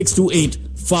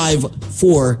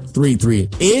866-628-5433.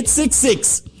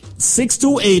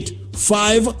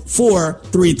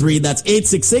 866-628-5433. That's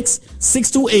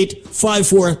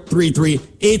 866-628-5433.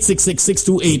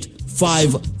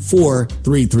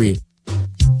 866-628-5433.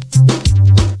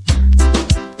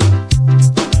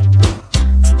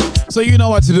 So you know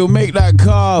what to do. Make that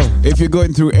call if you're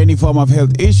going through any form of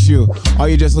health issue or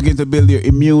you're just looking to build your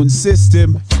immune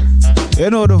system. You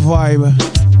know the vibe.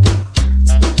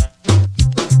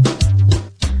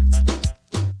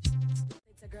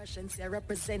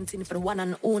 Representing for the one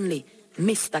and only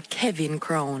Mr. Kevin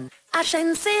Crown.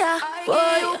 Ashensia,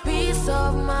 boy, peace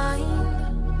of mind.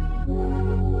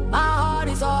 My heart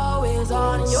is always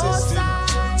on your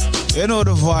side. You know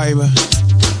the vibe.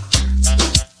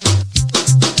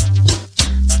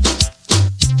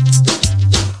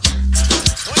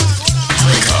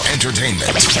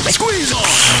 Entertainment. Squeeze on.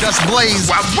 Just blaze.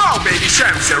 Wow, wow, baby,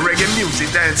 Sham say reggae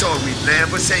music, dance all we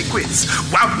never say quits.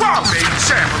 Wow, wow, baby,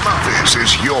 Sham, This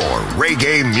is your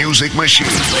reggae music machine.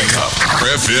 Wake up.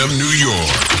 FM New York.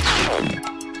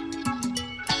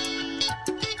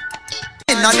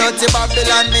 In a dirty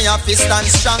Babylon, me a fist and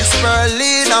strong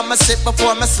Sperlin. I'ma sit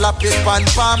before me slap it pan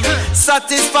palm.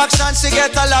 Satisfaction, she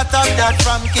get a lot of that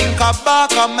from King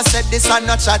Kabak. I'ma say this and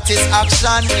not chat is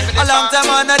action. A long time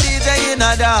on a DJ in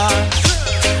a dance.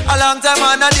 A long time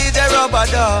on a DJ rubber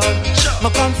dog. Me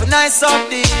come for nice up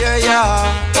the area.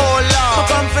 Oh Lord. Me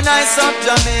come for nice up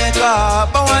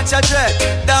Jamaica. But want your dread,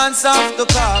 dance off the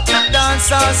cock. Dance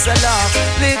off sell off,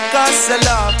 liquor sell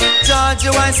off, charge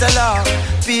you wine sell off.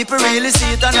 People really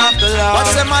see it and have to laugh.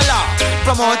 What's them a laugh?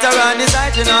 Promoter on the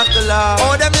side and have to laugh.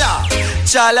 Oh them laugh.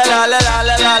 Cha la la la la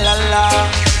la la la la.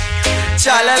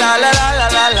 Cha la la la la la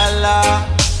la la la.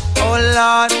 Oh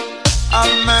Lord,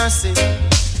 have mercy.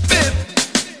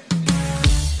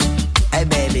 Hey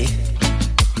baby,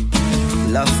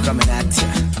 love coming at you.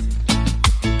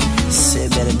 So you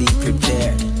better be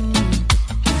prepared.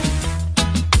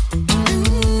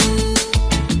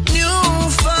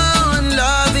 Newfound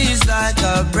love is like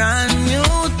a brand new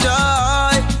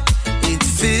toy. It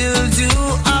fills you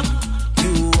up.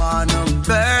 You wanna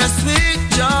burst with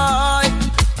joy.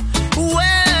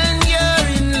 When you're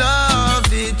in love,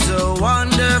 it's a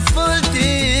wonderful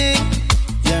thing.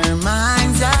 Your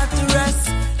mind's at rest.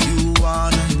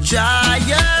 Try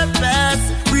your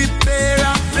best, prepare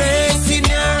a place in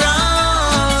your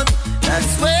heart.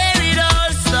 That's where it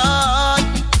all starts.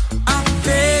 A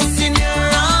place in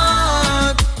your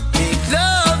heart. Make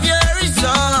love your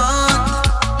resort.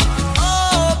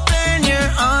 Open your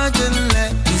heart and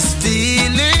let these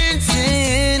feelings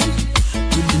in.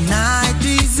 To deny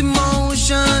these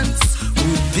emotions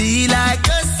would be like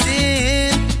a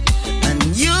sin. And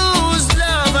use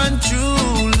love and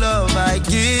true love I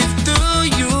give to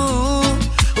you.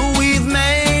 We've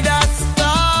made a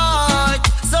start,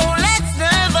 so let's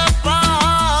never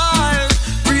part.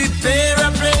 Prepare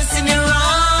a place in your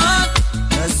heart.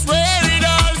 That's where it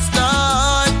all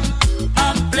starts. A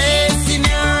place in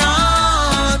your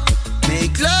heart.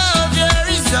 Make love your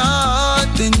resort.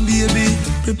 Then baby,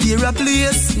 prepare a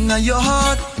place in your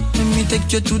heart. Let me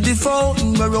take you to the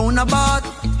phone, we're round about.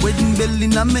 Wedding bell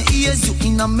in my ears, you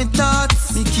in my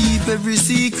thoughts. Me keep every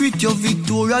secret, your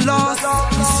Victoria lost.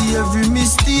 Me see every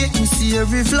mistake, me see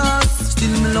every flaw.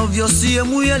 Still me love you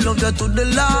same way, love you to the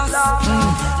last.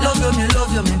 Love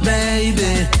you, me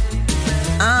baby.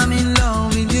 I'm in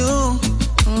love with you.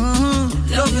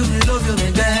 Love you,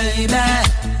 me baby.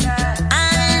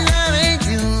 I'm in love with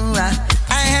you.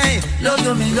 Love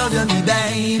you, me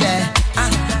baby.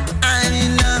 I'm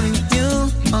in love with you.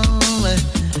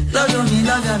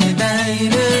 Love you, me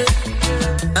baby.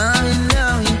 I'm in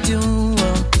love with you.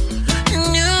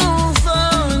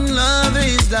 Newfound love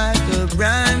is like a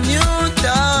brand new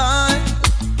toy.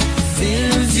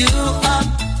 Fills you up.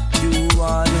 You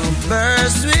wanna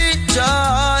burst with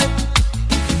joy.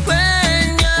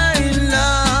 When you're in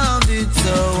love, it's a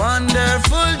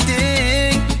wonderful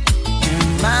thing. Your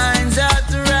mind's at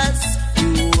rest.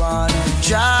 You wanna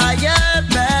try your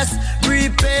best.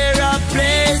 Prepare a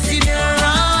place in your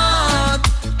heart.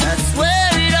 That's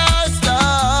where it all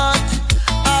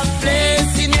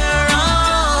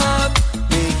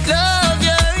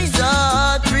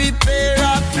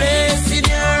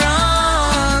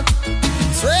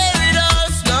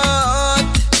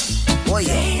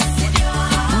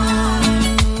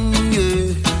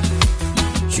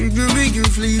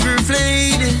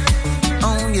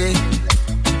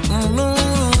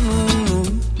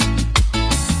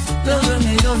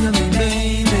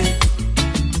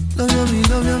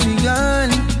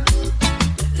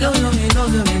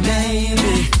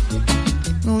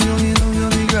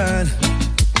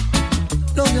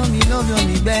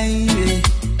baby.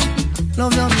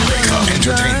 Love you, Wake Up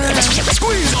Entertainment.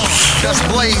 Squeeze on. Just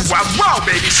blaze. Wow, wow,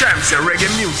 baby, Sham say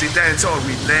reggae music, dance all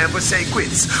we never say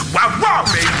quits. Wow, wow,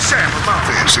 baby, Sham,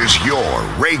 This is your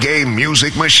reggae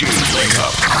music machine. Wake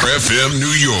Up FM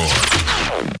New York.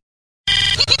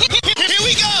 Here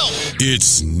we go!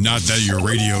 It's not that your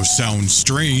radio sounds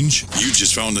strange. You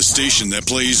just found a station that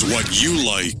plays what you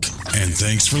like. And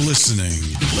thanks for listening.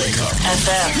 Wake Up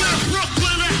FM.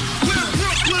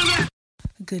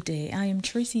 Good day, I am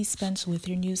Tracy Spence with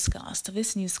your newscast.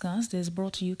 This newscast is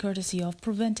brought to you courtesy of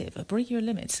Preventive. Break your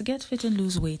limits, get fit and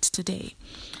lose weight today.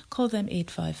 Call them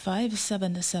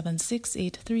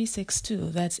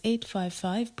 855-776-8362. That's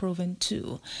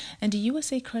 855-PROVEN2. And the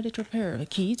USA Credit Repair, a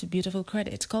key to beautiful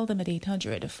credit. Call them at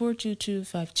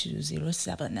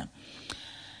 800-422-5207.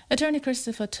 Attorney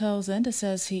Christopher Townsend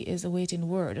says he is awaiting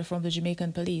word from the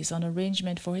Jamaican police on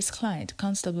arrangement for his client,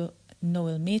 Constable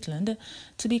Noel Maitland,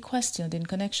 to be questioned in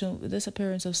connection with the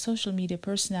disappearance of social media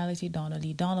personality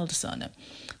Donnelly Donaldson.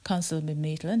 Constable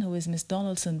Maitland, who is Miss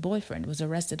Donaldson's boyfriend, was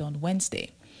arrested on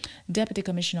Wednesday. Deputy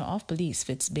Commissioner of Police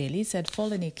Fitz Bailey said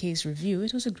following a case review,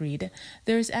 it was agreed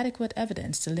there is adequate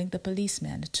evidence to link the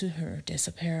policeman to her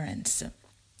disappearance.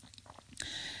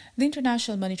 The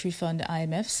International Monetary Fund,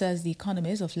 IMF, says the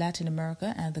economies of Latin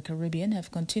America and the Caribbean have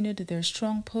continued their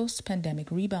strong post-pandemic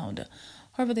rebound.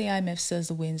 However, the IMF says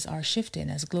the winds are shifting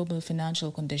as global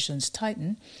financial conditions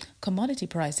tighten, commodity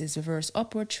prices reverse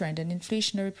upward trend, and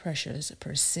inflationary pressures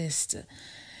persist.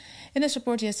 In its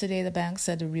report yesterday, the bank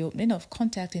said the reopening of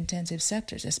contact-intensive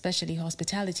sectors, especially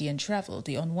hospitality and travel,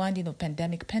 the unwinding of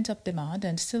pandemic pent-up demand,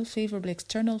 and still favorable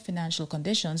external financial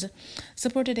conditions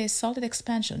supported a solid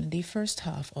expansion in the first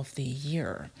half of the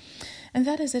year. And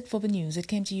that is it for the news. It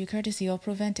came to you courtesy of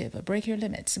Preventive. Break your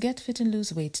limits. Get fit and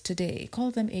lose weight today.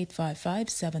 Call them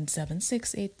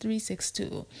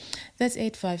 855-776-8362. That's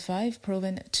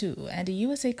 855-PROVEN2. And the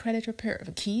USA Credit Repair,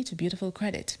 the key to beautiful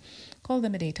credit. Call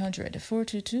them at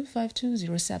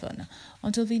 800-422-5207.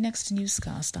 Until the next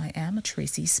newscast, I am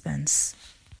Tracy Spence.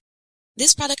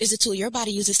 This product is a tool your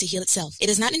body uses to heal itself. It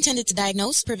is not intended to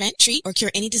diagnose, prevent, treat, or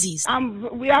cure any disease. I'm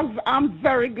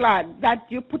very glad that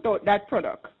you put out that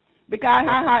product. Because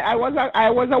I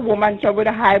was a woman with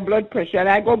a high blood pressure, and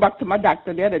I go back to my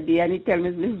doctor the other day, and he tell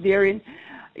me, Miss Deering,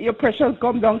 your pressure's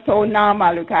come down so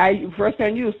normal. Because first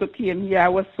time you used to came here, I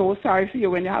was so sorry for you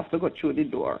when you have to go through the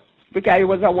door. Because it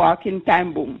was a walking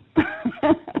time boom.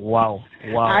 Wow.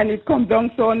 And it come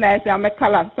down so nice, and my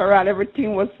cholesterol,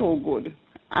 everything was so good.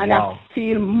 And wow. I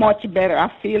feel much better. I'm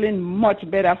feeling much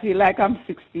better. I feel like I'm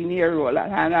 16-year-old,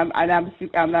 and I'm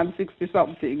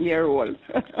 60-something-year-old.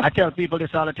 I tell people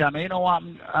this all the time. You know what,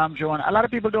 Joan? A lot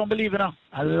of people don't believe, A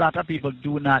lot of people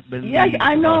do not believe. Yes,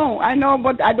 I know,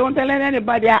 but I don't tell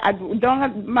anybody. I don't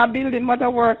have my building what I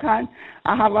work on.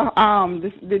 I have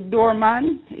the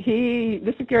doorman.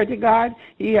 The security guard.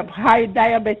 He have high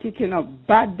diabetic,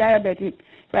 bad diabetic.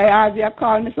 So I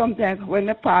call me sometimes when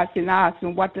they pass and ask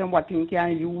me what he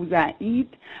can use and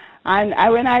eat. And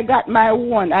when I got my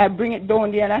one, I bring it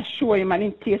down there and I show him, and he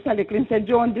tastes a little and say,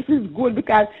 John, this is good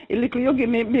because a little you give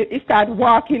me, he start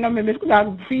walking on me because I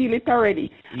feel it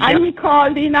already. Yep. And he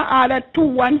called in and ordered 2,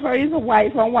 one for his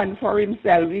wife and one for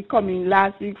himself. He come in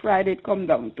last week Friday, it come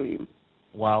down to him.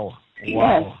 Wow.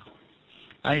 Yes.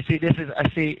 I see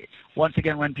once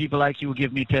again when people like you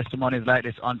give me testimonies like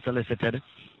this unsolicited,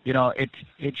 it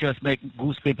just makes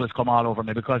goosebumps come all over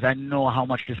me because I know how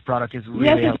much this product is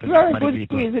really helping many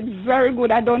people. Yes, it's very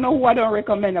good. I don't know who I don't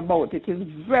recommend about it. It's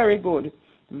very good.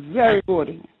 Very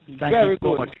good. Very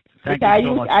good. Thank you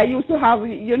so much. I used to have,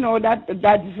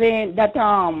 that vein, that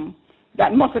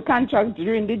muscle contract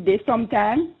during the day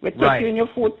sometime. We take you in your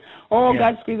foot. Oh,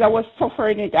 God, squeeze, I was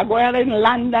suffering it. I go out in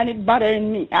London, it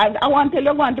bothering me. I want to tell you,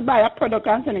 I want to buy a product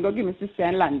and say, go give me sister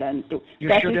in London too.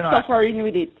 That is suffering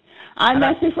with it. And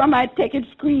I see from I take it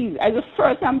squeeze. As the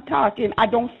first I'm talking, I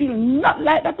don't feel not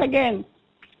like that again.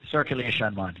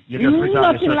 Circulation, man. You just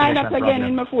resolve nothing like that again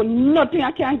in my foot. Nothing.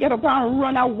 I can't get up and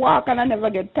run and walk and I never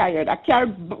get tired. I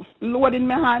carry load in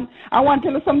my hand. I want to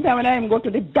tell you sometime when I even go to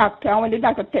the doctor and when the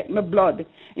doctor take my blood,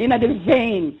 the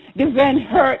vein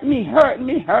hurt me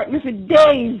for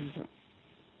days.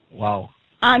 Wow.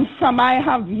 And from I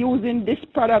have using this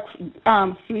product,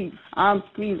 squeeze,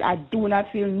 I do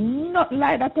not feel nothing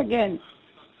like that again.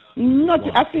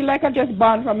 Nothing. Wow. I feel like I just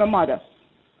born from my mother.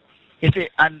 You see,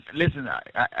 and listen,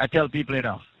 I tell people,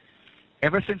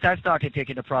 ever since I started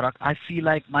taking the product, I feel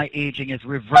like my aging is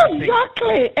reversing.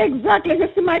 Exactly. You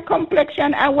see, my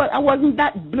complexion, I wasn't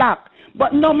that black,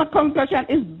 but now my complexion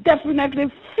is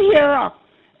definitely fairer.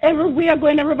 Everywhere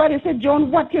going, everybody said, John,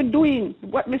 what you doing?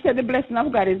 What me say, the blessing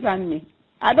of God is on me.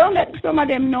 I don't let some of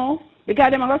them know.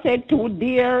 Because they're going to say too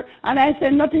dear. And I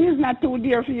said, nothing is not too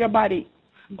dear for your body.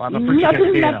 Well,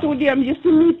 Nothing is not too dear. You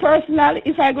see me personally,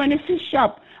 if I go in the fish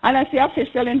shop and I see a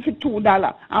fish selling for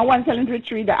 $2 and one selling for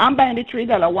 $3, I'm buying the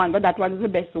 $3 one, but that one is the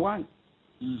best one.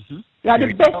 Mm-hmm. Yeah,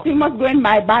 the best thing must go in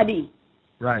my body.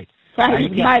 Right. So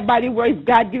my body works,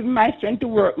 God gives me my strength to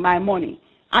work my money.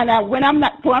 And when I'm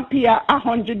not going to pay $100 or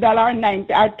 $90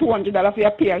 or $200 for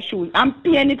a pair of shoes, I'm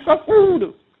paying it for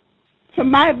food. For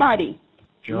my body.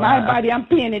 My body, I'm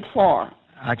paying it for.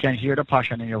 I can hear the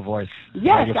passion in your voice.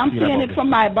 Yes, I'm paying it for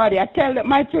my body. I tell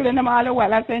my children them all the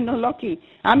while, I say, no, lucky.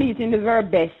 I'm eating the very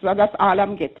best, so that's all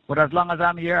I'm getting. But as long as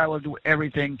I'm here, I will do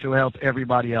everything to help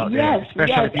everybody out there. Yes,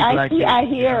 Especially people like you. I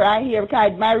hear.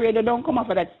 Because my radio don't come off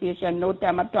of that station no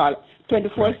time at all.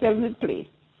 24/7 it plays.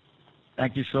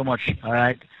 Thank you so much, all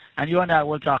right? And you and I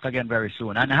will talk again very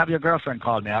soon. And have your girlfriend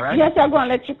call me, all right? Yes, I'm going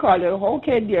to let you call you.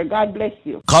 Okay, dear. God bless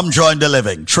you. Come join the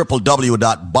living.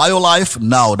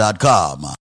 www.biolifenow.com.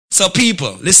 So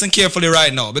people, listen carefully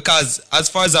right now, because as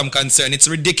far as I'm concerned, it's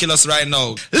ridiculous right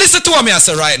now. Listen to what me I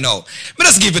say right now. Me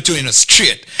just give it to you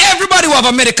straight. Everybody who have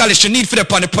a medical issue need for the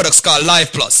products called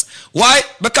Life Plus. Why?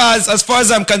 Because as far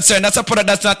as I'm concerned, that's a product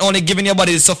that's not only giving your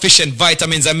body the sufficient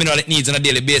vitamins and minerals it needs on a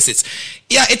daily basis.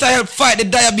 Yeah, it'll help fight the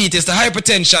diabetes, the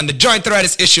hypertension, the joint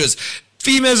arthritis issues.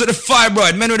 Females with the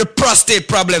fibroid, men with the prostate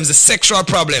problems, the sexual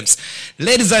problems.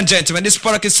 Ladies and gentlemen, this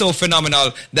product is so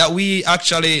phenomenal that we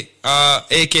actually,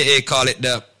 aka call it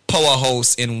the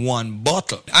powerhouse in one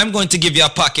bottle. I'm going to give you a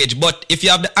package, but if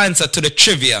you have the answer to the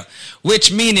trivia,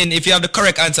 which meaning if you have the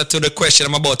correct answer to the question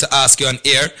I'm about to ask you on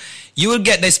air, you will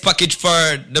get this package for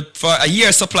a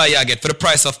year supply you get for the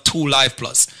price of 2 Life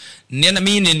Plus.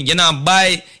 Meaning you're not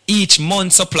buy each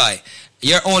month supply.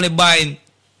 You're only buying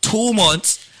 2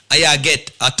 months. I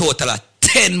get a total of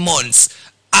 10 months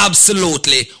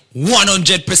absolutely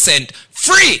 100%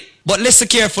 free. But listen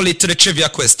carefully to the trivia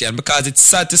question, because it's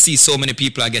sad to see so many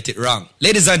people get it wrong.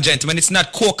 Ladies and gentlemen, it's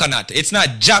not coconut, it's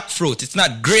not jackfruit, it's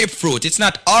not grapefruit, it's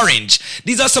not orange.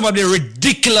 These are some of the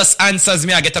ridiculous answers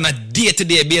me I get on a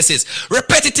day-to-day basis.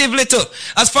 Repetitively too.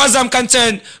 As far as I'm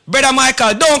concerned, Brother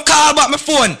Michael, don't call back my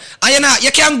phone. And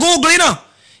you can Google,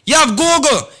 You have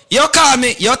Google. You call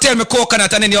me, you tell me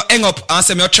coconut, and then you hang up and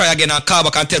say me you try again and call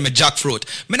back and tell me jackfruit.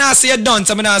 Me not say you're done,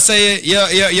 so me not say you're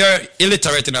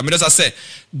illiterate. Me just say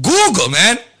Google,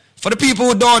 man. For the people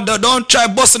who don't try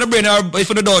busting the brain, or if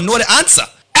you don't know the answer.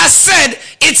 I said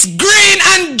it's green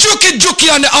and juky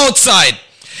on the outside.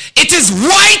 It is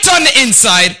white on the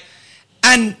inside,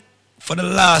 and for the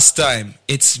last time,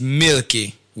 it's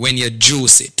milky when you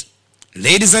juice it.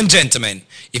 Ladies and gentlemen,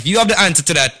 if you have the answer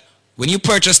to that, when you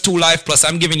purchase 2 Life Plus,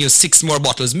 I'm giving you 6 more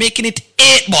bottles, making it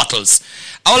 8 bottles.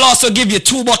 I will also give you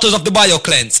 2 bottles of the Bio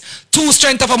Cleanse, 2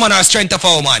 Strength of a Man or Strength of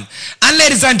a Woman. And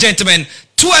ladies and gentlemen,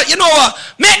 12, you know what?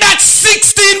 Make that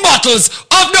 16 bottles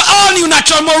of the all-new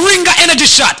natural Moringa Energy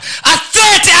Shot at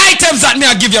 30 items that me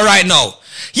I give you right now.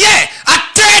 Yeah,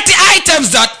 at 30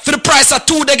 items that for the price of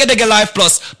 2 Dege Life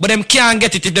Plus, but them can't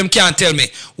get it if them can't tell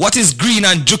me what is green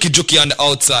and juky on the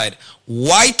outside,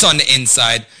 white on the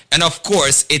inside, and of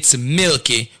course, it's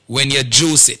milky when you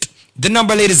juice it. The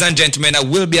number, ladies and gentlemen,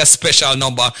 will be a special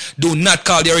number. Do not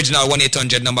call the original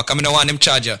 1-800 number, because I don't want them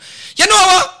charge you. You know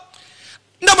what?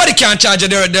 Nobody can charge you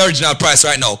the original price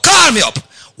right now. Call me up.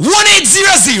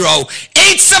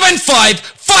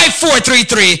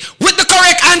 1-800-875-5433 with the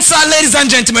correct answer, ladies and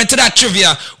gentlemen, to that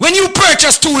trivia. When you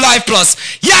purchase 2 Life Plus,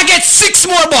 you get 6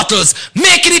 more bottles,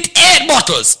 making it 8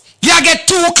 bottles. You get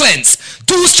 2 Cleanse,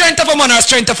 2 Strength of a Man or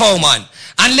Strength of a Woman.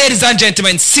 And ladies and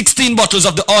gentlemen, 16 bottles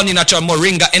of the all-new natural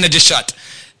Moringa Energy Shot.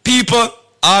 People,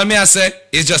 all me I say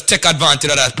is just take advantage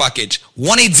of that package.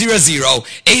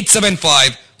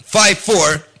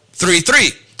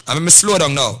 1-800-875-5433. I'm going to slow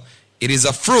down now. It is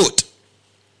a fruit.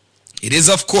 It is,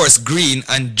 of course, green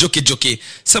and juky.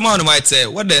 Someone might say,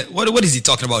 what is he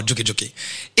talking about, juky?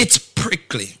 It's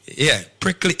prickly. Yeah,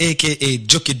 prickly, a.k.a.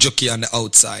 juky on the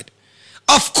outside.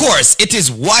 Of course, it is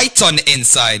white on the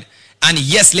inside. And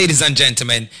yes, ladies and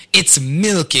gentlemen, it's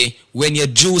milky when you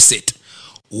juice it.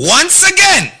 Once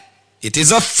again, it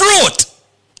is a fruit.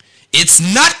 It's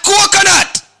not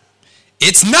coconut.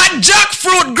 It's not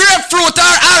jackfruit, grapefruit,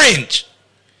 or orange.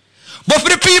 But for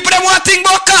the people that want to think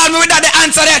about call me without the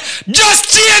answer there, just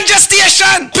change your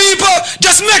station. People,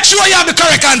 just make sure you have the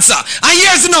correct answer. And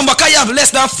here's the number, because you have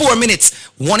less than 4 minutes.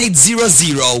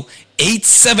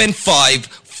 1-800-875-5433.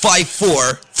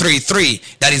 5433.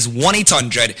 That is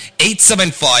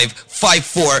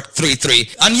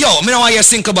 1-800-875-5433. And yo, me don't want your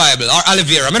Cinco Bible or aloe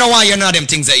vera. Me don't want your none of them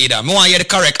things either. Me want you the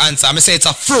correct answer. Me say it's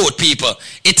a fruit, people.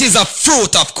 It is a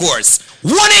fruit, of course.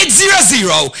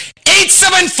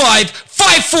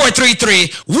 1-800-875-5433.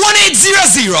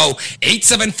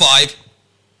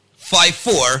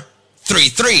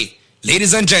 1-800-875-5433.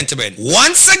 Ladies and gentlemen,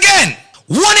 once again,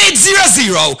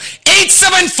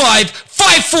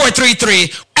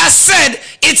 1-800-875-5433. As said,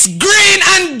 it's green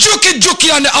and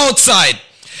juky on the outside.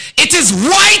 It is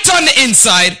white on the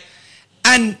inside.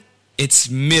 And it's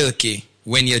milky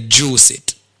when you juice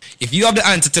it. If you have the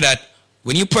answer to that,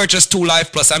 when you purchase 2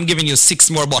 Life Plus, I'm giving you 6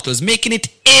 more bottles, making it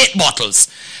 8 bottles.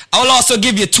 I will also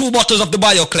give you 2 bottles of the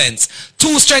Bio Cleanse,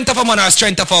 2 Strength of a Man or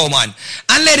Strength of a Woman.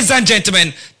 And ladies and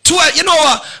gentlemen, 12, you know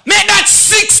what? Make that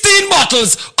 16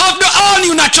 bottles of the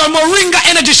all-new natural Moringa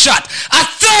Energy Shot at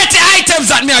 30 items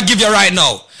that me I give you right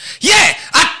now. Yeah,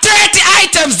 at 30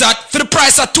 items that for the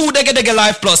price of 2 Dege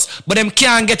Life Plus, but them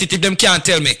can't get it if them can't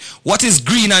tell me what is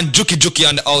green and juky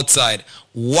on the outside,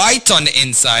 white on the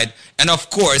inside, and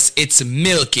of course it's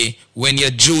milky when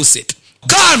you juice it.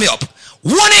 Call me up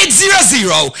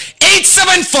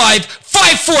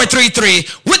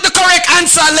 1-800-875-5433 with the correct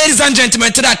answer, ladies and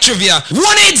gentlemen, to that trivia.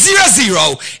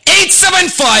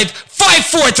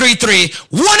 1-800-875-5433.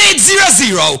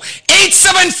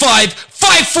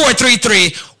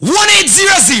 1-800-875-5433.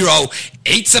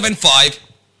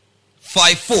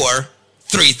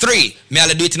 1-800-875-5433. May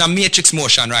I do it in a matrix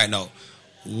motion right now?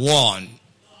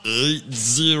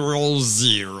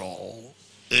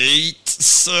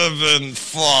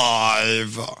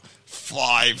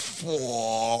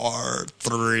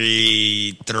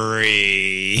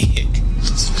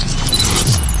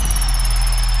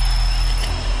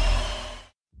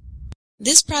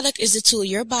 This product is a tool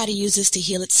your body uses to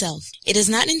heal itself. It is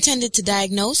not intended to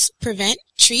diagnose, prevent,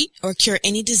 treat, or cure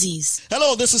any disease.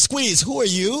 Hello, this is Squeeze. Who are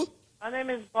you? My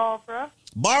name is Barbara.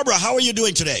 Barbara, how are you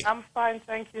doing today? I'm fine,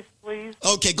 thank you, Squeeze.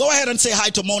 Okay, go ahead and say hi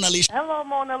to Mona Lee. Hello,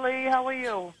 Mona Lee. How are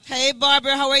you? Hey,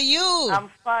 Barbara, how are you? I'm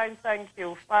fine, thank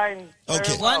you. Fine.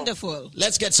 Okay. Well. Wonderful.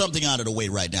 Let's get something out of the way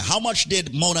right now. How much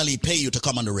did Mona Lee pay you to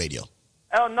come on the radio?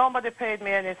 Oh, nobody paid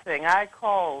me anything. I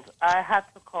called. I had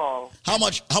to call. How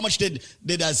much did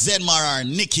Zenmar or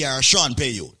Nikki or Sean pay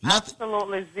you?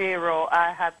 Absolutely zero.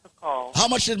 I had to call. How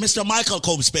much did Mr. Michael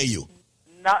Combs pay you?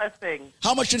 Not a thing.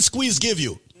 How much did Squeeze give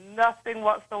you? Nothing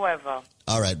whatsoever.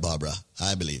 All right, Barbara.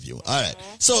 I believe you. All right.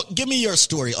 So give me your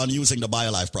story on using the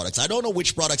BioLife products. I don't know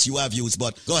which products you have used,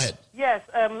 but go ahead. Yes.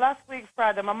 Last week,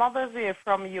 Friday, my mother's here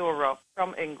from Europe,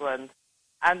 from England,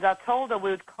 and I told her we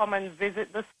would come and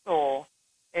visit the store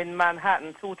in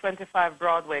Manhattan, 225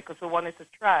 Broadway, because we wanted to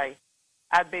try.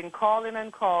 I'd been calling,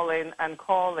 and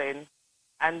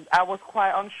I was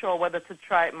quite unsure whether to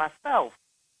try it myself.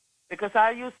 Because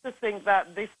I used to think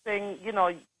that this thing, you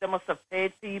know, they must have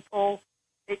paid people.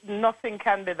 Nothing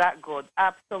can be that good.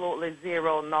 Absolutely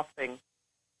zero, nothing.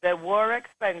 They were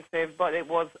expensive, but it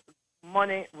was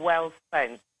money well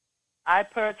spent. I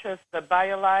purchased the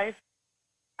BioLife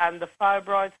and the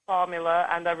fibroids formula,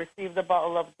 and I received a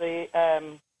bottle of the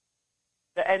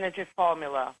energy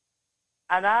formula.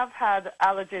 And I've had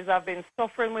allergies. I've been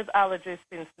suffering with allergies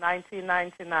since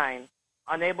 1999,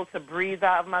 unable to breathe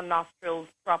out of my nostrils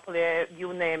properly,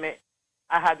 you name it.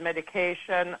 I had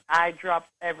medication, eye drops,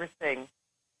 everything.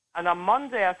 And on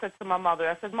Monday, I said to my mother,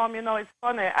 I said, Mom, you know, it's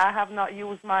funny, I have not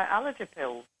used my allergy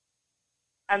pills.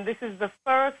 And this is the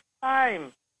first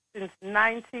time since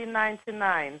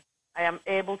 1999 I am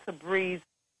able to breathe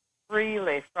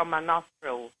freely from my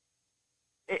nostrils.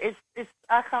 I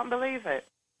can't believe it.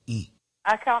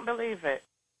 I can't believe it.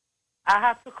 I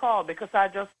have to call because I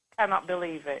just cannot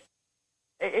believe it.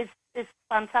 It's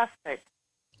fantastic.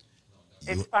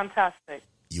 It's fantastic.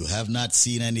 You have not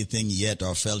seen anything yet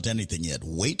or felt anything yet.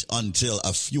 Wait until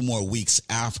a few more weeks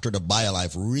after the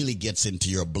BioLife really gets into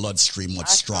your bloodstream much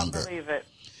stronger. I can't believe it.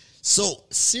 So,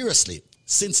 seriously,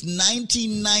 since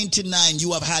 1999,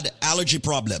 you have had allergy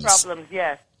problems. Problems,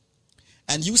 yes.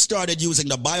 And you started using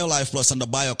the BioLife Plus and the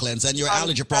BioCleanse and your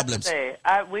allergy problems.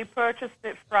 We purchased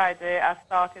it Friday. I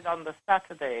started on the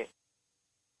Saturday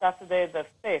the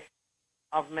 5th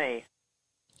of May.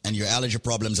 And your allergy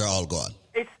problems are all gone.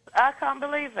 I can't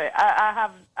believe it.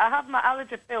 I have my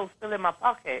allergy pills still in my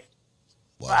pocket,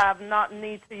 but I have not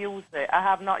need to use it. I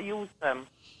have not used them.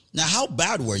 Now, how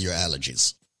bad were your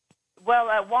allergies? Well,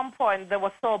 at one point, they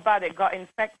were so bad it got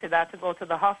infected. I had to go to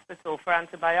the hospital for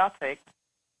antibiotics.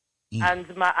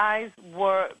 And my eyes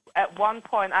were, at one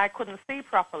point, I couldn't see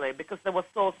properly because they were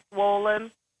so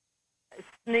swollen,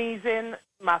 sneezing,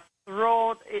 my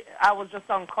throat, I was just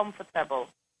uncomfortable.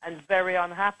 and very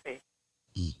unhappy.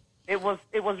 It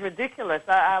was ridiculous.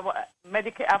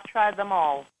 I've tried them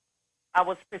all. I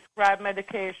was prescribed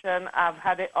medication. I've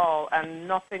had it all, and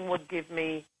nothing would give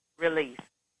me relief.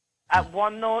 At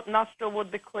one nostril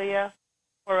would be clear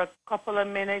for a couple of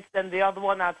minutes, then the other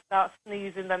one I'd start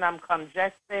sneezing, then I'm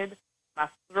congested. My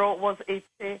throat was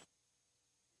itchy.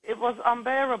 It was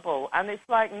unbearable, and it's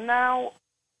like now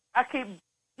I keep,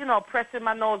 pressing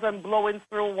my nose and blowing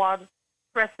through one,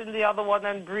 pressing the other one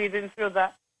and breathing through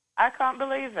that. I can't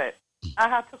believe it. I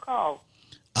had to call.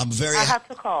 I had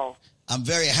to call. I'm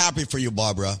very happy for you,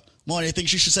 Barbara. More, you think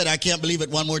she should say, I can't believe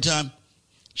it one more time?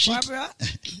 Barbara,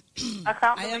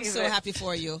 I am so happy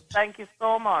for you. Thank you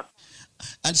so much.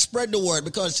 And spread the word,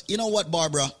 because you know what,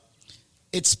 Barbara?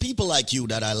 It's people like you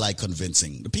that I like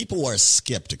convincing. The people who are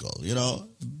skeptical,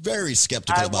 very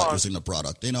skeptical about using the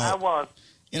product. I was.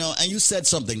 And you said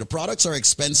something. The products are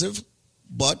expensive,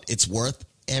 but it's worth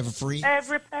every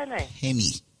penny.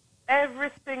 Penny. Every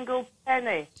single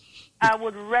penny. I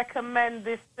would recommend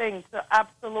this thing to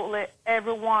absolutely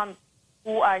everyone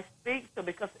who I speak to,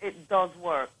 because it does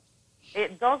work.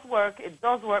 It does work. It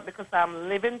does work because I'm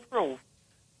living proof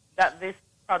that this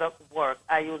product works.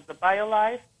 I use the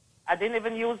BioLife. I didn't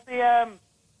even use the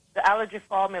allergy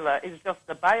formula. It's just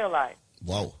the BioLife.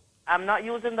 Wow. I'm not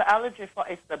using the allergy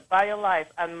it's the BioLife,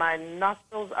 and my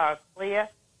nostrils are clear.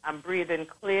 I'm breathing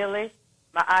clearly.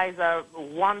 My eyes are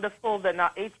wonderful. They're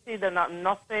not itchy. They're not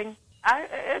nothing.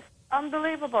 It's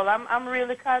unbelievable. I'm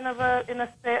really kind of in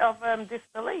a state of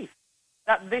disbelief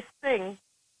that this thing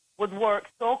would work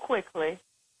so quickly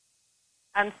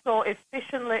and so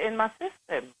efficiently in my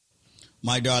system.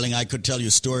 My darling, I could tell you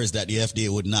stories that the FDA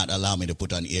would not allow me to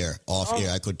put on air, off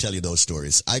air. I could tell you those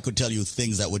stories. I could tell you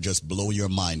things that would just blow your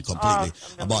mind completely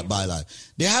about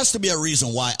BioLife. There has to be a reason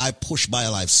why I push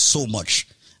BioLife so much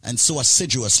and so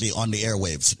assiduously on the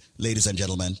airwaves, ladies and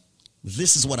gentlemen.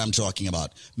 This is what I'm talking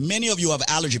about. Many of you have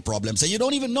allergy problems, and you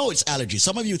don't even know it's allergy.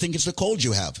 Some of you think it's the cold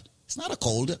you have. It's not a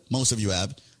cold, most of you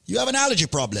have. You have an allergy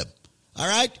problem, all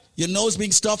right? Your nose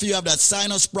being stuffy, you have that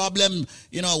sinus problem,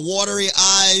 watery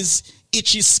eyes,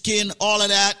 itchy skin, all of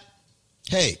that.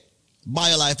 Hey,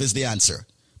 BioLife is the answer.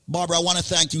 Barbara, I want to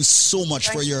thank you so much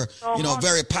for your,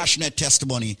 very passionate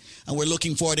testimony. And we're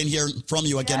looking forward to hearing from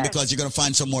you again because you're going to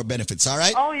find some more benefits, all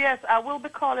right? Oh, yes. I will be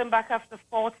calling back after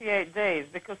 48 days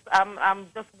because I'm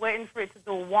just waiting for it to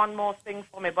do one more thing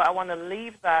for me. But I want to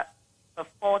leave that for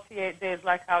 48 days,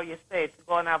 like how you say, to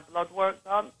go and have blood work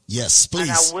done. Yes, please.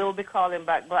 And I will be calling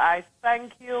back. But I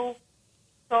thank you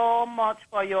so much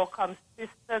for your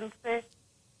consistency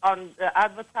on the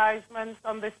advertisements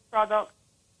on this product.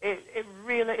 It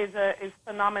really is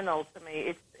phenomenal to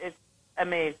me. It's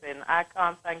amazing. I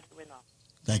can't thank you enough.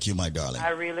 Thank you, my darling. I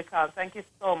really can't. Thank you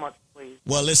so much, please.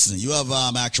 Well, listen, you have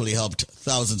actually helped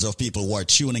thousands of people who are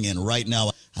tuning in right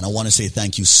now, and I want to say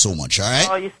thank you so much, all right?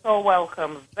 Oh, you're so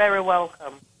welcome. Very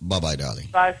welcome. Bye-bye, darling.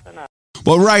 Bye for now.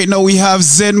 But right now we have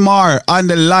Zenmar on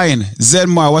the line.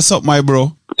 Zenmar, what's up, my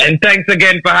bro? And thanks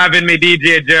again for having me,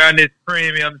 DJ Jer, on this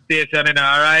premium station,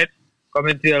 all right?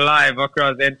 Coming to you live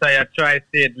across the entire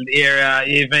tri-state area,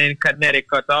 even in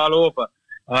Connecticut, all over.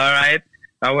 All right.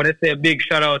 I want to say a big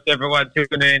shout out to everyone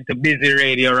tuning into Busy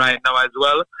Radio right now as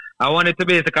well. I wanted to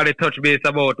basically touch base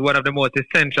about one of the most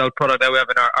essential products that we have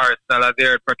in our arsenal, as you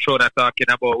heard Patrona talking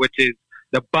about, which is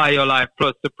the BioLife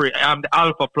Plus Supreme, the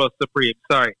Alpha Plus Supreme,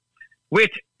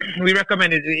 which we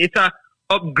recommend. It's a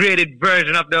upgraded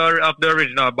version of the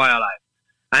original BioLife.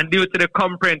 And due to the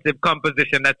comprehensive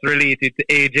composition that's related to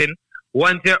aging,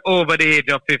 once you're over the age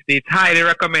of 50, it's highly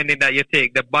recommended that you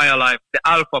take the BioLife, the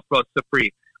Alpha Plus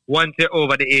Supreme. Once you're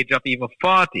over the age of even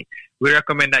 40, we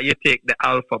recommend that you take the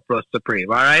Alpha Plus Supreme,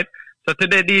 all right? So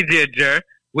today, DJ Jer,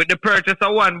 with the purchase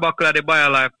of one bottle of the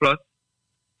BioLife Plus,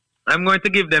 I'm going to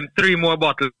give them 3 more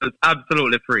bottles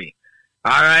absolutely free,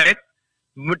 all right?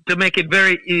 To make it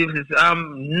very easy,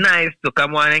 nice to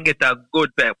come on and get a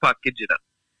good package,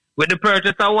 With the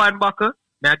purchase of one bottle,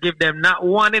 I give them not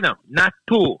 1 not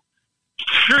 2,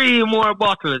 3 more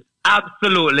bottles,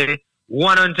 absolutely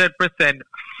 100%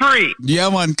 free. Yeah,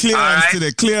 man,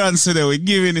 clearance today, we're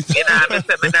giving it.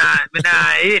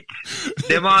 It.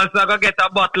 Them also going to get a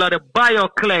bottle of the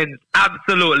BioCleanse,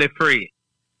 absolutely free.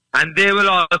 And they will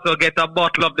also get a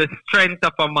bottle of the Strength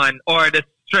of a Man or the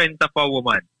Strength of a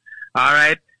Woman. All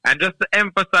right? And just to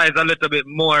emphasize a little bit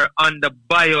more on the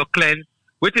BioCleanse,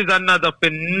 which is another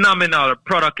phenomenal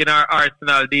product in our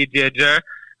arsenal, DJ Jer.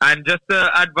 And just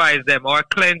to advise them, our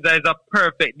cleanser is a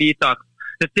perfect detox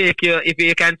to take you, if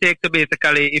you can take to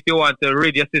basically, if you want to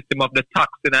rid your system of the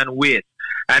toxin and waste.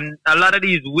 And a lot of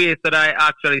these wastes that I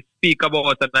actually speak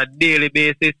about on a daily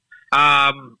basis,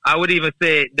 I would even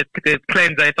say the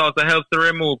cleanser, it also helps to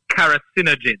remove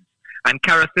carcinogens. And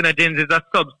carcinogens is a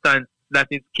substance that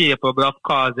is capable of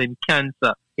causing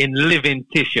cancer in living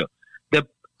tissue. The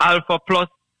Alpha Plus,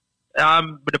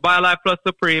 the BioLife Plus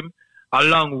Supreme,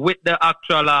 along with the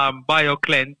actual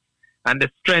BioCleanse and the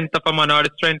Strength of a Man or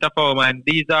the Strength of a Woman,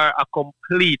 these are a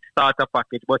complete starter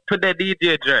package. But today,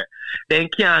 DJ Jer, they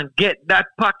can't get that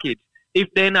package if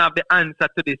they don't have the answer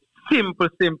to this simple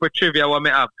trivia what me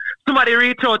have. Somebody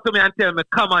reach out to me and tell me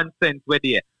common sense with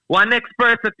you. One next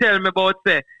person tell me about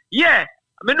say, yeah,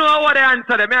 I know what the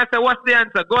answer is. I say, what's the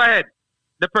answer? Go ahead.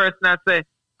 The person I say,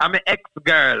 I'm an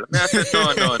ex-girl. I say,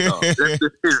 no. Let's be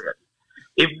serious.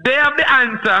 If they have the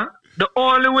answer, the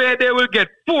only way they will get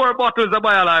 4 bottles of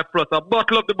BioLife Plus, a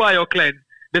bottle of the BioCleanse,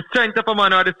 the Strength of a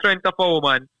Man or the Strength of a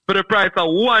Woman, for the price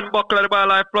of 1 bottle of the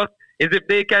BioLife Plus, is if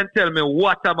they can tell me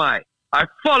what am I. I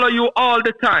follow you all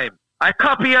the time. I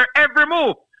copy your every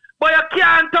move. But you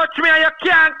can't touch me and you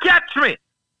can't catch me.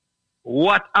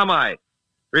 What am I?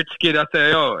 Rich kid, I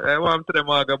say, yo, I want to the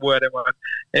maga boy, man.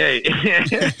 Hey.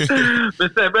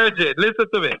 Mr. Bridget, listen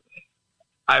to me.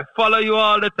 I follow you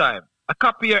all the time. I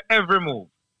copy your every move.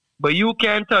 But you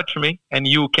can't touch me and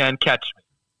you can't catch me.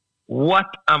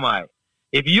 What am I?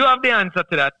 If you have the answer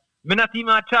to that, me not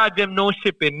even charge them no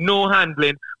shipping, no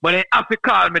handling, but they have to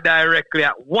call me directly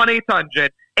at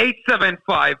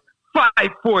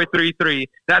 1-800-875-5433.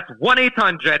 That's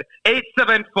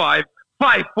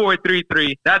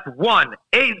 1-800-875-5433. That's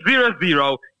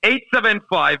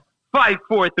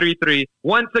 1-800-875-5433.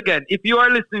 Once again, if you are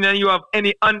listening and you have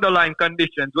any underlying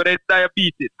conditions, whether it's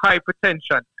diabetes,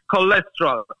 hypertension,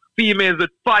 cholesterol, females with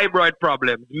fibroid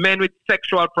problems, men with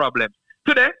sexual problems,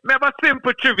 today, we have a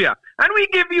simple trivia. And we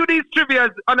give you these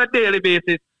trivias on a daily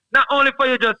basis, not only for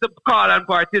you just to call and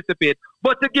participate,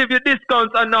 but to give you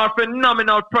discounts on our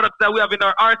phenomenal products that we have in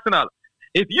our arsenal.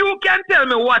 If you can tell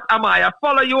me what am I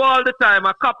follow you all the time,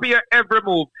 I copy your every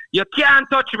move. You can't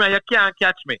touch me, you can't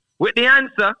catch me. With the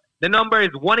answer, the number is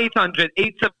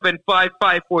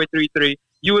 1-800-875-5433.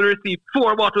 You will receive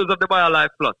 4 bottles of the BioLife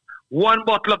Plus, 1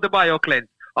 bottle of the BioCleanse,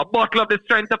 a bottle of the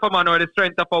Strength of a Man or the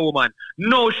Strength of a Woman.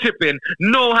 No shipping,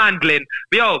 no handling.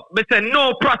 Yo, me say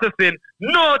no processing,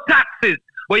 no taxes.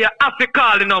 But you have to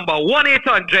call the number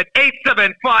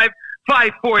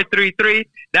 1-800-875-5433.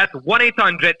 That's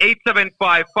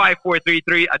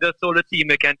 1-800-875-5433. I just told the team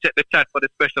they can check the chat for the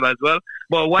special as well.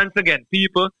 But once again,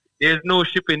 people, there's no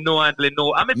shipping, no handling,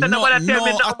 no. I'm saying nobody tell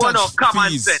me nothing about no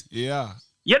common sense. Yeah.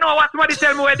 You know what somebody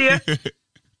tell me where there?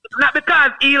 Not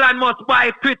because Elon must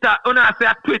buy Twitter. Oh, no, I say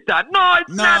Twitter. No, it's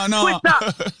not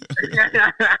Twitter.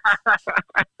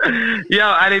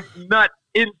 Yo, and it's not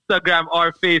Instagram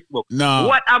or Facebook. No.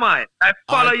 What am I? I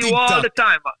follow you all the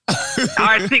time.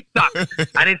 Or TikTok.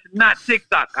 And it's not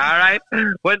TikTok, all right?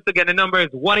 Once again, the number is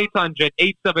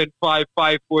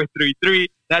 1-800-875-5433.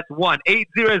 That's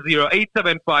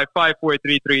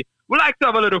 1-800-875-5433. We like to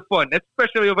have a little fun,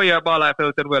 especially over here at BioLife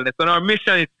Health and Wellness. And our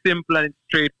mission is simple and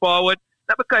straightforward.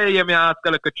 Not because you hear me ask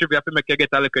a little trivia to make you get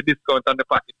a little discount on the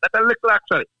package. Not a little,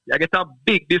 actually. You get a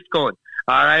big discount.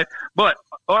 All right? But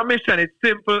our mission is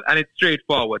simple and it's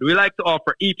straightforward. We like to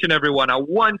offer each and every one a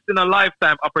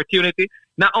once-in-a-lifetime opportunity,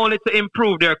 not only to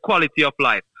improve their quality of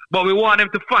life, but we want them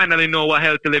to finally know what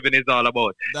healthy living is all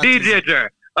about. DJ Jer,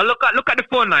 look at the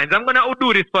phone lines. I'm going to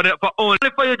do this for only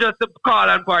for you just to call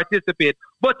and participate,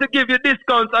 but to give you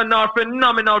discounts on our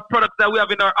phenomenal products that we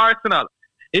have in our arsenal.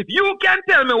 If you can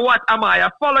tell me what am I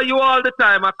follow you all the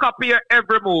time. I copy your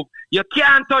every move. You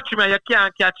can't touch me. You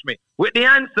can't catch me. With the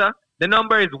answer, the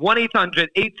number is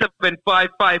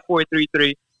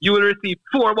 1-800-875-5433. You will receive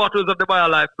 4 bottles of the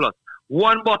BioLife Plus,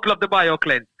 1 bottle of the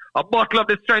BioCleanse, a bottle of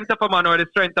the Strength of a Man or the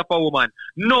Strength of a Woman.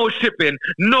 No shipping,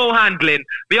 no handling.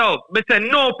 Yo, me say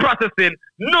no processing,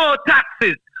 no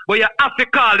taxes. But you have to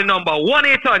call the number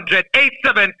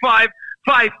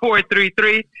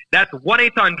 1-800-875-5433. That's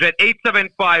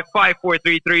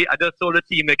 1-800-875-5433. I just told the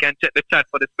team they can check the chat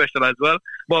for the special as well.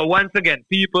 But once again,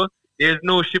 people, there's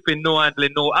no shipping, no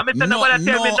handling, no. I'm saying nobody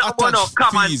tell me nothing about no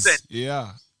common sense.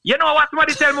 Yeah. You know what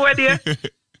somebody tell me where there?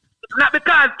 Not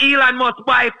because Elon must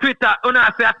buy Twitter. Oh, no,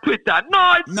 I say Twitter.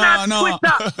 No, it's not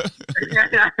Twitter.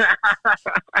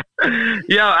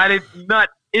 Yo, and it's not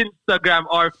Instagram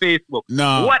or Facebook.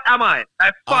 No. What am I?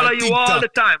 I follow you all the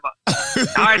time.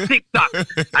 Or TikTok.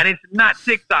 And it's not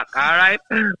TikTok, all right?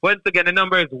 Once again, the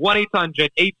number is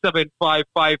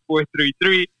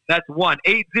 1-800-875-5433. That's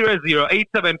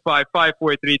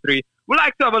 1-800-875-5433. We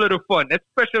like to have a little fun,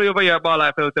 especially over here at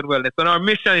BioLife Health and Wellness. And our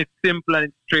mission is simple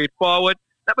and straightforward.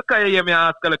 Not because you hear me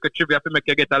ask a little trivia to make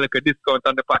you get a little discount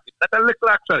on the package. That's a little,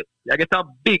 actually. You get a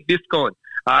big discount.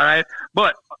 All right.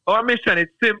 But our mission is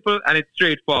simple and it's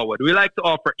straightforward. We like to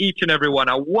offer each and every one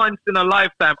a once in a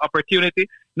lifetime opportunity,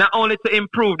 not only to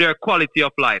improve their quality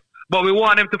of life, but we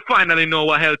want them to finally know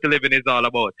what healthy living is all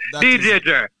about. DJ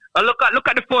Jer, look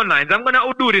at the phone lines. I'm gonna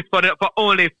do this for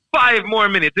only 5 more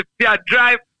minutes. If you have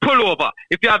drive, pull over.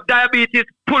 If you have diabetes,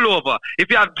 pull over. If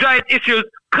you have joint issues,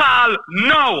 call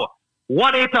now.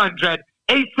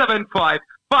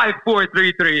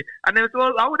 1-800-875-5433. And then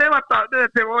so how would they have thought they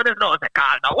say, oh, they know they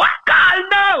call now. What? Call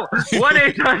now!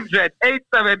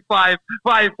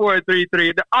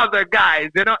 1-800-875-5433. The other guys,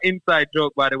 they're not inside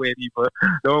joke, by the way, people.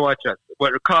 Don't watch us.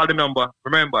 But call the number.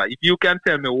 Remember, if you can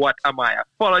tell me what am I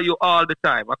follow you all the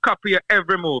time. I copy your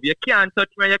every move. You can't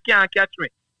touch me, you can't catch me.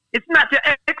 It's not your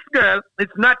ex-girl.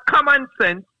 It's not common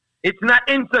sense. It's not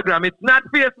Instagram. It's not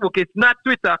Facebook. It's not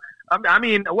Twitter. I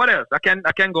mean, what else? I can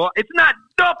go. It's not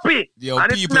dopey. Yo, and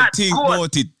people it's not think good.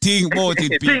 about it. Think about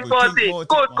it, people. Think about it.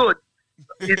 Good.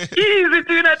 It's easy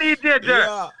to a DJ Jer.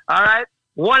 Yeah. All right?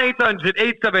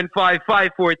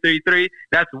 1-800-875-5433.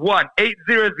 That's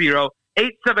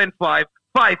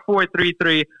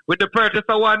 1-800-875-5433. With the purchase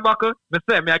of 1 buckle,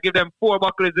 I give them 4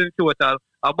 buckles in total.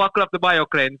 A buckle of the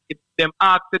BioCleanse. If them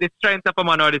ask for the strength of a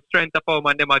man or the strength of a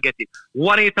woman, them will get it.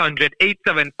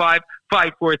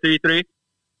 1-800-875-5433.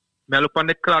 I look on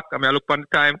the clock, I look on the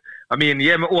time.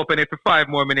 Me open it for 5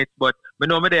 more minutes, but I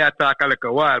know me there talk a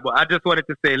little while. But I just wanted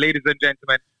to say, ladies and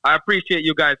gentlemen, I appreciate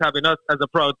you guys having us as a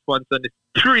proud sponsor on this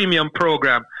premium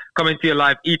program coming to you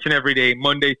live each and every day,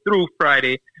 Monday through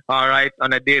Friday, all right,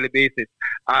 on a daily basis.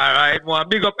 All right, well,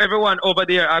 big up everyone over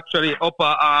there, actually, up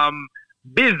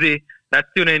Busy, that's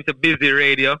tuning into Busy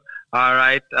Radio. All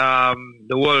right, the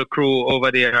whole crew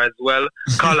over there as well.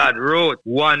 Collard Road,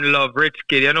 One Love, Rich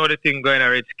Kid. You know the thing going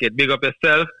on, Rich Kid. Big up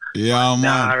yourself. Yeah,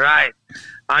 man. All right.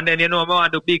 And then, I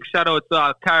want to do big shout out to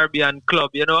our Caribbean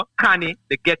Club, Connie,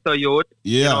 the Ghetto Youth,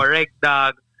 Reg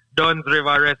Dog, Duns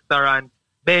River Restaurant,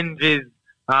 Benji's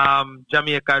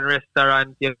Jamaican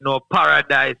Restaurant,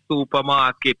 Paradise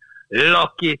Supermarket,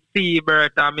 Lucky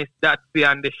Seabird, and Miss Datsy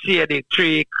and the Shady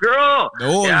Tree Crew.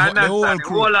 The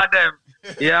whole of them.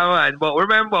 Yeah, man. But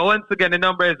remember, once again, the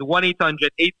number is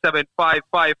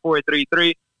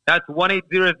 1-800-875-5433. That's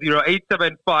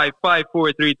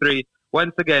 1-800-875-5433.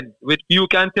 Once again, you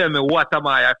can tell me what am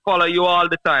I follow you all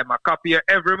the time. I copy your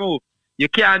every move. You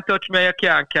can't touch me, you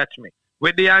can't catch me.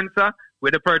 With the answer,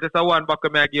 with the purchase of 1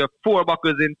 buckle, I give you 4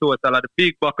 buckles in total. The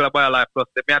big buckle of BioLife Plus.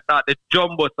 I thought the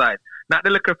jumbo size, not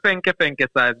the little fenke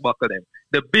size buckle them.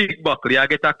 The big buckle, you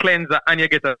get a cleanser and you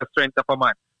get a strength of a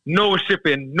man. No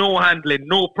shipping, no handling,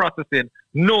 no processing,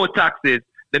 no taxes.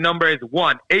 The number is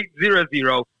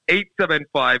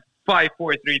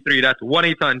 1-800-875-5433. That's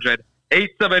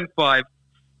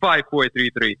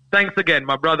 1-800-875-5433. Thanks again,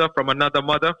 my brother from another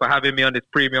mother, for having me on this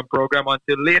premium program.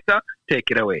 Until later,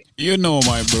 take it away. You know,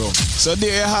 my bro. So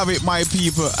there you have it, my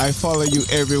people. I follow you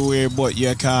everywhere, but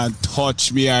you can't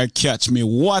touch me or catch me.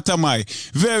 What am I?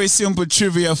 Very simple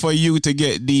trivia for you to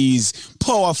get these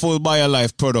powerful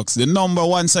BioLife products. The number,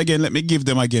 once again, let me give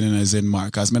them again in a Zen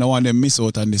mark, because I don't want them miss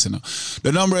out on this.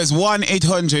 The number is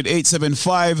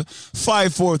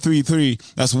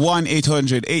 1-800-875-5433. That's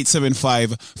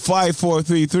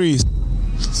 1-800-875-5433.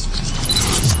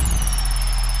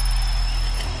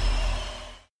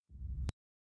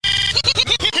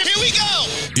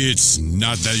 It's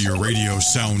not that your radio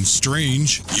sounds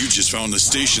strange. You just found the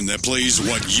station that plays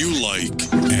what you like.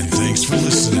 And thanks for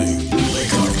listening.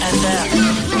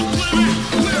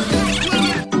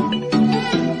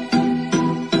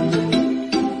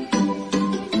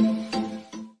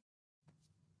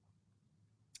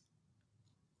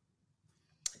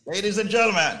 Ladies and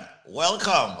gentlemen,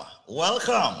 welcome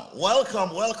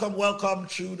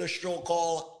to the show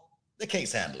called The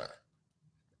Case Handler.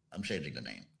 I'm changing the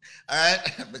name. All right,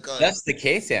 because that's the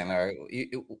Case Handler.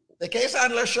 The Case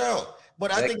Handler show.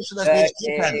 But I think it should be the Case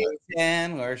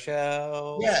Handler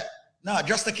show. Yeah, no,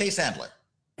 just the Case Handler.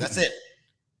 That's it.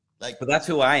 But that's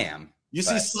who I am. You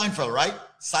see Seinfeld, right?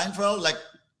 Seinfeld,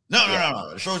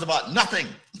 no. The show's about nothing.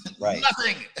 Right.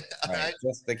 Nothing. Right.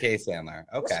 Just the Case Handler.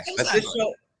 Okay.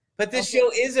 But this show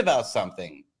is about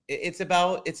something. It's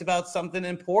about something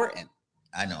important.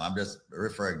 I know. I'm just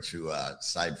referring to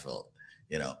Seinfeld,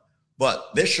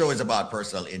 But this show is about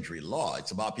personal injury law.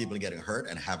 It's about people getting hurt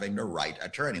and having the right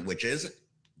attorney, which is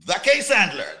the case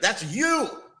handler. That's you.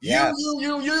 Yes.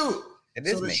 You. It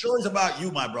is so the me. show is about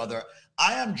you, my brother.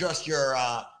 I am just your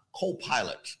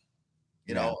co-pilot.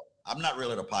 I'm not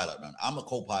really the pilot, man. I'm a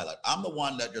co-pilot. I'm the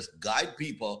one that just guide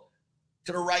people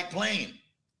to the right plane.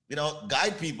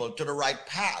 Guide people to the right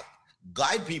path.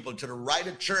 Guide people to the right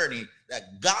attorney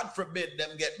that, God forbid,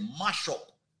 them get mashed up.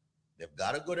 They've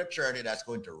got a good attorney that's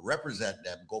going to represent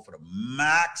them, go for the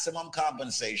maximum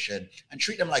compensation, and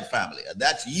treat them like family. And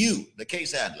that's you, the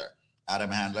case handler,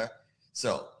 Adam Handler.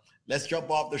 So let's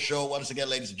jump off the show once again,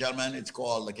 ladies and gentlemen. It's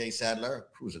called The Case Handler,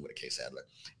 Cruising with a Case Handler.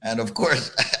 And of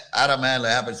course, Adam Handler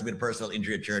happens to be the personal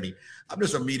injury attorney. I'm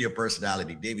just a media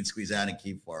personality, David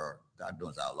Squeezaniki, for God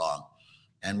knows how long.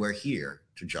 And we're here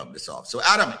to jump this off. So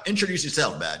Adam, introduce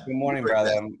yourself, man. Good morning,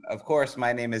 brother. Of course,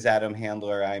 my name is Adam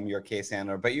Handler. I'm your case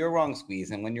handler, but you're wrong,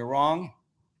 Squeeze. And when you're wrong,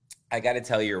 I got to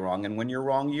tell you you're wrong. And when you're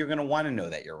wrong, you're going to want to know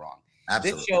that you're wrong.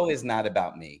 Absolutely. This show is not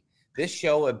about me. This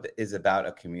show is about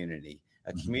a community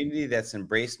that's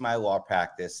embraced my law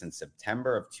practice since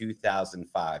September of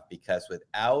 2005, because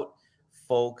without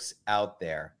folks out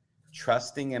there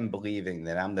trusting and believing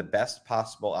that I'm the best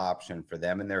possible option for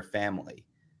them and their family,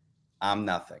 I'm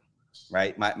nothing,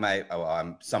 right?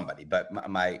 I'm somebody, but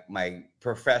my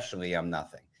professionally, I'm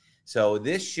nothing. So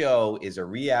this show is a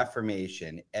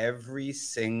reaffirmation every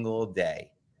single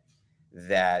day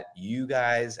that you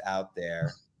guys out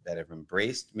there that have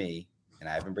embraced me, and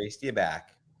I've embraced you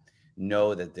back,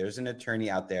 know that there's an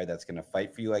attorney out there that's going to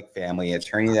fight for you like family, an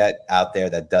attorney that out there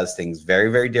that does things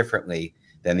very, very differently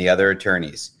than the other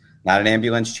attorneys. Not an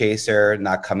ambulance chaser,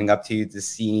 not coming up to you at the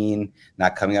scene,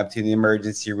 not coming up to the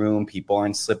emergency room. People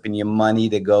aren't slipping you money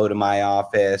to go to my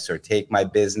office or take my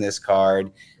business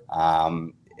card.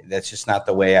 That's just not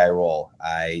the way I roll.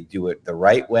 I do it the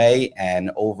right way, and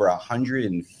over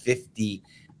 $150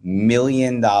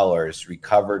 million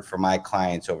recovered for my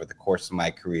clients over the course of my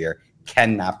career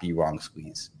cannot be wrong,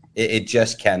 Squeeze. It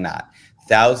just cannot.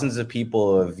 Thousands of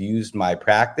people have used my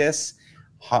practice,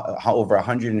 over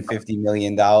 $150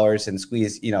 million, and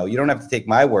Squeeze, you don't have to take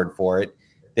my word for it.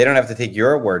 They don't have to take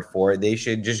your word for it. They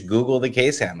should just Google the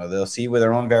case handler. They'll see with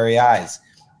their own very eyes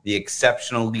the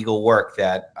exceptional legal work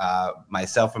that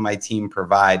myself and my team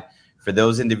provide for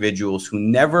those individuals who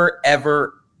never,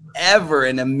 ever, ever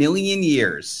in a million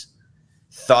years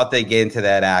thought they'd get into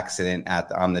that accident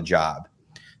on the job,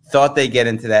 thought they'd get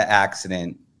into that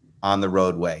accident on the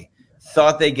roadway,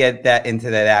 thought they get into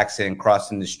that accident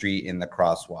crossing the street in the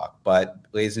crosswalk. But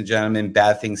ladies and gentlemen,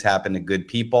 bad things happen to good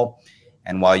people.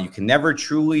 And while you can never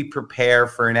truly prepare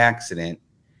for an accident,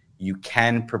 you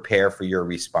can prepare for your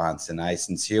response. And I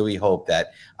sincerely hope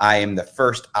that I am the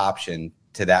first option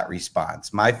to that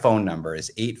response. My phone number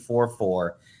is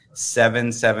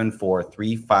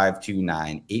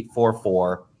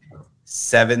 844-774-3529,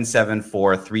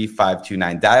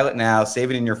 844-774-3529. Dial it now, save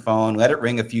it in your phone, let it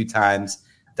ring a few times.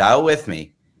 Dial with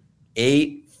me,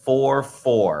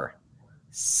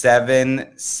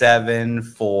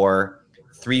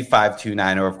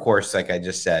 844-774-3529. Or, of course, like I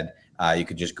just said, you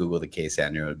could just Google the case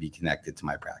and it would be connected to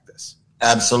my practice.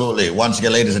 Absolutely. Once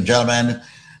again, ladies and gentlemen,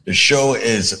 the show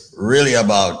is really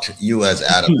about you as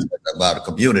Adam, about a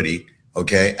community,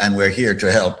 okay? And we're here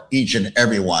to help each and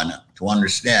everyone to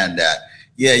understand that,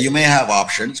 yeah, you may have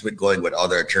options with going with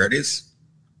other attorneys,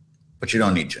 but you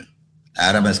don't need to.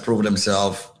 Adam has proven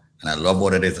himself, and I love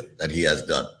what it is that he has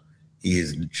done.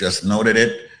 He's just noted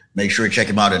it. Make sure you check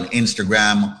him out on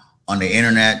Instagram, on the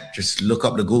internet. Just look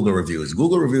up the Google reviews.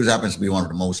 Google reviews happens to be one of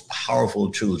the most powerful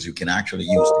tools you can actually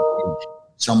use to use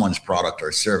someone's product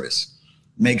or service.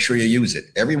 Make sure you use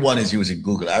it. Everyone is using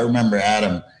Google. I remember,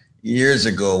 Adam, years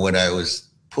ago when I was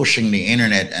pushing the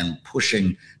internet and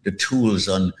pushing the tools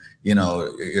on,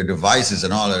 your devices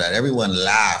and all of that. Everyone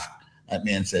laughed at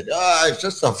me and said, "Oh, it's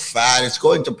just a fad. It's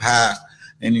going to pass,"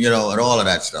 and and all of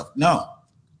that stuff. No,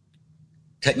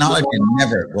 technology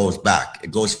never goes back;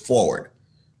 it goes forward.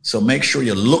 So make sure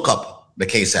you look up the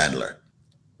case handler.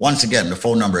 Once again, the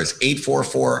phone number is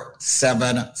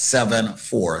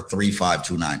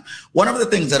 844-774-3529. One of the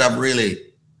things that I've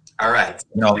really,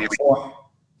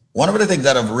 one of the things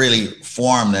that have really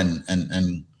formed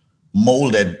and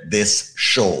molded this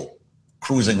show,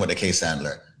 Cruising with the Case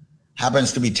Handler,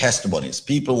 happens to be testimonies.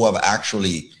 People who have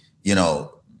actually,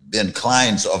 been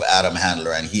clients of Adam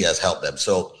Handler, and he has helped them.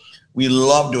 So we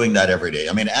love doing that every day.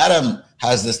 I mean, Adam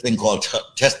has this thing called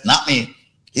not me,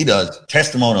 he does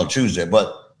Testimonial Tuesday,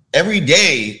 but every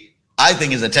day I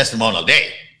think is a testimonial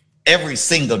day, every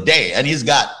single day. And he's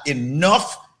got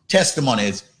enough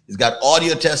testimonies. He's got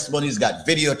audio testimonies, he's got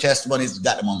video testimonies, he's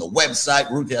got them on the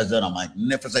website. Ruthie has done a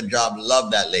magnificent job.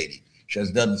 Love that lady. She has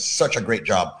done such a great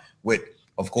job with,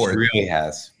 of course. She really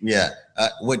has. Yeah.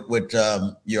 With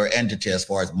your entity as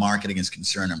far as marketing is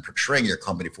concerned and portraying your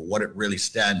company for what it really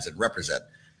stands and represents.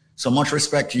 So much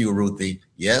respect to you, Ruthie.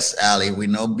 Yes, Allie, we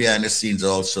know behind the scenes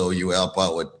also you help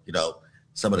out with,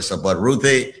 some of the stuff. But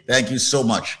Ruthie, thank you so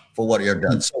much for what you've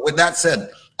done. So with that said,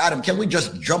 Adam, can we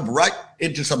just jump right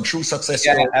into some true success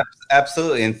stories? Yeah,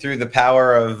 absolutely. And through the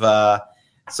power of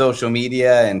social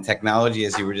media and technology,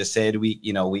 as you were just saying,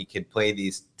 we could play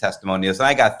these testimonials, and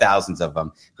I got thousands of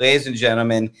them. Ladies and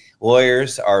gentlemen,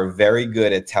 lawyers are very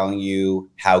good at telling you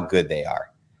how good they are.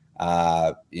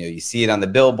 You see it on the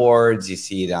billboards, you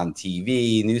see it on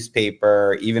TV,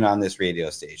 newspaper, even on this radio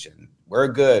station. We're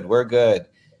good.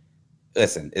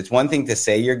 Listen, it's one thing to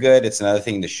say you're good. It's another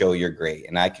thing to show you're great.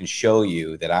 And I can show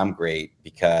you that I'm great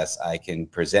because I can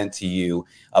present to you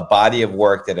a body of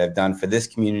work that I've done for this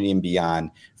community and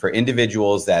beyond for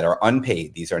individuals that are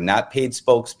unpaid. These are not paid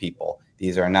spokespeople.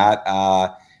 These are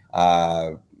not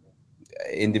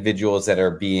individuals that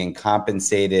are being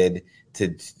compensated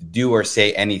to do or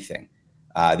say anything.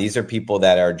 These are people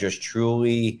that are just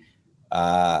truly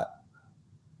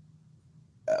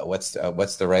what's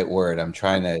the right word? I'm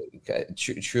trying to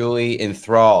truly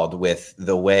enthralled with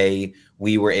the way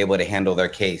we were able to handle their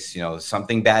case.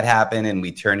 Something bad happened and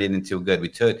we turned it into a good. We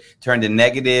turned a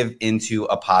negative into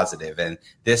a positive. And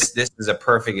this is a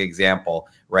perfect example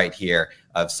right here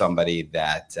of somebody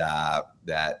that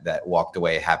walked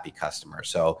away a happy customer.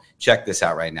 So check this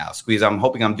out right now. Squeeze, I'm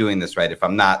hoping I'm doing this right. If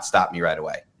I'm not, stop me right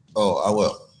away. Oh, I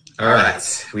will. All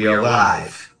right. We are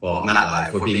live. Well, not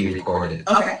live. We're being recorded.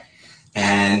 Okay.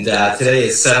 And today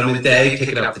is settlement day,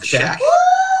 picking up the check. Woo!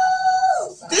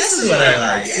 This is what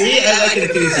I like. See, I like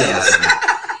enthusiasm.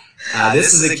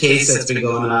 This is a case that's been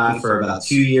going on for about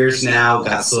 2 years now,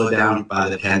 got slowed down by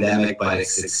the pandemic, but a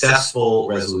successful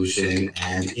resolution.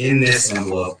 And in this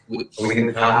envelope, are we going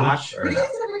to tell how much? Or no?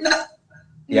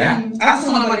 Yeah? I just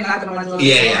want to knock on my door.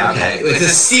 Yeah, okay. It's a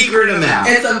secret amount.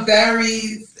 It's a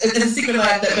secret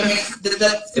amount that makes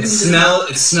It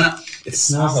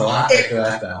smells a lot like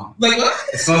that, though. Like what?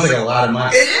 It smells like a lot of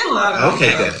money. It is a lot of money.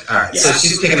 Okay, good. All right. Yeah. So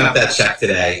she's picking up that check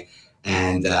today,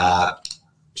 and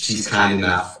she's kind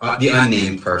enough. The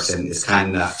unnamed person is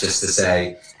kind enough just to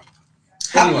say,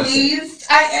 "How pleased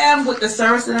I am with the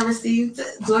service that I received.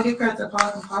 Do I give credit to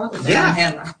Pollock?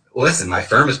 Yeah. Listen, my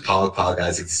firm is Pollock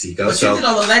Guys at Seco. So you did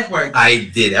all the legwork.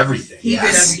 I did everything. He did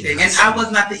everything, and I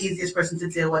was not the easiest person to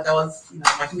deal with. I was,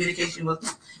 my communication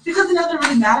was because it doesn't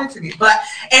really matter to me.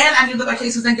 And I knew that my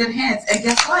case was in good hands. And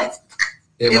guess what?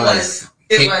 It was.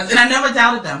 And I never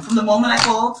doubted them. From the moment I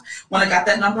called, when I got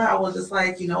that number, I was just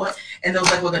like, you know what? And they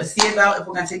was like, we're going to see about if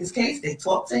we're going to take his case. They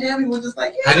talked to him. He was just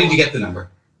like, yeah. How did you get the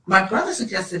number? My brother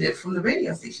suggested it from the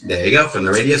radio station. There you go, from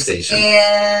the radio station.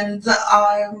 And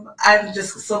I'm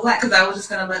just so glad because I was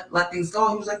just going to let things go.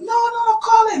 He was like, no,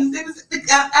 call in. It was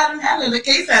Adam Handler, the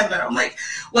case handler. I'm like,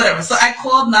 whatever. So I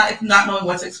called not knowing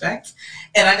what to expect.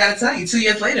 And I got to tell you, 2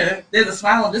 years later, there's a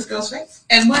smile on this girl's face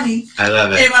and money. I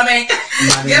love it. In my bank.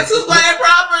 Guess who's buying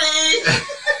property?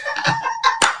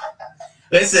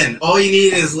 Listen, all you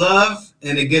need is love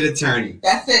and a good attorney.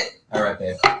 That's it. All right,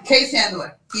 babe. Case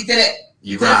handler. He did it.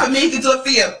 You did it for me, he can do it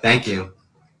for you. Thank you.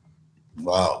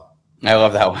 Wow. I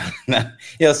love that one.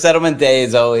 Settlement day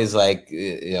is always like,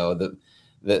 the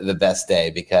best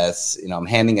day because, I'm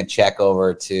handing a check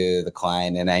over to the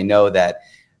client and I know that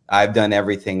I've done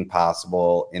everything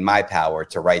possible in my power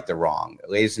to right the wrong.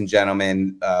 Ladies and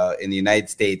gentlemen, in the United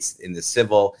States, in the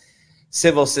civil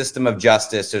system of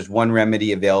justice, there's one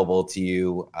remedy available to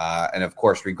you. And of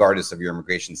course, regardless of your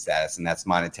immigration status, and that's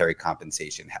monetary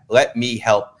compensation. Let me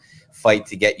help fight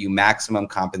to get you maximum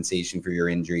compensation for your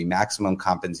injury, maximum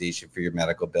compensation for your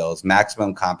medical bills,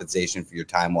 maximum compensation for your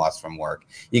time lost from work.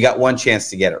 You got one chance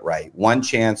to get it right. One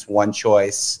chance, one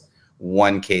choice,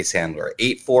 one case handler.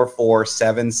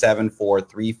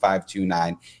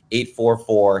 844-774-3529.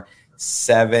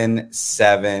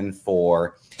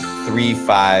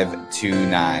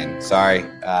 844-774-3529. Sorry.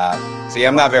 See,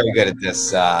 I'm not very good at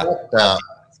this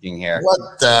asking here.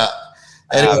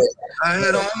 Anyway.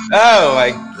 Oh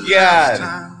my God.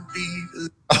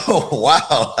 Oh,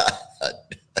 wow.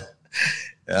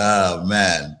 Oh,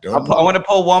 man. I want to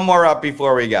pull one more up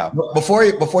before we go. Before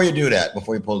you do that,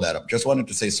 before you pull that up, just wanted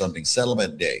to say something.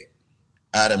 Settlement Day.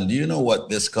 Adam, do you know what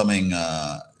this coming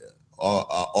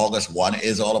August 1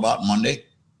 is all about? Monday?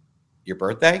 Your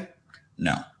birthday?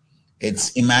 No.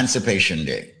 It's Emancipation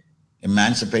Day.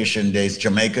 Emancipation Day is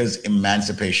Jamaica's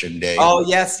Emancipation Day. Oh,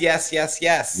 yes. Yeah.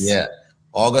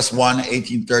 August 1,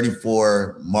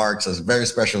 1834 marks a very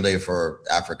special day for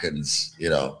Africans,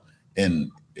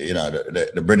 in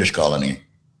the British colony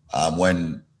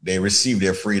when they received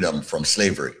their freedom from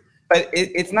slavery. But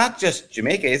it's not just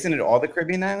Jamaica, isn't it? All the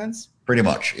Caribbean islands? Pretty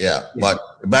much, yeah. But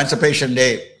Emancipation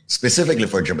Day, specifically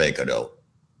for Jamaica, though,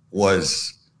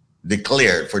 was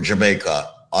declared for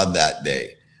Jamaica on that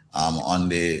day, on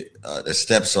the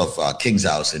steps of King's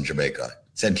House in Jamaica,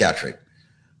 St. Catherine.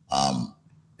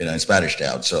 In Spanish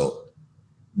Town. So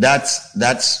that's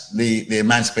the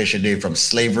Emancipation Day from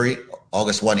slavery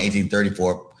August 1,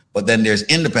 1834. But then there's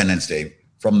Independence Day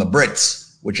from the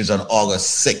Brits, which is on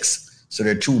August 6th. So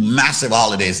there are two massive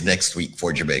holidays next week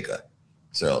for Jamaica.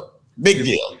 So big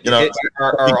deal. You know,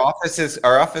 Our offices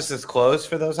closed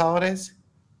for those holidays?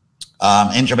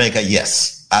 In Jamaica,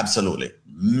 yes, absolutely.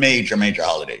 Major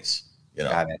holidays. You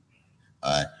know. Got it.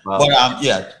 Well, but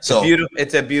yeah, so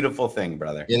it's a beautiful thing,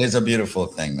 brother. It is a beautiful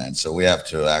thing, man. So we have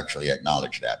to actually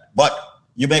acknowledge that. But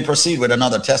you may proceed with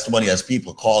another testimony as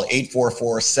people call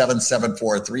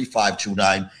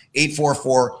 844-774-3529,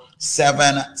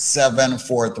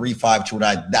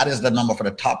 844-774-3529. That is the number for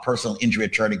the top personal injury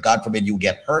attorney. God forbid you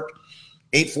get hurt.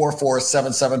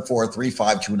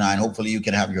 844-774-3529. Hopefully you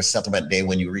can have your settlement day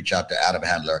when you reach out to Adam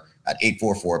Handler at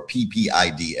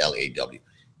 844-PPIDLAW.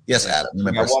 Yes, Adam.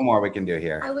 We got one more we can do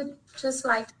here. I would just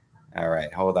like to. All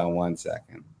right, hold on 1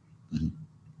 second. Mm-hmm.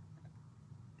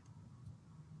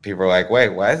 People are like, wait,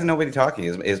 why isn't nobody talking?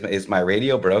 Is my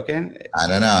radio broken? I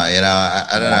don't know. You know,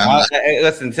 I don't know.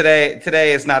 Listen,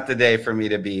 today is not the day for me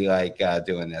to be like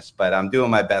doing this, but I'm doing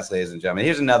my best, ladies and gentlemen.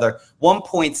 Here's another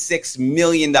 $1.6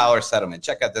 million settlement.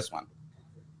 Check out this one.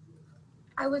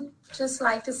 I would just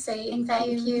like to say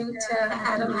thank you to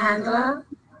Adam Handler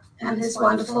and his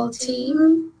wonderful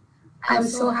team. I'm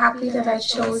so happy that I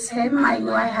chose him. I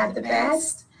knew I had the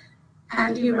best,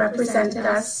 and he represented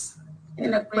us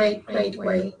in a great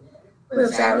way.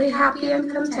 We're very happy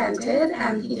and contented,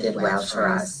 and he did well for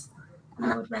us. And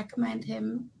I would recommend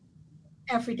him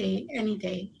every day, any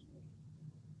day.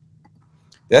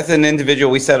 That's an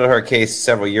individual. We settled her case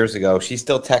several years ago. She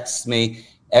still texts me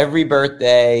every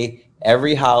birthday,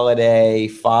 every holiday,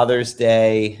 Father's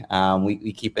Day.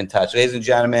 We keep in touch. Ladies and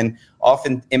gentlemen,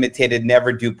 often imitated,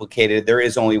 never duplicated. There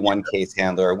is only one case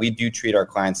handler. We do treat our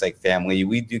clients like family.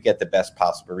 We do get the best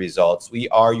possible results. We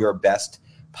are your best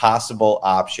possible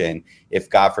option if,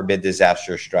 God forbid,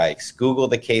 disaster strikes. Google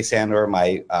the case handler.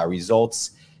 My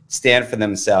results stand for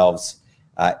themselves.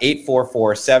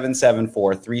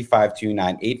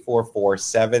 844-774-3529,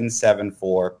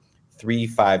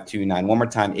 844-774-3529. One more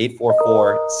time,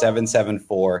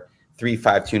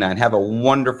 844-774-3529. Have a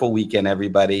wonderful weekend,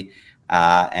 everybody.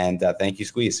 And thank you,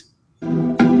 Squeeze.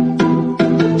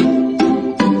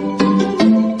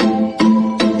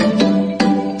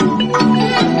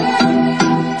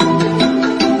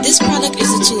 This product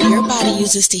is a tool your body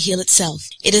uses to heal itself.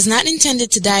 It is not intended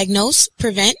to diagnose,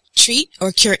 prevent, treat,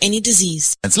 or cure any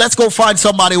disease. Let's go find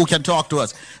somebody who can talk to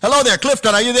us. Hello there,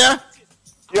 Clifton. Are you there?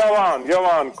 Yo,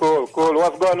 man. Cool.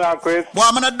 What's going on, Chris? Well,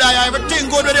 I'm gonna die. Everything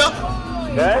good with you?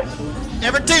 Yeah?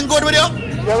 Everything good with you?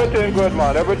 Everything good,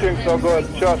 man. Everything so good.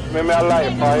 Trust me, my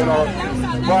life, you know.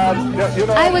 But, you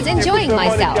know, I was enjoying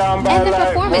myself and the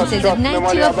performances of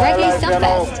Night 2 of Reggae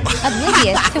Sunfest,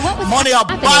 oblivious to what was money or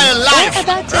buy life,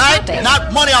 right?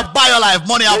 Not money or buy your life,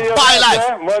 money or buy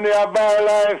life. Money or buy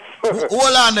life.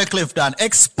 Hold on there, Clifton.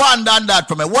 Expand on that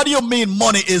for me. What do you mean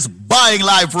money is buying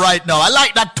life right now? I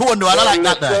like that tone, though. I like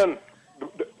that.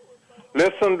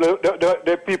 Listen,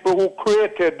 the people who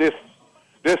created this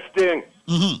thing,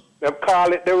 they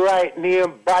call it the right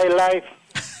name, buy life.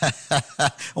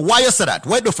 Why you say that?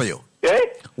 What do for you? Eh?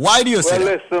 Why do you say that?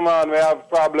 Well, listen, man, we have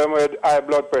problem with high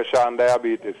blood pressure and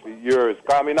diabetes for years.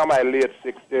 I'm in my late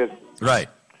 60s. Right.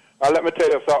 And let me tell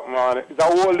you something, man. It's a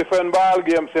whole different ball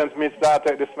game since me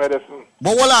started this medicine.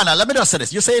 But hold on, let me just say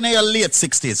this. You're saying in your late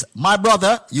 60s. My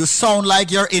brother, you sound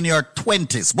like you're in your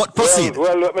 20s. But proceed.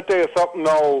 Well, let me tell you something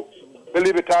now.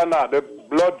 Believe it or not, the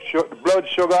blood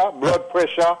sugar, blood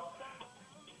pressure,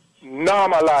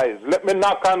 normalized. Let me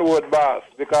knock on wood, boss,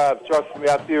 because trust me,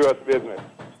 it's serious business.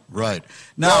 Right.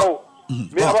 Now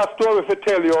me have a story to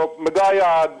tell you.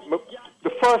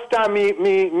 The first time me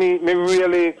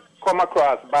really come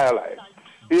across BioLife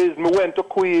is me went to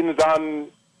Queens and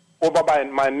over by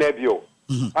my nephew.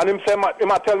 And him say,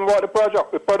 him tell me about the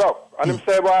product. And him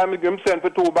say, well, him send for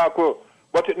tobacco,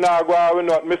 but it now go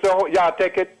out. Me say, oh, yeah,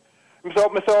 take it. Me say,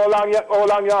 how long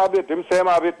you have it? Him say,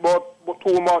 I have it about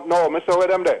 2 months now. Me say, where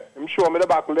them there? Him show me the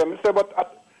buckle there. Me say, but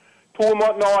at 2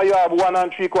 months now you have 1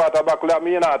 3/4 buckle that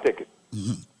me not take it.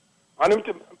 And him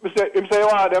say, you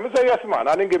want them? Me say, yes, man.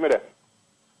 And him give me them.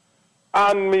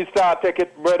 And me start take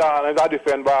it, brother, and it's a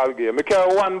different ball game. Me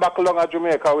carry 1 buckle down at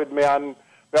Jamaica with me, and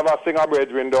we have a singer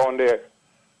brethren down there.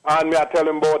 And me I tell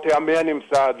him about it, and me and him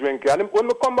start drinking. And when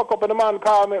me come back up, and the man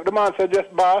call me, the man said,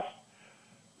 just boss,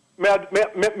 my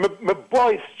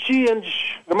voice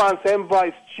change. The man said, my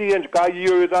voice change, because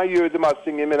years and years he was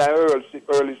singing in the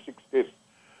early 60s.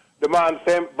 The man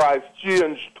said, my voice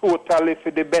change totally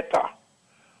for the better.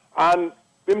 And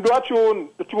him do a tune,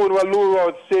 the tune where Lou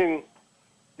Rhodes sing,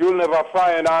 You'll Never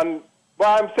Find, and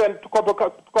But I'm sent a couple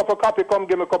copy, come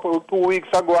give me 2 weeks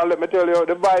ago, and let me tell you,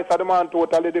 the vice of the man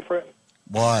totally different.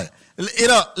 Boy, you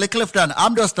know, Clifton,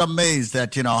 I'm just amazed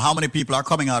at, you know, how many people are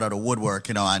coming out of the woodwork,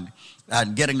 you know,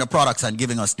 and getting the products and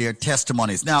giving us their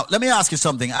testimonies. Now, let me ask you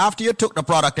something. After you took the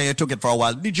product and you took it for a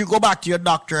while, did you go back to your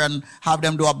doctor and have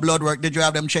them do a blood work? Did you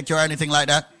have them check you or anything like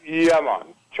that? Yeah,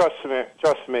 man. Trust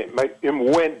me. Him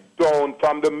went down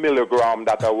from the milligram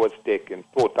that I was taking,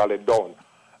 totally down.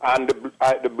 And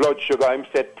the blood sugar, him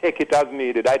said, take it as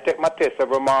needed. I take my test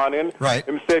every morning. Right.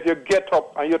 Him said, if you get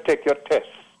up and you take your test,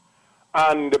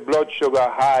 and the blood sugar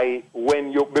high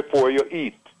before you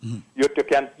eat, you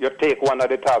take one of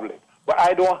the tablets. But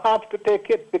I don't have to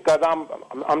take it because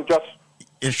I'm just.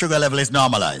 Your sugar level is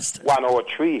normalized.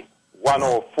 103,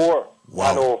 104,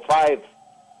 105.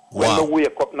 When I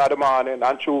wake up in the morning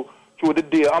and through the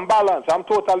day, I'm balanced. I'm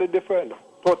totally different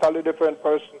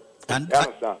person.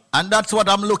 And that's what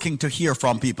I'm looking to hear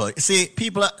from people. See,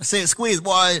 people say, Squeeze,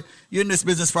 boy, you're in this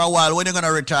business for a while. When are you going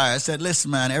to retire? I said,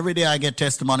 listen, man, every day I get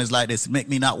testimonies like this. Make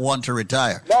me not want to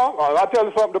retire. No, I'll tell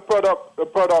you something.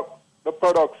 The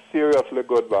product seriously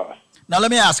good, boss. Now,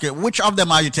 let me ask you, which of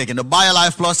them are you taking? The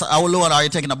BioLife Plus, are you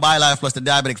taking the BioLife Plus, the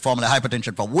diabetic formula,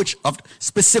 hypertension form? Which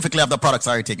specifically of the products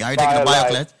are you taking? Are you taking the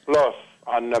BioLife Plus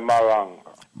and the Moringa?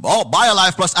 Oh,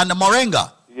 BioLife Plus and the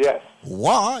Moringa? Yes.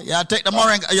 Wow, yeah, take the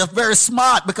Moringa. You're very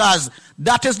smart because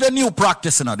that is the new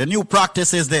practice, you know. The new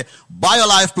practice is the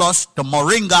BioLife Plus, the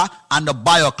Moringa, and the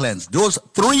BioCleanse. Those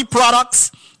 3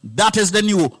 products, that is the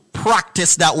new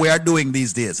practice that we are doing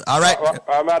these days. All right?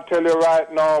 I'm going to tell you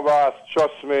right now, boss,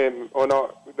 trust me, you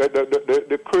know,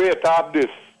 the creator of this,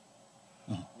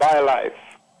 BioLife,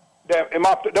 them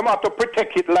have to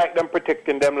protect it like them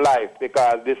protecting them life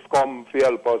because this come to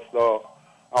help us, so.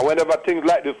 And whenever things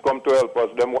like this come to help us,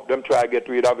 them try to get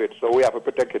rid of it. So we have to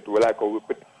protect it. We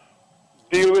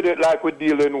deal with it like we're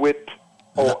dealing with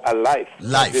a life.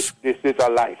 This is a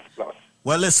life plus.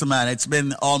 Well, listen, man, it's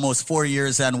been almost 4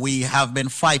 years and we have been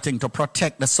fighting to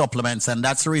protect the supplements. And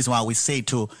that's the reason why we say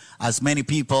to as many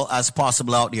people as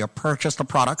possible out there, purchase the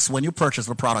products. When you purchase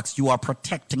the products, you are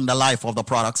protecting the life of the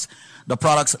products. The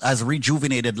products has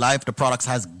rejuvenated life. The products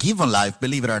has given life,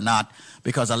 believe it or not,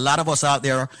 because a lot of us out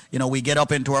there, you know, we get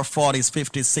up into our 40s,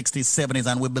 50s, 60s, 70s,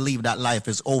 and we believe that life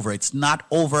is over. It's not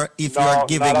over if you're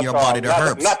giving your body the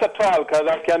herbs. Not at all, because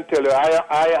I can tell you,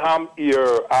 I am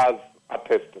here as a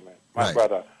testament, my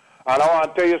brother. And I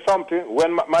want to tell you something.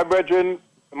 When my brethren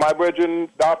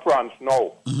that France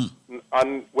now,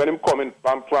 and when him coming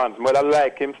from France, I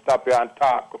like him stop here and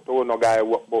talk to no guy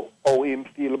about how him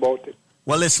feel about it.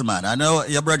 Well, listen, man, I know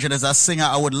your brother is a singer.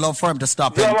 I would love for him to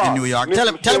stop in New York. Tell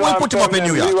him we'll put him up in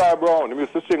New York. Leroy Brown, he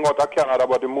used to sing out of Canada,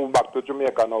 but he moved back to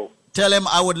Jamaica now. Tell him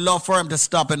I would love for him to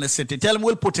stop in the city. Tell him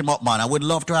we'll put him up, man. I would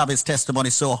love to have his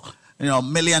testimony so, you know,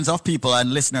 millions of people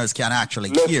and listeners can actually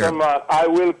hear. Listen, man, I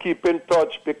will keep in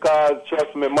touch because,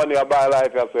 trust me, money I buy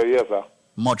life. I say, yes, sir.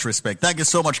 Much respect. Thank you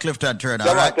so much, Clifton Turner.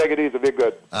 Come on, take it easy. Be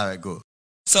good. All right, go.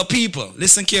 So people,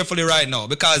 listen carefully right now,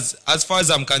 because as far as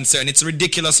I'm concerned, it's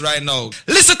ridiculous right now.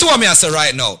 Listen to what me I say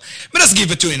right now. Me just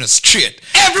give it to you straight.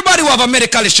 Everybody who have a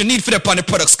medical issue need for the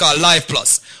products called Life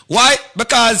Plus. Why?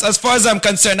 Because as far as I'm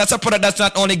concerned, that's a product that's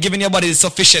not only giving your body the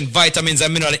sufficient vitamins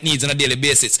and minerals it needs on a daily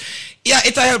basis. Yeah,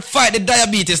 it'll help fight the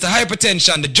diabetes, the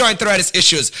hypertension, the joint arthritis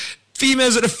issues.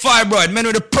 Females with the fibroid, men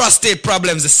with the prostate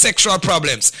problems, the sexual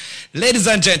problems. Ladies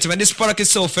and gentlemen, this product is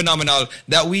so phenomenal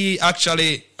that we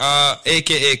actually,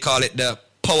 aka call it the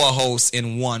powerhouse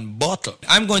in one bottle.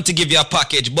 I'm going to give you a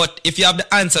package, but if you have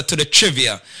the answer to the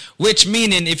trivia, which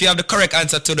meaning if you have the correct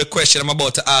answer to the question I'm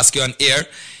about to ask you on air,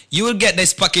 you will get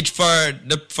this package for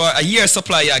a year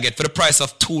supply you get for the price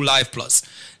of 2 Life Plus.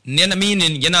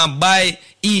 Meaning you're not buy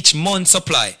each month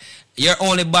supply. You're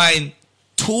only buying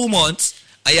 2 months.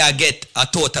 And you get a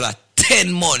total of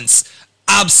 10 months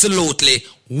absolutely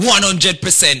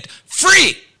 100%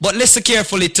 free. But listen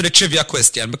carefully to the trivia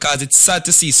question because it's sad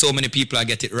to see so many people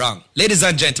get it wrong. Ladies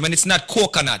and gentlemen, it's not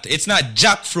coconut, it's not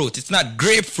jackfruit, it's not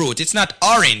grapefruit, it's not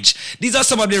orange. These are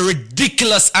some of the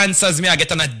ridiculous answers I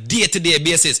get on a day-to-day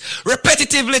basis.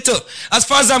 Repetitively too. As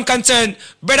far as I'm concerned,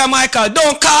 Brother Michael,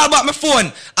 don't call back my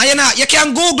phone. And you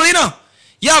can Google, you know.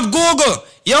 You have Google.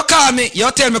 You call me, you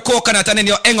tell me coconut and then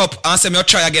you hang up and say me you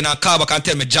try again and call back and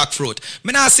tell me jackfruit.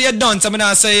 Me not say you're done, so me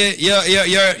not say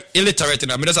you're illiterate, you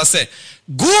know. Me just say,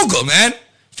 Google, man.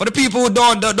 For the people who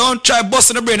don't try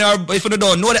busting the brain or if you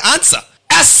don't know the answer.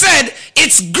 I said,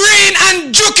 it's green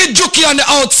and juky on the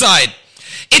outside.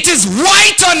 It is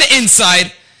white on the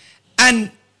inside.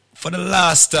 And for the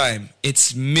last time,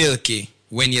 it's milky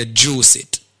when you juice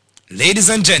it. Ladies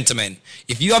and gentlemen,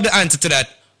 if you have the answer to that,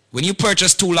 When you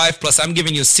purchase 2 Life Plus, I'm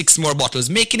giving you 6 more bottles,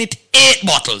 making it 8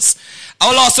 bottles. I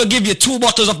will also give you 2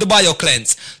 bottles of the Bio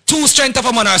Cleanse, 2 Strength of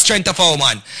a Man or Strength of a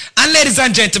Woman. And ladies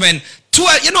and gentlemen,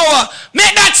 12, you know what?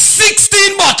 Make that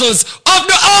 16 bottles of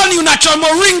the all-new natural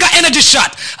Moringa Energy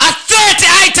Shot at 30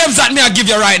 items that me I give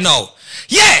you right now.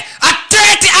 Yeah, at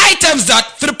 30 items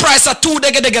that for the price of 2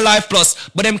 Dega Life Plus,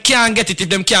 but them can't get it if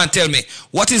them can't tell me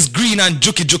what is green and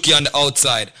juki on the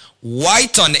outside,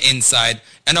 white on the inside,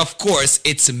 and of course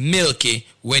it's milky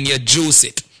when you juice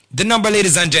it. The number,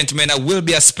 ladies and gentlemen, will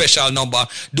be a special number.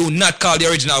 Do not call the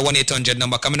original 1-800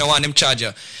 number, because I don't want them charge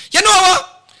you. You know what?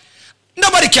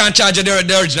 Nobody can charge you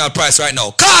the original price right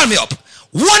now. Call me up.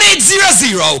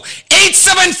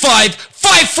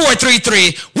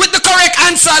 1-800-875-5433 with the correct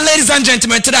answer, ladies and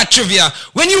gentlemen, to that trivia.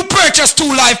 When you purchase 2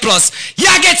 Life Plus, you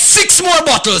get 6 more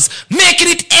bottles, making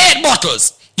it 8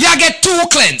 bottles. You get 2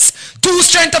 Cleanse, 2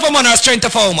 Strength of a Man or Strength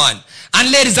of a Woman.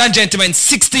 And ladies and gentlemen,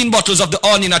 16 bottles of the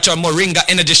all-new natural Moringa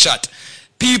Energy Shot.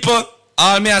 People,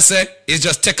 all me I say is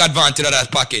just take advantage of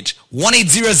that package.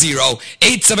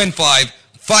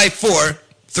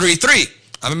 1-800-875-5433.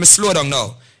 I'm going to slow down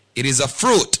now. It is a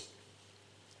fruit.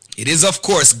 It is, of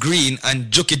course, green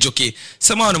and juki.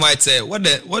 Someone might say, what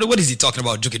is he talking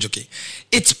about, juki?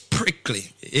 It's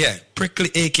prickly. Yeah,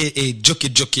 prickly, a.k.a.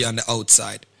 juki on the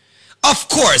outside. Of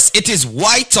course, it is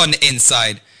white on the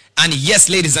inside. And yes,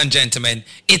 ladies and gentlemen,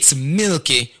 it's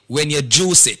milky when you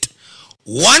juice it.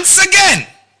 Once again,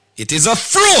 it is a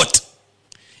fruit.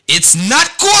 It's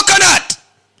not coconut.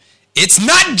 It's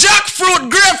not jackfruit,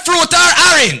 grapefruit, or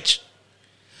orange.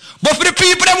 But for the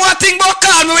people that want to think about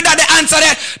call me without the answer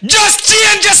there, just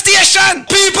change your station.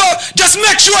 People, just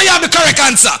make sure you have the correct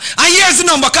answer. And here's the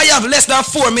number, because you have less than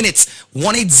 4 minutes.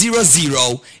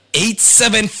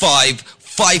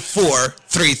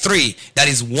 1-800-875-5433. That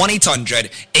is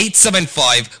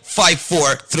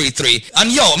 1-800-875-5433. And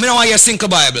yo, me don't want your Cinco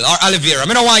Bible or aloe vera.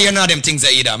 Me don't want your none of them things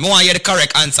there either. Me want your the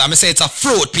correct answer. Me say it's a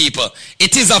fruit, people.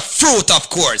 It is a fruit, of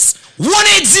course.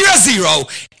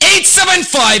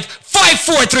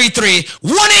 1-800-875-5433.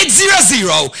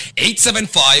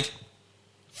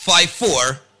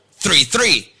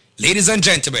 1-800-875-5433. Ladies and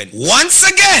gentlemen, once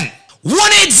again,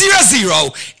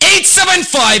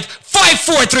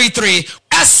 1-800-875-5433.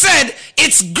 As said,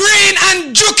 it's green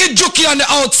and juki on the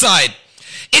outside.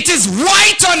 It is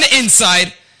white on the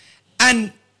inside.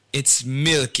 And it's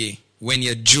milky when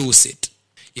you juice it.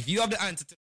 If you have the answer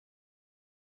to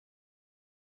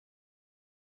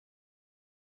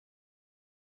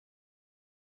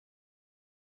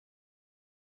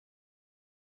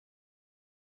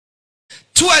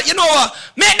you know what?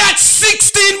 Make that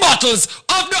 16 bottles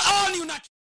of the all-new natural.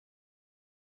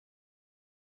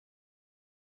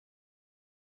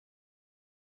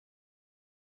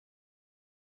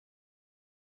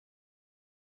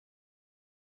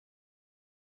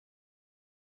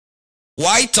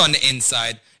 White on the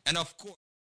inside, and of course.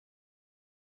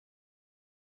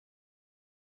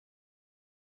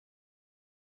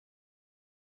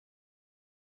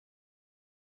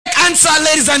 Answer,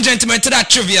 ladies and gentlemen, to that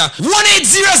trivia.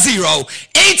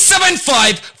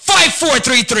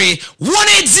 1-800-875-5433.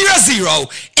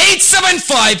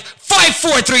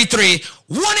 1-800-875-5433.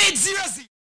 1-800.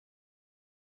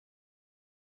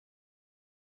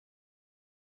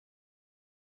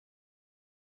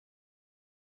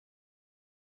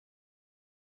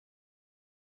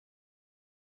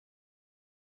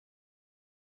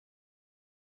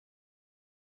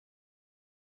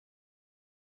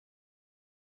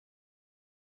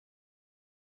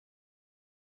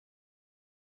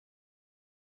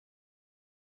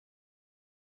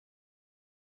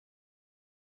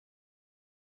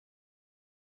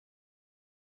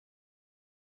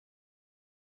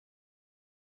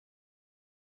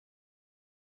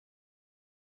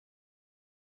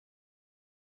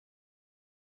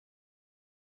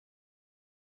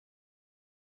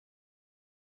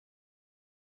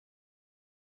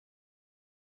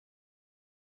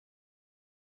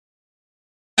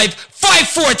 five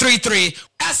 5433.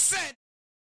 I said.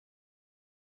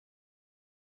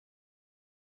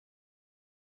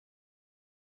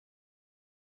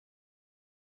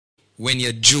 When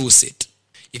you juice it.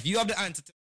 If you have the answer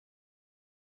to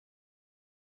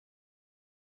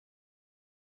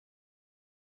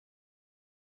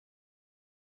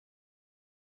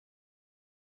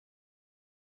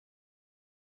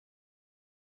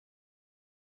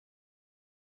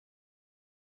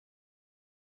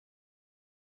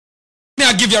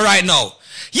I'll give you right now.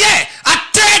 Yeah, at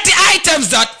 30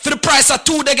 items that for the price of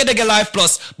 2 Dega Life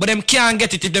Plus, but them can't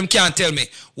get it if them can't tell me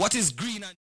what is green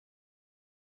and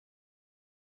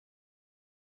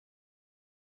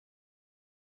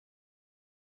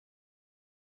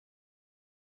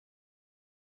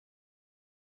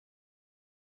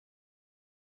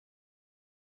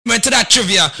to that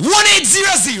trivia.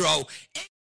 1800.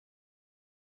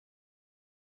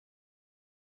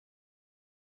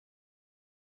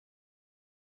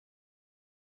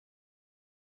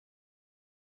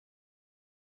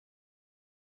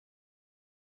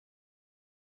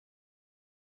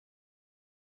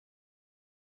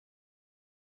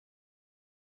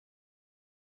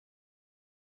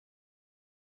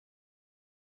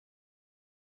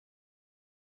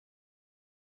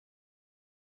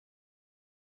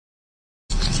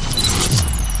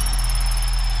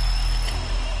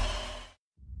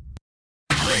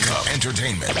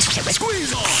 Entertainment.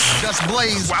 Squeeze on. Just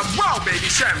blaze. Wow, wow, baby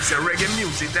Sham. Say reggae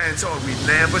music, dance all. We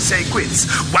never say quits.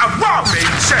 Wow, wow, baby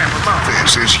Sham.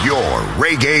 This is your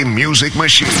reggae music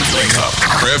machine. Wake up.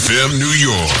 FM New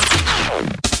York.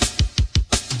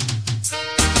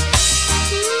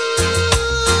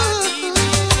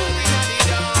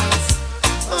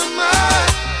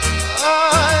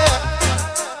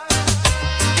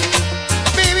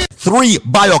 Three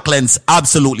BioCleanse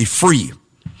absolutely free.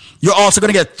 You're also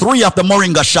going to get 3 of the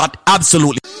Moringa shot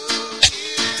absolutely.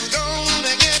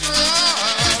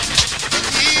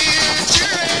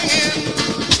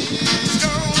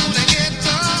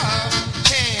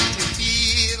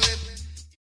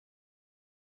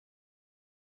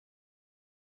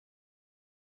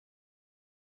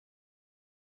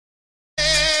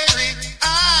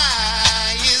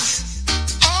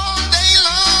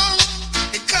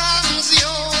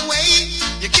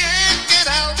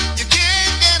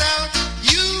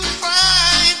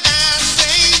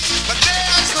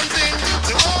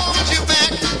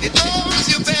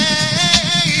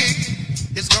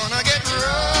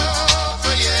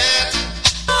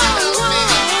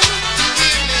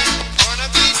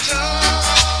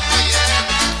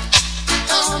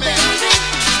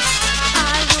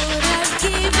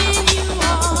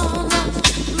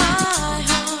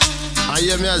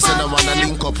 Me and send them on a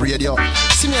link up radio.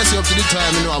 See me as you up to the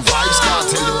time, you know, a Vibes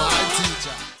Cartel, you are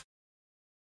teacher.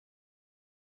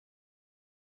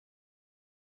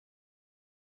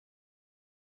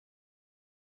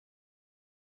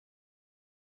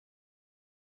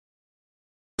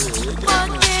 But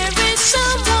there is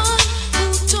someone who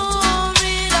tore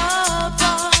it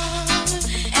apart,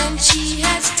 and she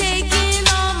has taken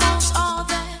almost all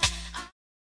that.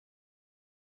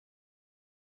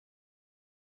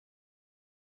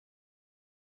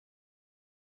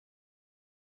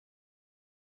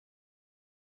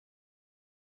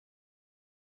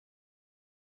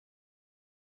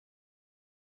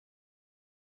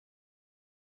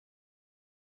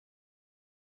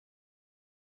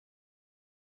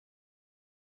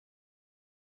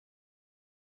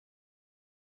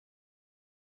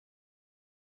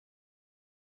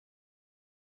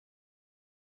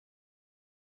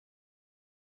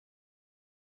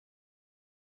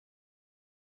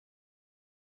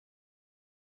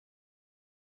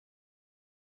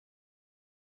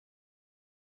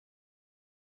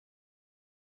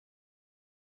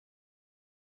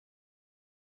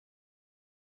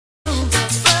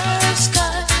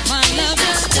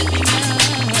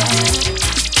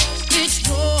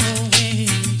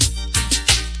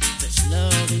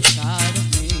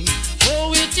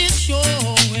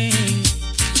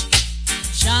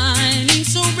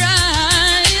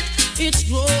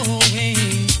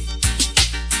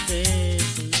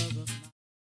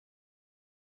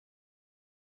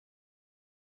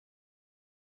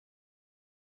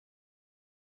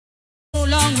 So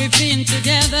long we've been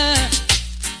together,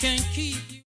 can't keep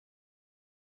you.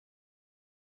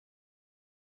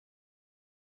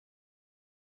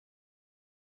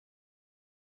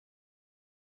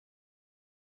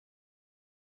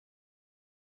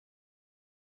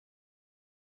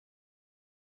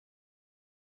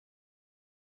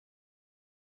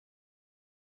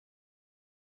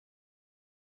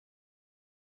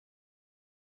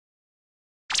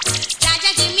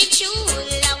 Jaja, give me true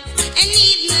love, and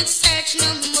need not search no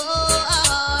more.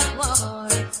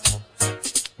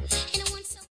 And I want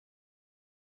some.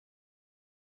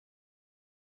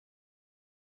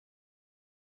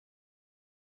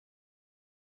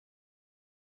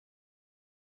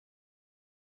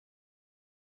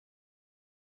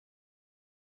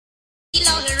 Feel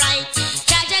alright.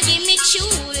 Jaja, give me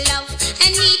true love,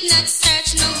 and need not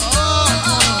search no more.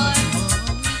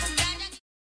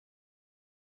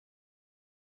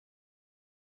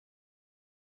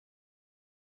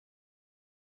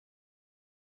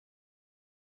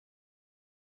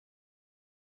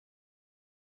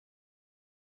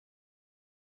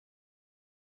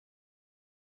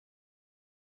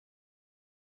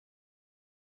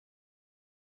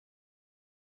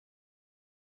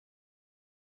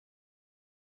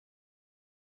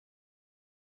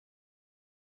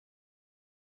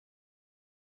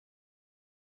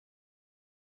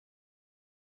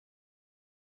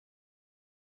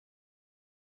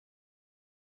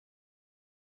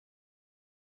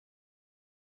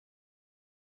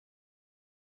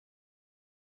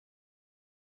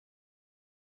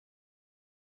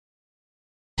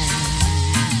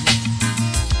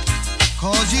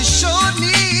 'cause you showed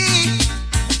me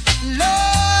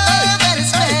love at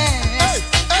its best.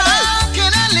 How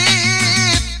can I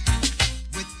live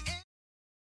with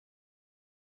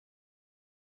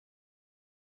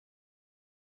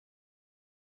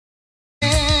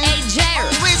Hey,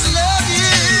 Jared. always love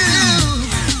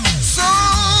you? So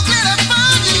glad I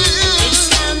found you. It's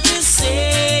time to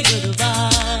say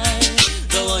goodbye,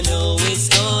 though I know it's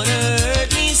gonna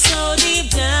hurt me so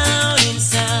deep down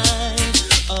inside.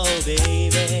 Oh,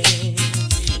 baby,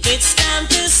 it's time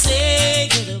to say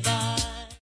goodbye.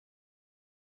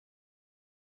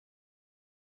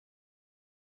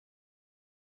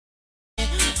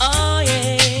 Oh,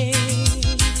 yeah.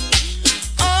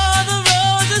 All the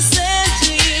roads are sent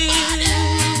to you,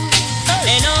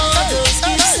 and all those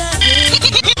gifts I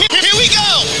give. Here we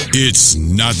go! It's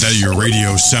not that your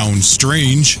radio sounds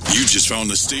strange. You just found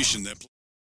the station that.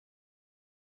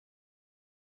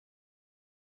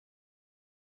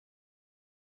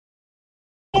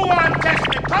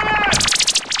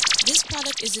 This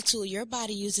product is a tool your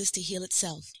body uses to heal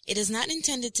itself. It is not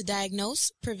intended to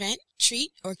diagnose, prevent,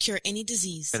 treat, or cure any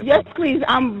disease. Yes, please.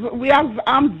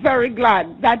 I'm very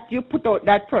glad that you put out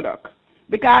that product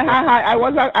because I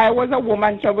was a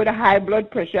woman with a high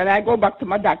blood pressure, and I go back to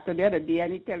my doctor the other day,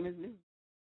 and he tell me this.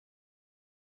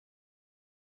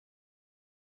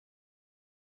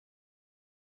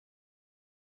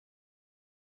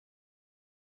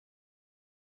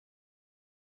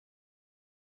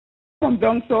 Come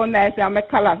down so nice, and my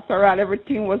cholesterol,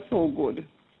 everything was so good.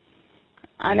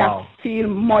 And Wow. I feel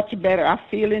much better. I'm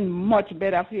feeling much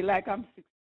better. I feel like I'm sick.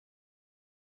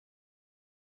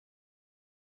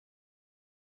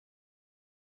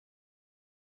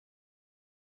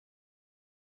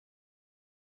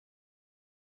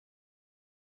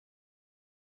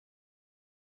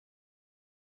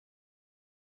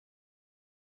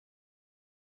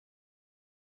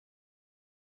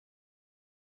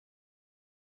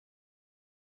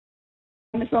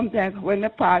 Sometimes when the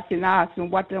person asks me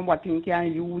what he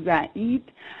can use and eat,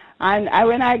 and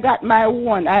when I got my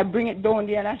one, I bring it down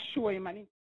there and I show him. And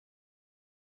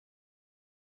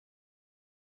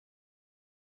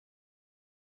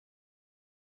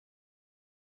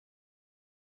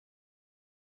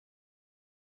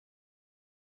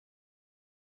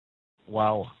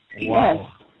Wow. Yes.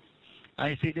 Wow.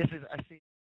 I see. I see.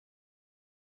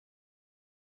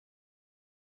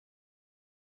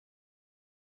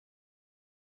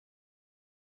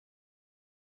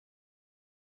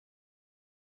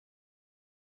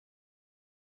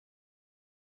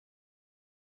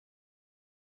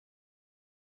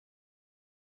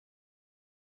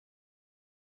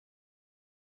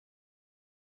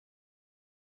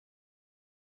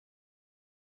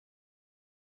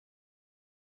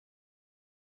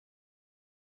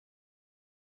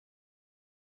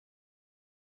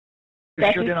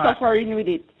 that should is not. suffering with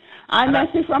it. And And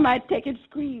I see from I take it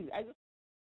squeeze.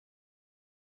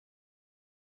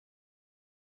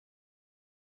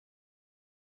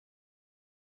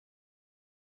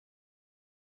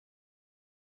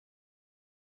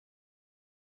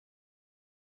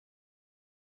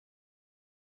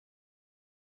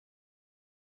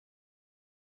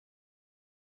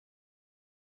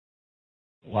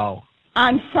 Wow.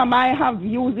 And from I have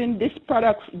using this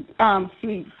product,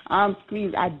 squeeze,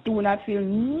 I do not feel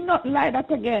not like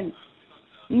that again.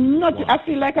 Not, Wow. I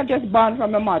feel like I just born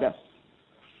from my mother.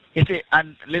 You see,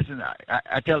 and listen,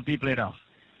 I tell people, you know,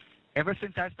 ever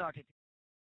since I started.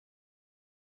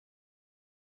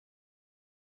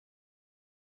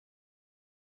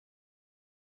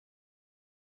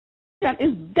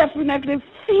 It's definitely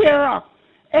fear.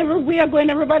 Everywhere going,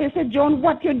 everybody said, John,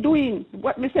 what you doing?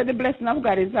 What me say, the blessing of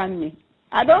God is on me.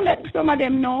 I don't let some of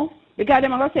them know because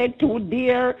them are going to say too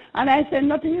dear. And I said,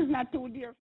 nothing is not too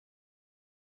dear.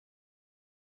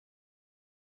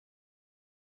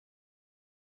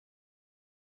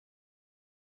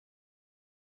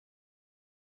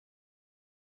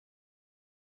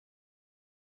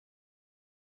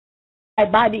 My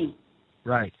body.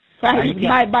 Right. So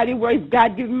my body works.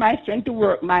 God give me my strength to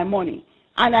work my money.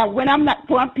 And when I'm not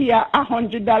going to pay $100 or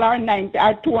 $90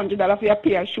 or $200 for a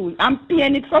pair of shoes, I'm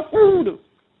paying it for food.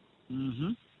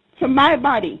 Mm-hmm. So my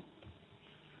body.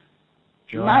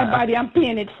 Sure, My body, I'm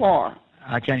paying it for.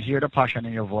 I can hear the passion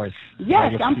in your voice. Yes, how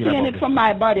you I'm feel paying about it this. for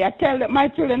my body. I tell my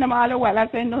children them all the while, I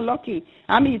say, no, lucky.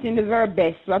 I'm eating the very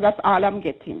best, so that's all I'm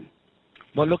getting.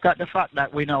 But look at the fact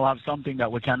that we now have something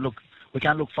that we can look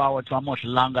forward to a much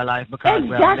longer life because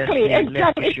Exactly, we have less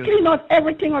exactly. It issues. clean out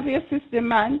everything out of your system,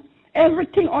 man.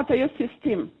 Everything out of your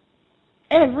system.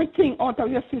 Everything out of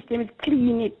your system, it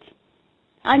clean it.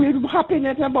 And you're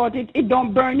happiness about it. It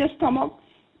don't burn your stomach.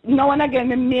 now and again,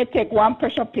 me may take one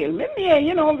pressure pill. Me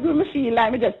feel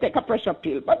like me just take a pressure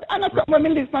pill. But I not when me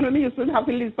live on, me used to have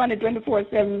to live on it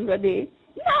 24/7 a day.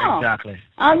 No. Exactly.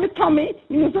 And my tummy,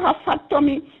 me used to have fat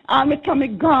tummy, and my tummy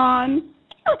gone.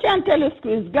 I can't tell you,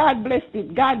 Squeeze. God bless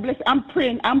it. God bless it. I'm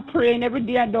praying every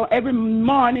day. Every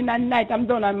morning and night. I'm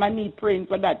down on my knee praying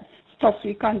for that stuff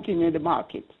we continue in the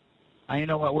market. And you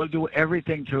know what? We'll do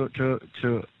everything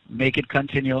to make it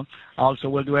continue. Also,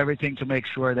 we'll do everything to make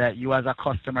sure that you as a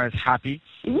customer is happy.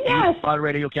 Yes.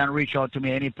 Already you can reach out to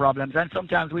me, any problems. And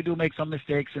sometimes we do make some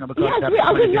mistakes, because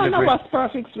none of us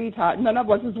perfect, sweetheart. None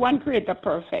of us is one creator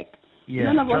perfect.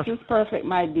 Yes, none of us is perfect,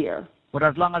 my dear. But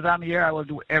as long as I'm here, I will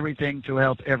do everything to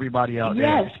help everybody out there.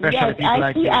 Yes, Especially people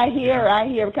like you. I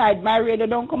hear. Because my radio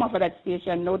don't come off of that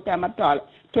station no time at all.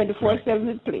 24/7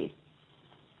 it play.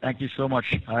 Thank you so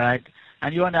much. All right.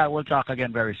 And you and I will talk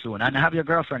again very soon. And have your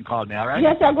girlfriend call me, all right?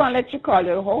 Yes, I'm going to let you call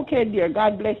you. Okay, dear.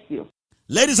 God bless you.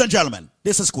 Ladies and gentlemen,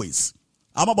 this is Squeeze.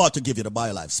 I'm about to give you the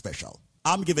BioLife special.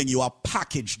 I'm giving you a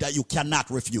package that you cannot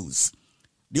refuse.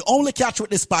 The only catch with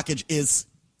this package is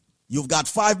you've got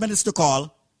 5 minutes to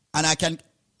call, and I can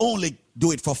only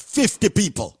do it for 50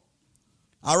 people.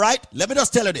 All right? Let me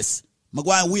just tell you this. I'm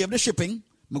going to waive the shipping.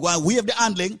 I'm going to waive the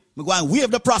handling. I'm going to waive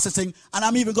the processing. And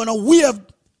I'm even going to waive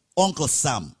Uncle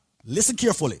Sam. Listen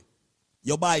carefully.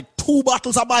 You buy 2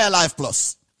 bottles of BioLife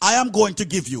Plus. I am going to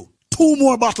give you 2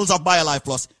 more bottles of BioLife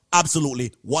Plus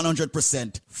absolutely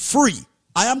 100% free.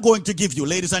 I am going to give you,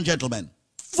 ladies and gentlemen,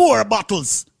 4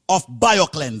 bottles of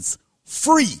BioCleanse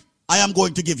free. I am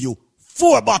going to give you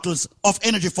 4 bottles of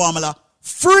Energy Formula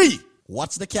free.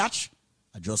 What's the catch?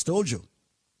 I just told you.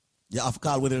 You have to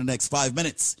call within the next 5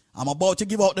 minutes. I'm about to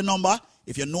give out the number.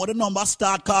 If you know the number,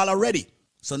 start call already.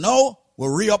 So now we'll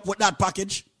re-up with that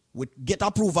package. We get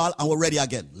approval and we're ready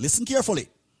again. Listen carefully.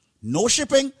 No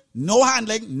shipping, no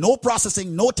handling, no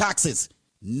processing, no taxes.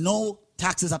 No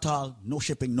taxes at all. No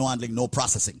shipping, no handling, no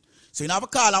processing. So you have a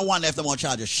call and one left them on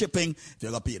charge of shipping. If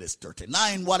you're going to pay this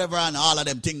 $39, whatever, and all of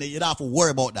them things, you don't have to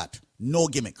worry about that. No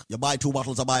gimmick. You buy 2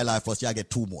 bottles of BioLife Plus, you get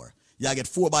 2 more. You get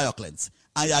 4 BioCleanse.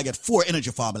 And you get 4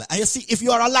 Energy Formula. And you see, if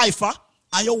you are a lifer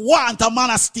and you want a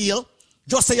man of steel,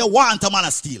 just say you want a man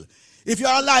of steel. If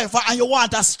you're a lifer and you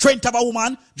want a strength of a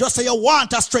woman, just say you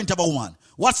want a strength of a woman.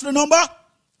 What's the number?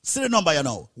 See the number you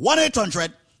know.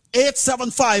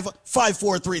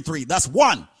 1-800-875-5433. That's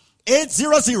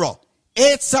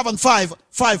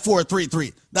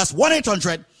 1-800-875-5433. That's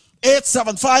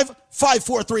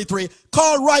 1-800-875-5433.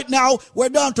 Call right now. We're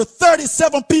down to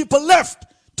 37 people left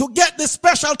to get this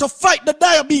special to fight the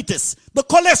diabetes, the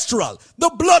cholesterol, the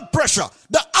blood pressure,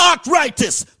 the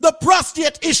arthritis, the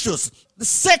prostate issues, the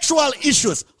sexual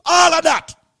issues, all of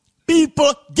that.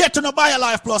 People, get to the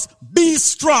BioLife Plus. Be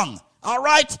strong. All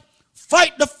right?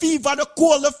 Fight the fever, the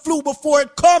cold, the flu before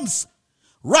it comes.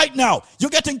 Right now, you're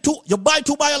getting 2. You buy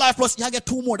 2 BioLife Plus, you get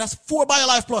 2 more. That's 4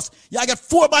 BioLife Plus. You get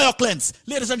 4 BioCleanse.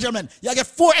 Ladies and gentlemen, you get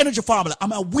 4 Energy Formula.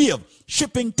 I'm a waive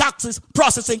shipping, taxes,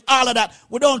 processing, all of that.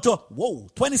 We're down to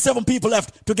 27 people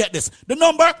left to get this. The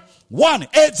number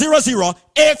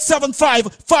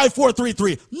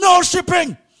 1-800-875-5433. No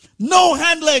shipping, no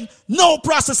handling, no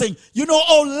processing. You know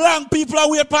how long people are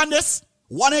waiting on this?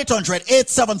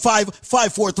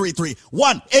 1-800-875-5433.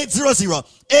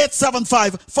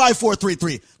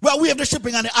 1-800-875-5433. Well, we have the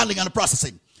shipping and the handling and the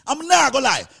processing. I'm not going to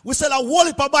lie. We sell a whole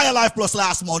heap of BioLife Plus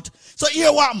last month. So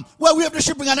here what happened? Well, we have the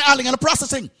shipping and the handling and the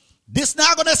processing. This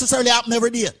not going to necessarily happen every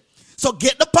day. So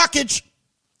get the package.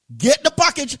 Get the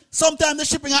package. Sometimes the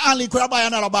shipping and handling could buy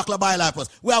another bottle of BioLife Plus.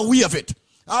 Well, we have it.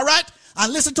 All right?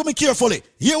 And listen to me carefully.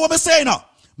 Hear what I say now.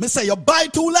 I say you buy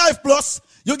 2 Life Plus,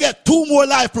 you get 2 more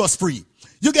Life Plus free.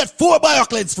 You get 4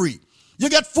 BioCleanse free. You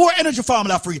get 4 Energy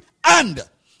Formula free. And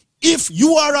if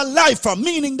you are a lifer,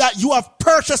 meaning that you have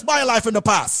purchased BioLife in the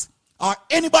past, or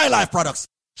any BioLife products,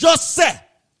 just say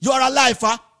you are a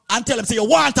lifer and tell them, say you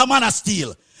want a man of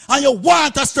steel and you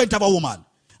want a strength of a woman.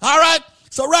 All right?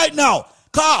 So right now,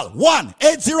 call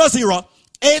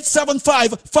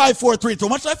 1-800-875-5433. How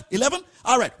much left? 11?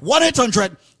 All right.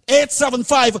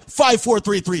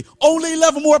 1-800-875-5433. Only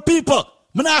 11 more people.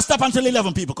 I'm not stop until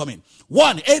 11 people come in.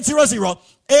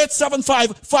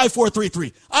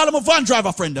 1-800-875-5433. All of my van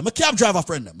driver friend them, my cab driver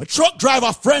friend them, my truck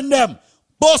driver friend them,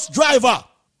 bus driver.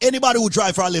 Anybody who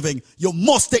drive for a living, you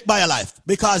must take BioLife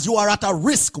because you are at a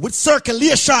risk with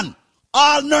circulation.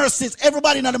 All nurses,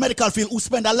 everybody in the medical field who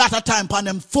spend a lot of time on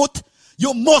them foot,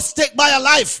 you must take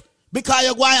BioLife because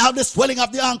you're going to have the swelling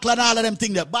of the ankle and all of them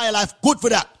things there. BioLife, good for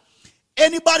that.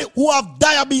 Anybody who have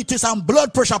diabetes and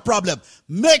blood pressure problem,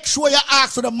 make sure you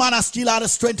ask for the man of steel or the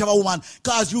strength of a woman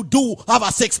because you do have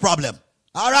a sex problem.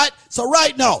 All right? So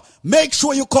right now, make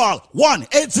sure you call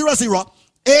 1-800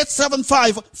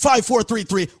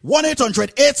 1-800-875-5433.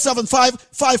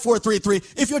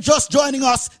 1-800-875-5433. If you're just joining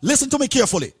us, listen to me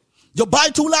carefully. You buy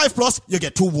 2 Life Plus, you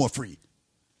get 2 more free.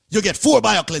 You get 4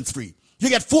 BioCleanse free. You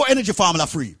get 4 Energy Formula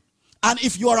free. And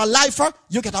if you are a lifer,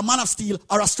 you get a Man of Steel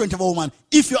or a Strength of a Woman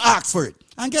if you ask for it.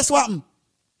 And guess what?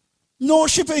 No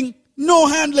shipping, no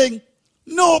handling,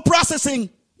 no processing,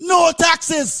 no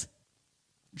taxes.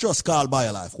 Just call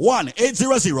BioLife.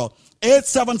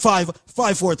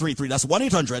 1-800-875-5433. That's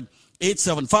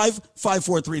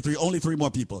 1-800-875-5433. Only 3 more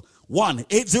people.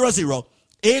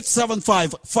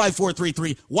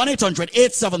 1-800-875-5433.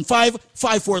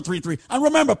 1-800-875-5433. And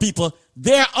remember, people,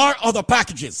 there are other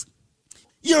packages.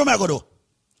 You remember, though,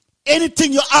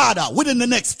 anything you order within the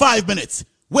next 5 minutes,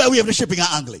 where we have the shipping and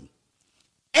handling.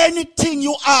 Anything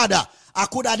you order, I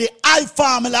could have the eye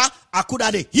formula, I could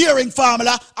have the hearing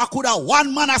formula, I could have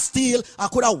 1 Man of Steel, I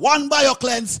could have 1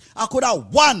 BioCleanse, I could have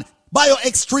 1 Bio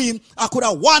Extreme, I could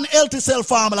have 1 Healthy Cell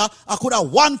formula, I could have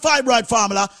 1 Fibroid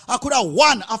formula, I could have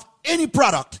 1 of any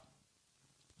product.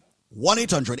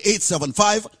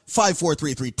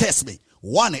 1-800-875-5433. Test me.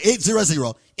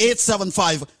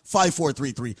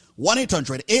 1-800-875-5433.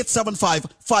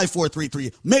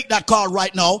 1-800-875-5433. Make that call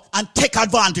right now and take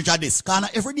advantage of this. Because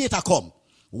every data come.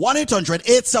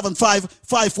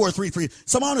 1-800-875-5433.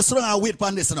 Someone is sitting and wait for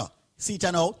this now. See it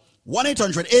now.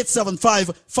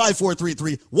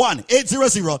 1-800-875-5433.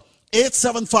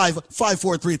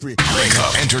 1-800-875-5433. Wake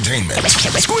Up Entertainment.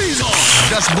 Squeeze on.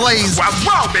 Just blaze. Wow,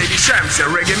 wow, baby Sham. Say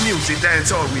reggae music,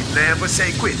 dance all. We never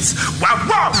say quits. Wow,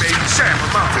 wow, baby Sham.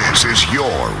 This is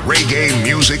your reggae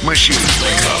music machine.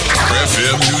 Wake Up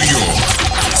FM New York.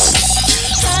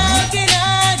 How can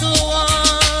I go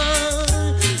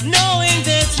on knowing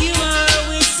that you are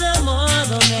with some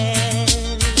other man?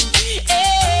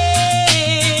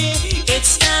 Hey,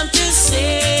 it's time to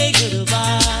say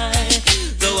goodbye.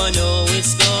 Though I know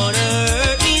it's gonna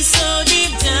hurt me so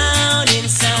deep down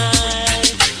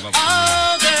inside.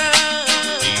 Oh,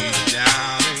 girl. Deep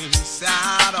down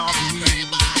inside of me.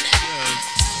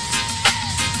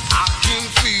 I can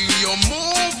feel you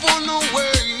moving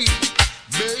away,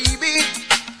 baby.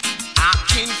 I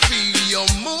can feel you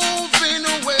moving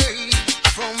away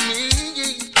from me.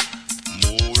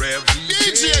 More every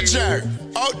day. DJ Jerry,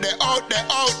 out there, out there,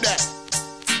 out there.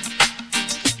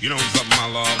 You know something, my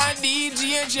love? I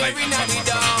DJ Jerry Like, now I'm he about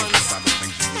to dance. think about the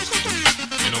things you used to do.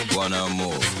 You know, Wanna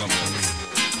move.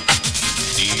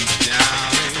 Deep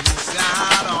down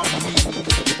inside of me.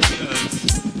 Yes.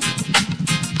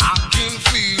 I can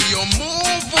feel you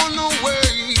moving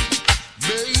away,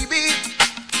 baby.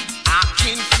 I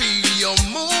can feel you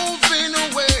moving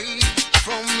away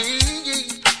from me.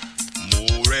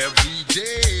 More every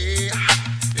day.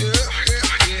 Yeah,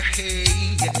 yeah, yeah, yes.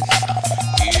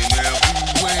 In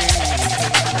every way.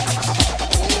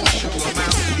 Oh, sugar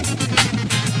mountain.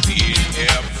 In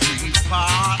every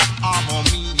part of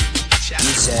me.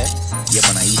 You said, you're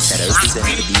gonna eat that represent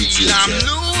the DJ. I'm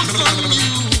losing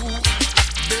you,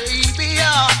 baby.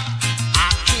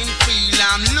 I can feel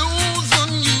I'm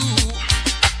losing you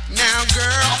now,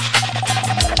 girl.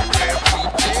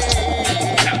 Every day.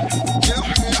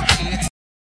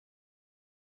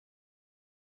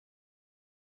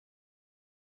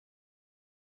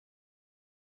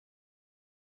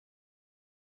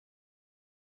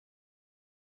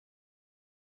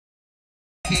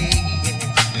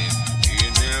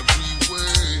 In every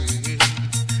way.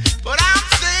 But I'm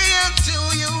saying to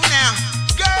you now,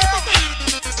 girl,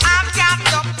 I've got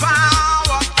the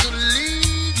power to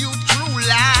lead you through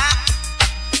life.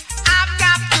 I've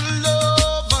got the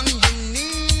love and you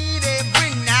need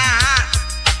every night.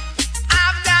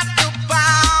 I've got the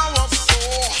power, so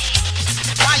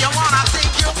why you wanna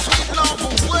take your sweet love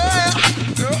away?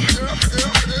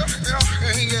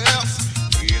 Yes,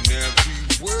 in every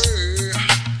way.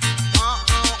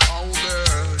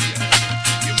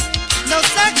 No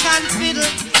second fiddle,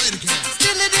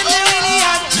 still it in the really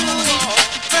hot tune.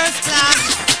 First class,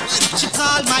 she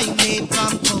called my name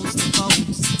from coast to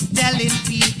coast, telling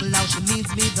people how she means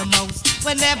me the most.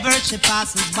 Whenever she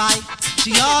passes by,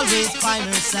 she always finds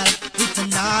herself with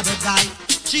another guy.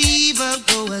 She even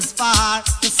goes as far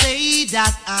to say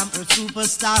that I'm her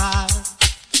superstar.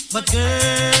 But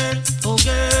girl, oh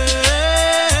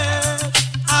girl,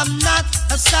 I'm not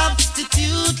a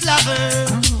substitute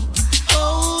lover.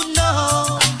 Oh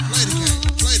no.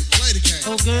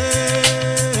 Oh girl,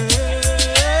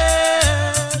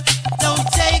 don't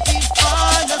take me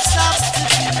for the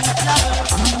substitute lover.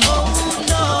 Oh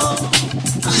no.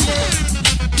 Yeah.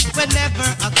 Whenever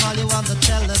I call you on the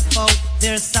telephone,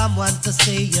 there's someone to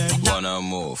say you're not. Wanna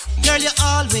move. Girl, you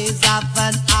always have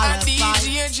an alibi.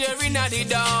 Jerry Naddy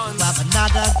dance. You have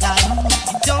another guy who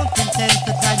you don't intend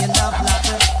to tell your love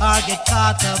lover or get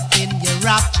caught up in your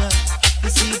rapture. You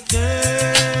see,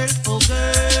 girl, oh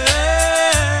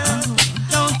girl,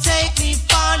 don't take me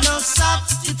for no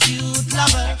substitute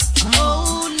lover.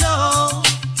 Oh no.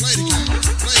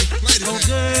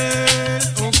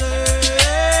 Oh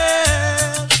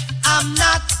girl, I'm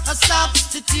not a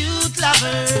substitute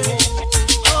lover.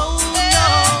 Oh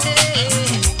no.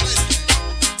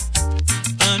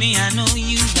 Honey, I know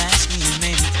you've asked me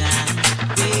many times.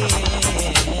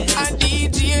 Yeah. And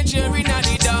DJ Jerry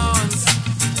Naddy dance.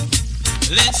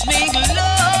 Let's make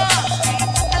love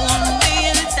one day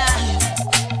at a time.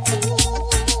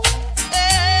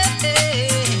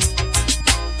 Hey.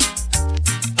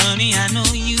 Honey, I know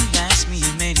you've asked me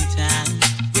many times.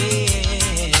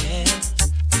 Yeah.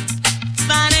 If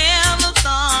I never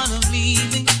thought of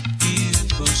leaving you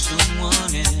for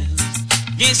someone else,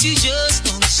 guess you just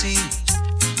don't see.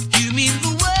 You mean the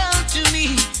world to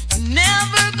me.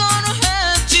 Never gonna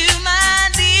hurt you, my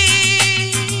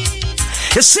dear.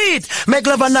 You see it? Make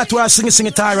love and not while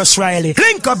sing Tyrus Riley.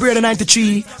 Link up here the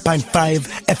 93.5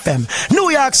 FM. New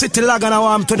York City log and I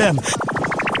warm to them.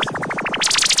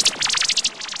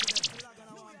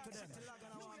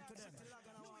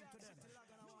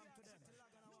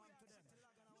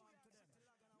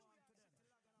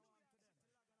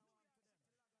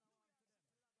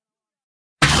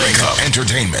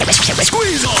 Entertainment.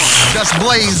 Squeeze on. Just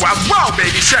blaze. Wow, wow,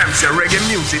 baby, Sham, say reggae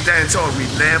music, dance all we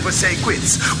never say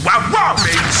quits. Wow, wow,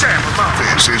 baby, Sham,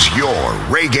 This is your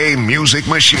reggae music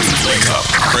machine. Wake up.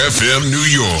 FM New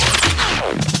York.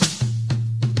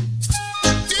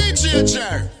 DJ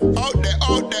Jerry. Out there,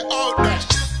 out there, out there.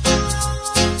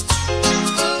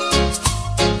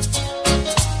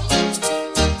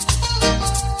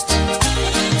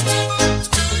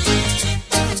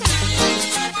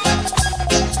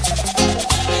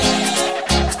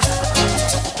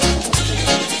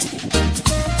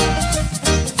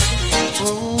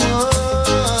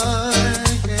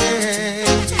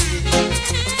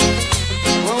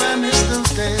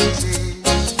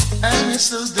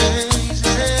 those days,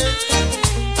 yeah.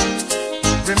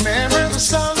 Remember the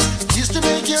songs used to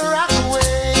make you rock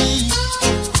away.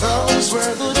 Those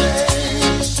were the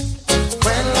days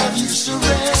when love used to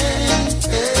rain,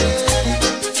 yeah.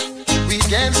 We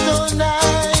danced all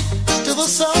night to the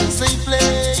songs they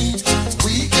played.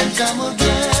 We can come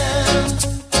again,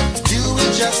 do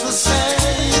it just the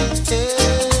same,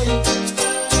 yeah.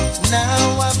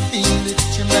 Now I feel it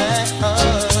in my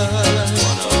heart.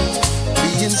 We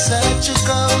in such a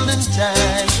golden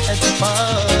time at the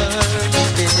party.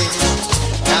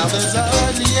 Now there's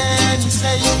hardly any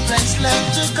safe place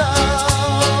left to go.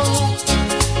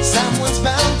 Someone's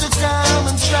bound to come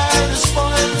and try to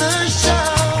spoil the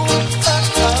show.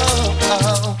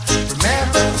 Oh.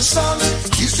 Remember the songs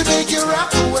used to make you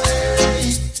rock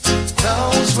away.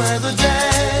 Those were the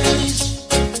days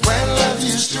when love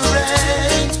used to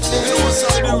rain. Hey, what's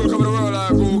up, dude? Welcome to the world like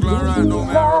Google right now,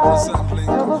 man.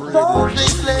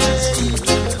 Representing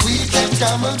we can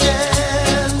come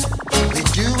again. We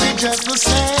do it just the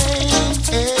same.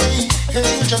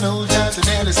 Hey, John Oldhart and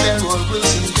Ellis Delroy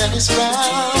Wilson, Dennis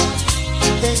Brown.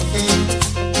 Hey,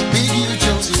 Big U,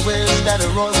 Josie Wells, that a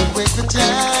Roy would wake the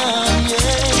town.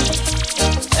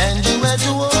 Yeah, and you had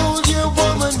to hold your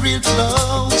woman real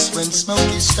close when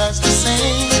Smokey starts to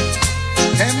sing.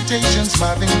 Temptations,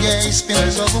 Marvin Gaye,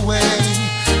 Spinners all the way.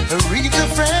 Aretha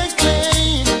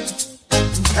Franklin,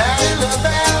 Patti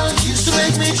LaBelle used to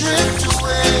make me drift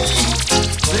away.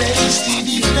 Play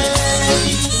Stevie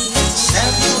Play,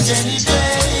 Samuel Jenny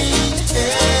Day.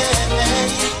 Hey,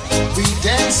 we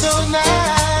dance all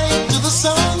night to the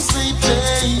songs they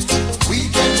play. We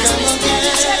can come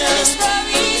again,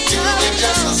 do it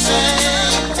just the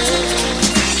same.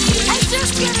 I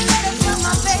just get a letter from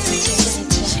my baby.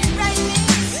 She write me,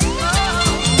 oh,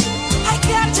 I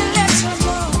got to let her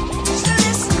know. So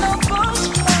listen, no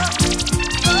bullshit.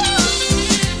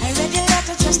 I read your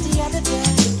letter just the other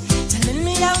day, telling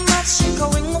me how much you're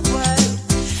going away.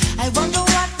 I wonder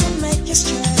what will make you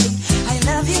stray. I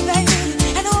love you, baby,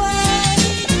 and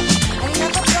away. I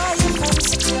never buy you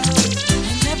fancy clothes.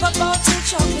 I never bought you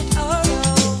chocolate or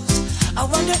rose. I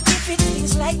wonder if it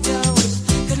feels like those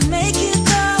could make you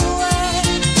go away.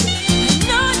 I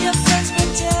know your friends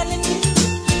been telling you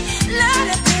a lot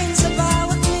of things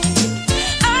about me.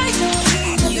 I don't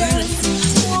even know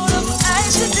what I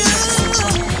should do.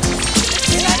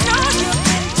 And I know you've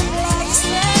been to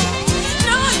places,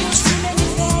 know you've seen many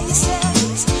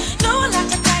faces, know a lot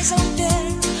of guys out there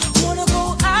wanna go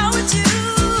out with you.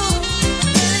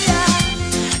 Yeah,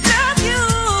 love you.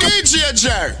 DJ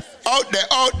Jerry, out there,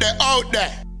 out there, out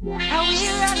there. How we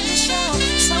run the show,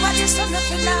 so I just have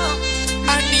nothing now.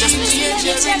 And Just listen, let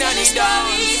me tell you the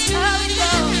story, how it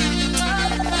goes.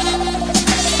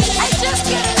 I just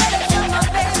get a letter from my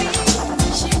baby.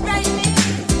 She write me,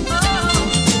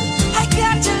 oh, I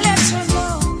got to let her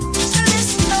know. So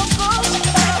listen, no goes.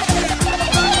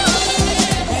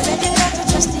 I read the letter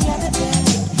just the other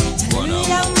day, telling me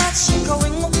how much you're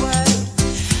going away.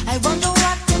 I wonder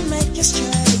what can make you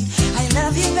stray. I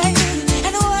love you, baby,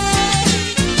 and why?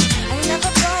 I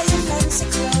never buy you fancy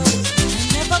clothes.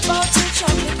 I never bought you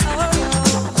chocolate or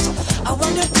rose. I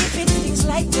wonder if it things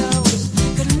like those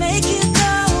could make you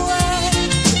go away.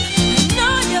 I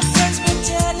know your friends been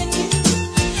telling you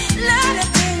a lot of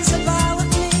things about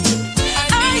me.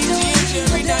 I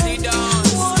don't know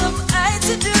what am I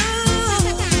to do.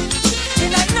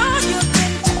 And I know you've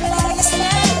been to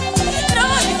places.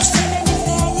 Know you've seen many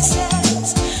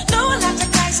faces. Know a lot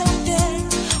of guys out there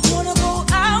wanna go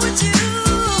out with you.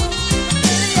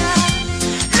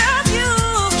 Love you,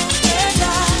 and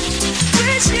I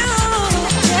wish you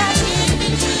that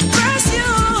press you,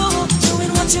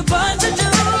 doing what you're born to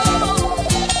do.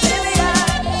 Baby, I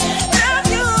love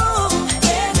you,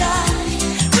 and I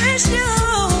wish you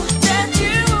that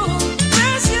you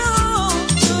press you,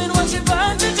 doing what you're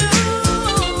born to do.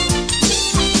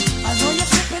 I know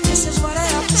you're flipping, this is what I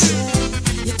have to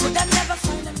say. You could have never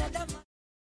find another man.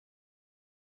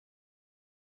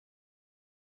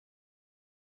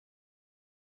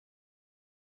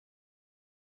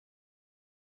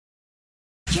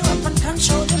 You up and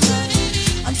control your mind.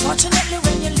 Unfortunately,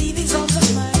 when you leave these arms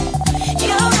of mine,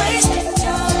 you're wasting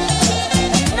time.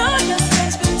 I know your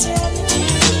friends been telling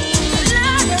you a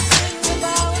lot of things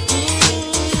about me.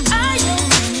 I don't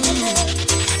know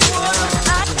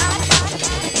what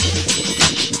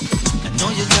I know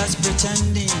you're just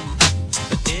pretending,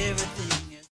 but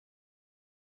everything is.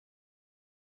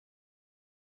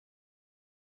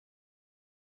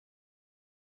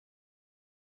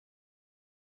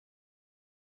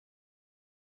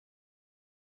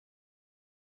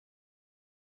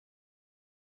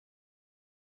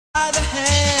 By the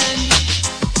hand,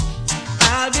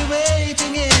 I'll be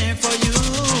waiting here for you,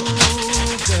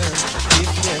 girl.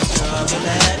 If there's trouble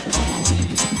at home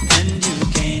and you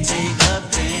can't take the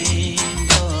pain,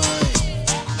 boy,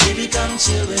 baby, come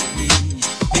chill with me.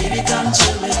 Baby, come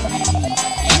chill with me.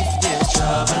 If there's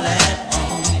trouble at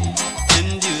home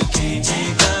and you can't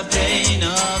take the pain,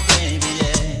 oh baby,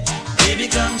 yeah, baby,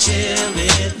 come chill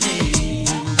with me.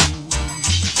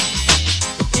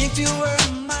 If you were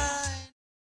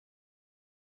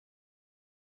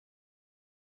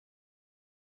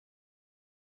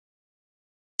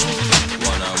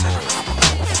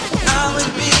I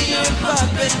would be your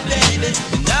puppet, baby,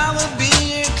 and I would be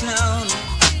your clown.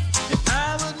 And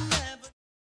I would never.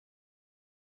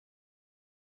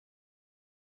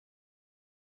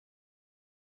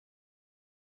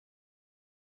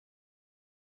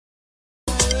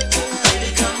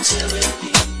 Baby, come chill with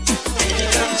me. Baby,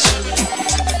 come chill with me.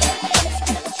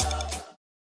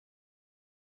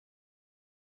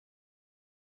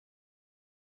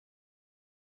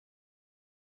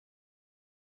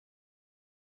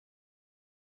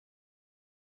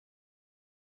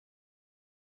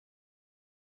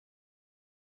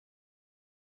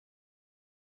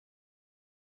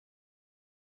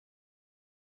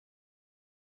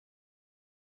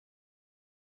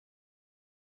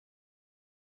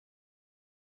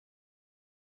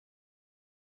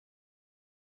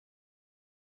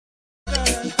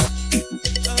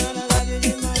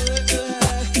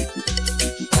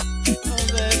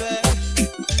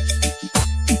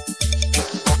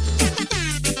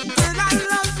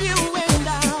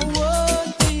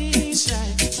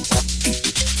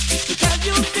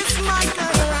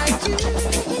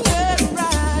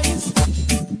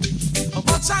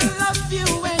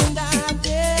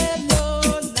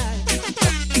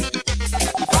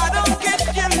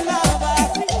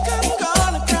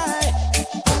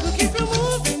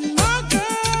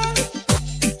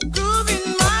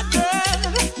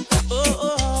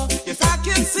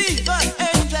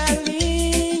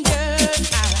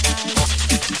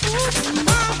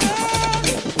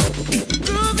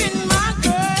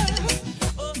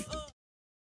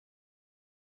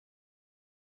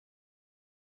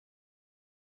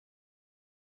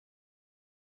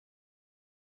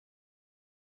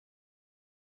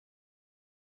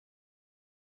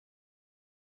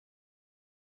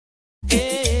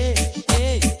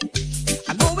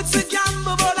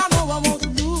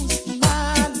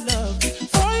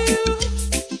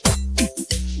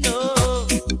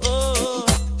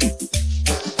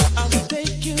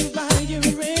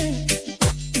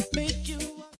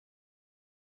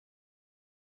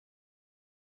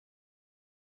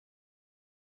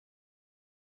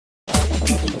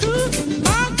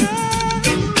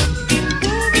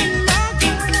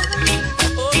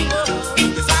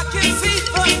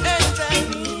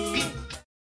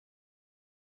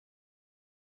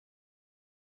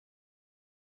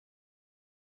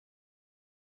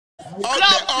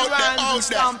 Clap your hands and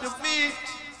stamp your feet.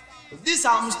 This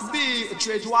happens to be a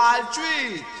treat wild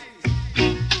treat.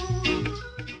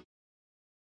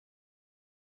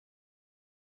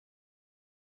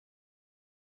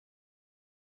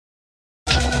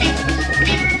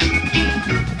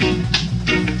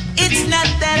 It's not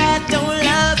that I don't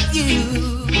love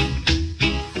you.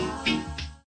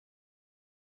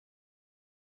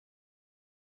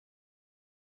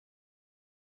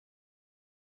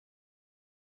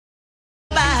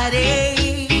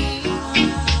 Body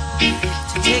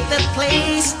to take the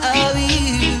place of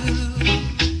you.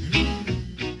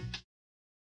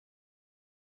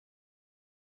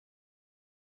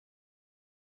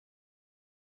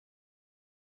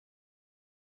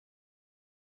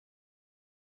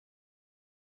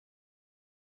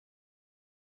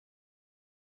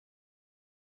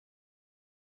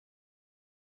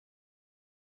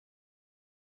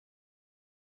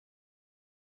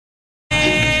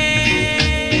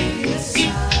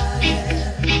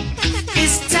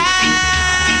 This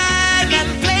time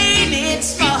I'm playing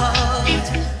its fault.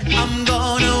 I'm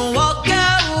gonna walk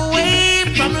away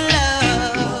from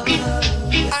love.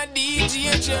 I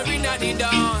DJ Jerry Natty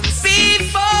dance.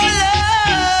 Before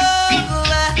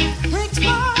love breaks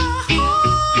my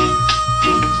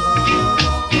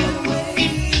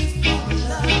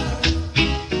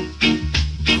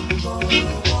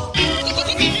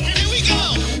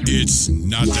It's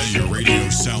not that your radio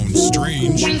sounds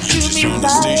strange. You just found a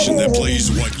station that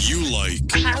plays what you like.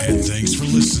 And thanks for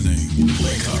listening.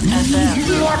 Wake up.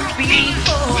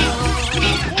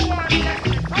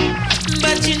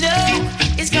 But you know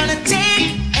it's gonna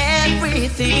take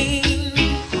everything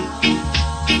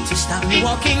to stop me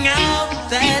walking out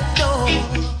that door.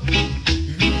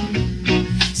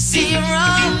 See your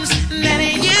arms that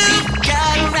you've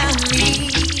got around me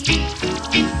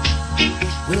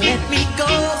will let me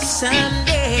go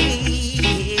someday.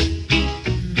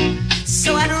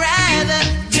 So I'd rather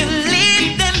to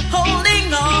leave than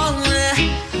holding on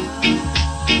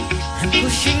and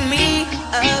pushing me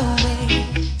away.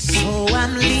 So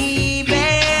I'm leaving.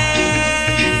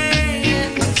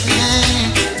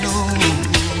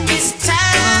 This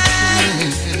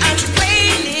time I'm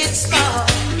playing it small.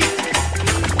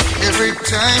 Every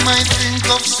time I think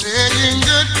of saying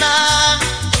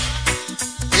goodbye,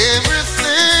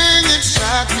 everything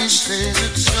inside me says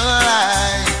it's a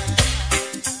lie.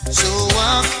 So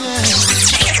I can't,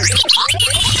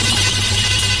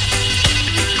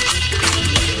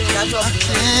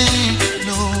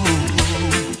 no,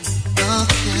 I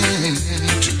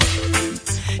can't.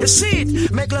 You see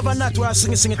it? Make love and not while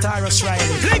sing it, Tyrus Riley.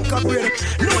 Link up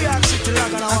with New York City,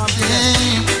 log on our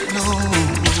No,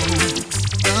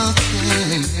 I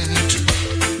can't.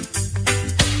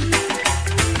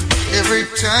 Every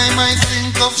time I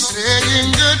think of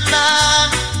saying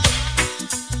goodbye,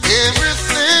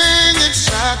 everything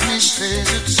inside me says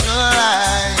it's a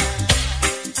lie.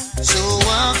 So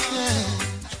I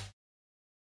can't.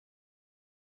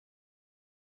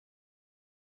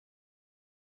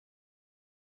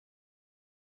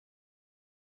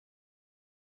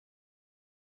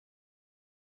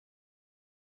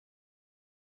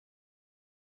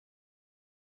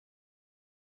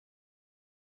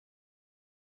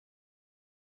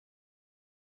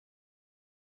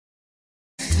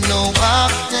 No, I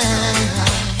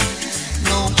can't.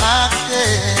 No, I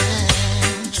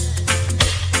can't.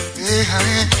 Yeah,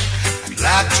 honey, I'd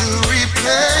like to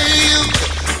repay you.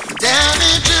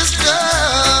 Damage is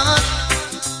done.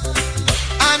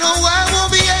 I know I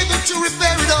won't be able to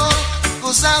repair it all,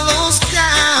 'cause I lost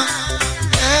count.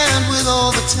 And with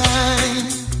all the time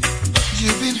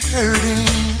you've been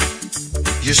hurting,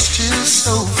 you're still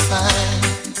so fine,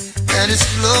 and it's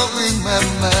blowing my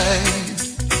mind.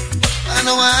 I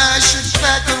know I should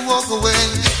back and walk away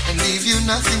and leave you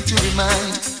nothing to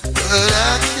remind, but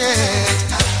I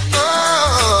can't.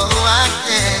 Oh, I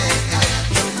can't.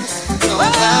 No,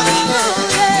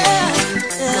 I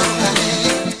can't. No,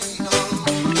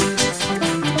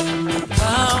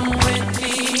 Come with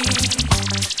me,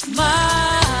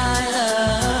 my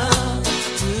love,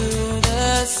 to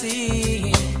the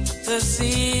sea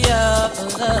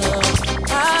of love.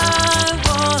 I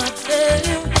wanna tell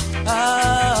you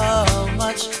how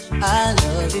much I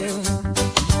love you.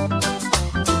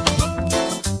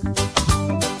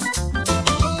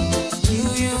 Do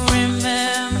you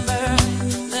remember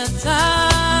the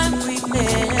time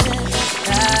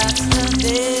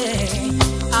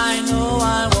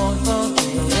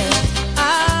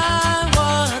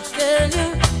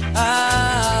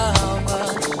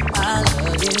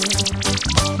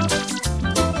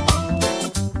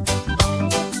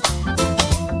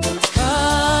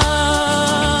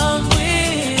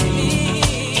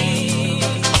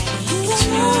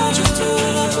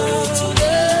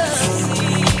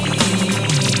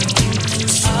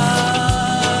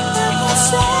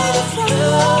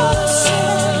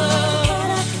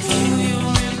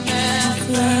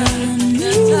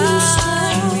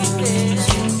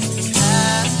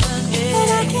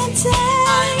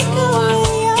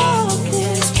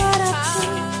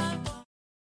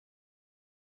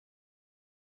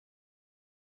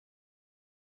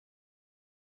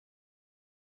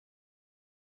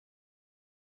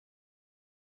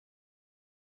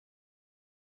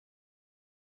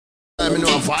time, you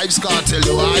know, Vibes Cartel,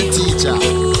 you are teacher.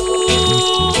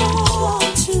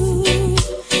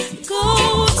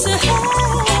 Go to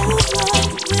heaven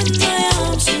with my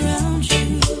arms around you.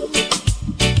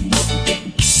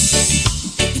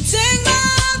 You take my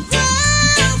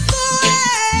breath away.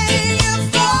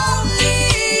 If only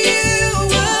you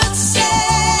would say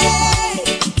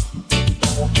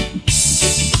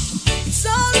it's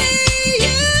only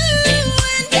you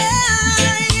and I,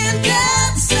 and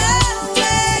that's the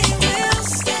way we'll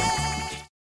stay.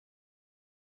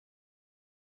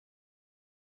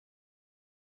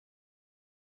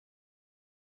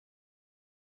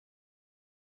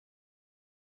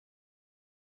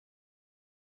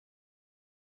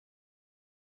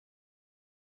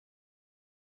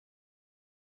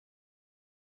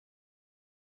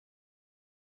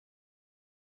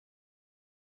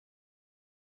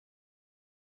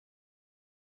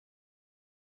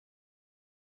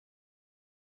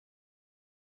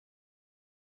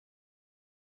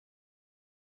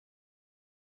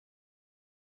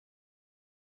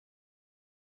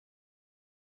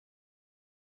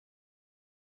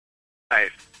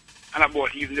 Life and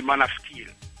about even the man of steel.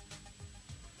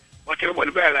 But tell me about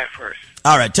the bear life first.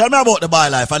 All right, tell me about the boy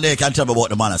life, and then you can tell me about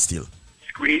the man of steel.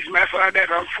 Squeeze, my father died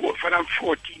when I'm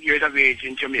 14 years of age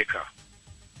in Jamaica.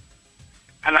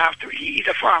 And he's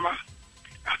a farmer.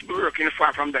 I have to be working the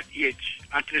farm from that age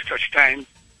until such time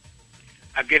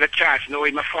I get a chance. Now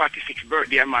in my 46th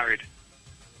birthday I'm married.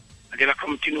 And then I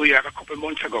come to New York a couple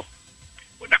months ago.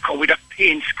 But I come with a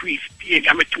pain, squeeze, pain.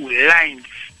 I'm 2 lines.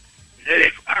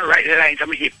 Left and right lines on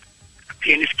my hip. The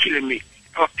pain is killing me.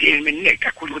 I have pain in my neck.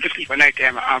 I couldn't go to sleep at night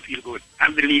time. I don't feel good.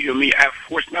 And believe you me, I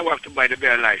forced my wife to buy the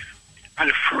Bear Life. And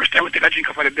the first time I take a drink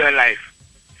of the Bear Life,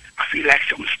 I feel like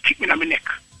something stick me on my neck.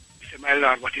 I said, my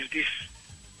Lord, what is this?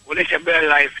 When I say Bear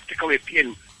Life, take away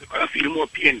pain, because I feel more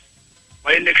pain.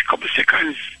 But in the next couple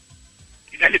seconds,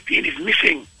 it's like the pain is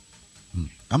missing.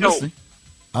 I'm listening.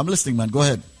 I'm listening, man. Go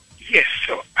ahead. Yes,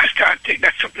 so I start to take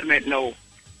that supplement now.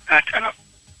 And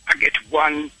I get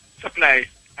one supply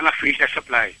and I finish that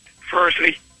supply.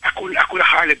 Firstly, I could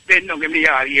hardly bend down in the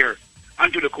yard here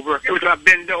and do the work. Every time I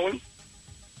bend down,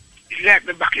 it's like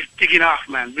my back is taking off,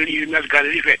 man. Believe me, I've got to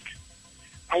live it.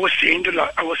 I was saying,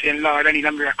 Lord, I need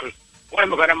a miracle. What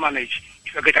am I going to manage?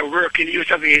 If I get a work in the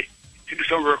USA to do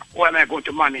some work, what am I going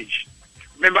to manage?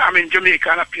 Remember, I'm in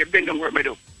Jamaica and I play bend down work, I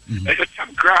do. I just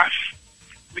chop grass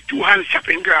with 2 hands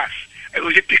chopping grass. I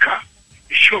was a picker,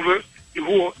 the shovel, the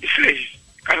hoe, the sledge.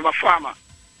 Kind of a farmer.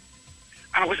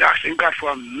 And I was asking God for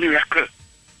a miracle.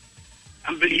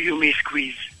 And believe you me,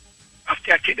 Squeeze,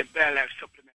 after I take the Bear Life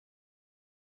supplement.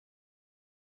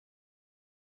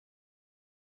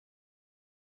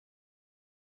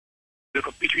 Look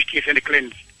up Peach Taste and the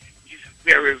cleanse. It's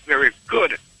very, very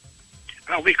good.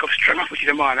 And I wake up strong enough in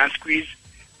the morning and Squeeze.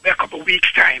 By a couple of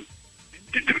weeks' time,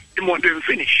 the month doesn't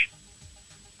finish.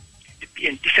 The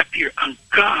pain disappear and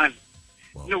gone.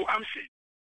 Wow. No, I'm saying.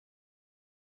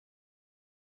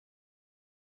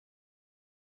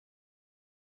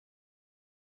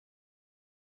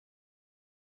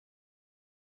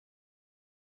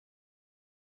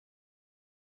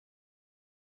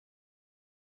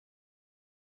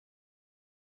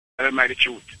 The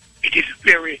truth. It is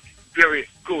very, very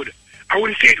good. I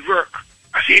wouldn't say it work.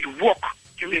 I say it walk.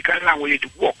 Jamaican language,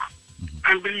 it walk.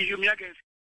 And believe you me again.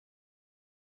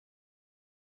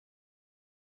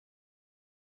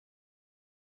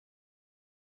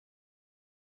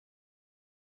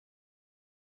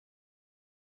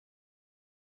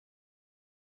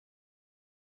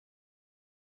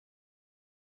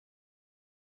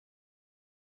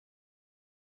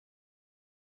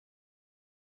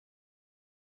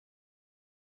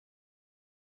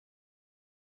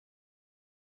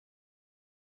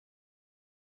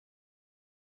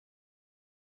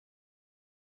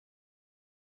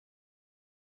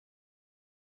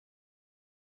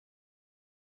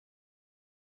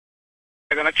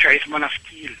 I'm going to try this man of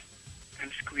steel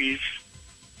and Squeeze.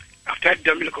 After I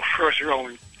done, look a first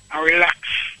round and relax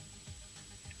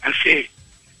and say,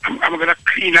 I'm going to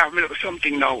clean out me look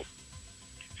something now.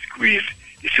 Squeeze,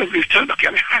 the something turned back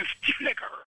and my hands stiff like a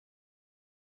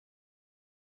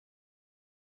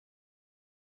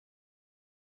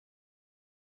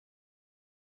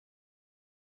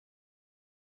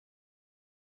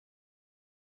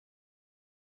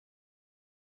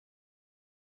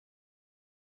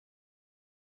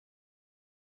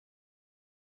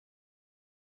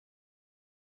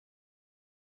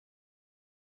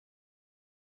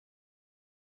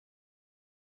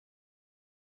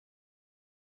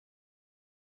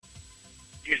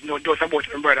there's no doubt about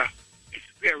it, brother. It's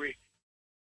very,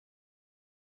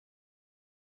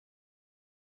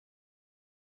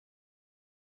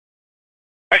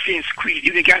 I saying squeeze.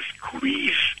 If they can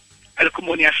squeeze a little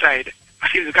money aside, I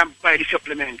see if they can buy the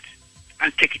supplement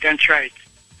and take it and try it.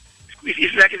 Squeeze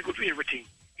is like it's good for everything.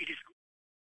 It is good.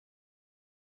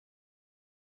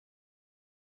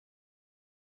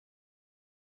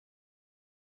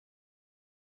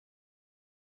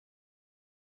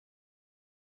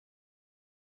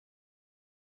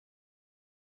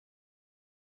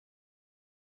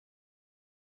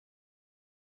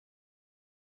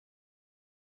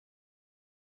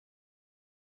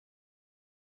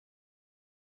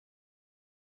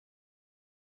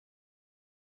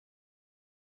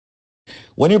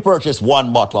 When you purchase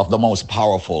one bottle of the most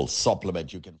powerful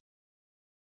supplement you can,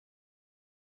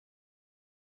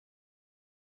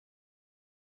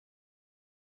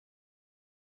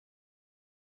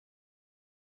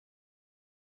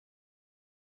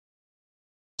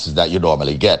 that you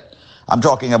normally get. I'm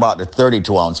talking about the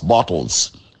 32-ounce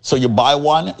bottles. So you buy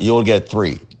one, you'll get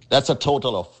 3. That's a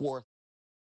total of 4.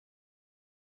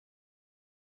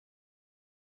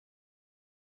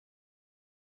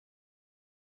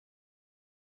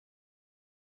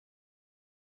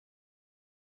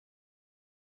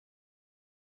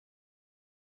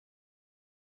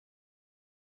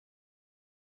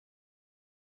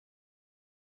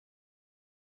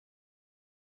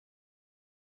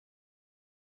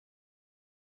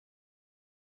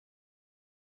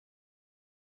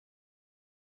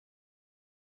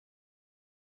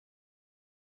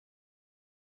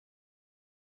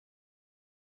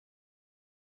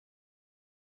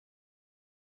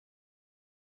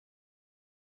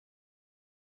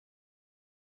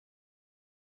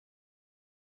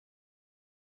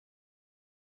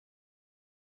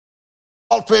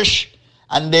 Fish,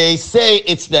 and they say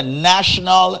it's the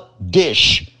national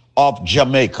dish of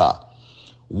Jamaica.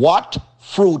 What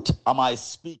fruit am I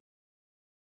speaking?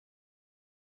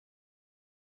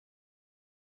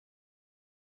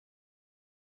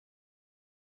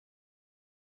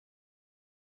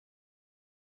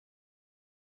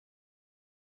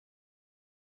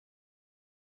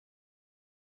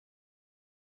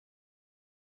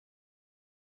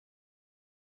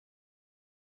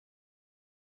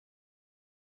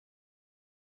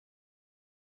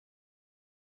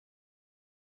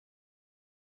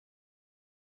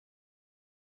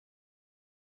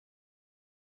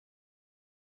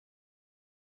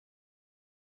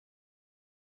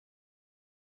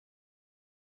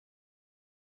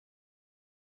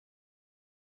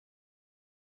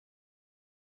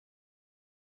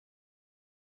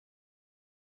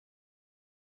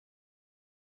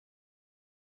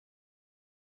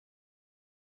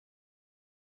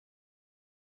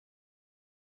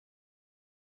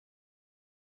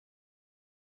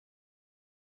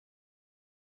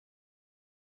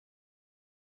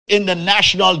 In the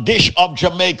national dish of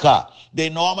Jamaica, they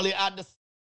normally add the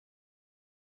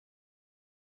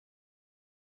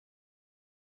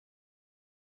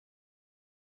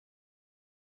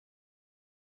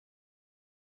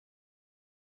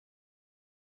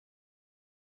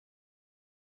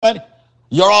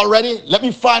You're all ready? Let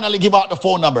me finally give out the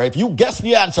phone number. If you guess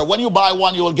the answer, when you buy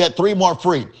one, you will get 3 more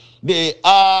free. The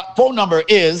phone number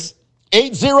is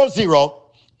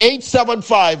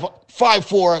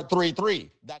 800-875-5433.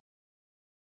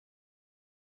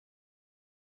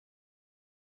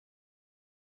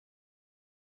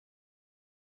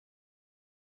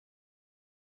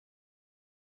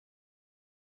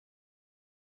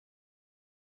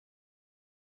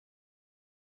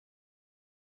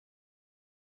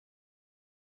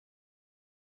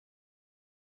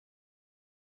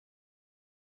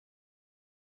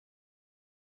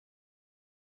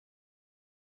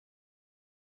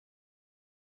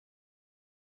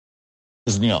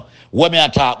 That's Neil. What may I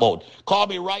talk about? Call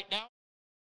me right now.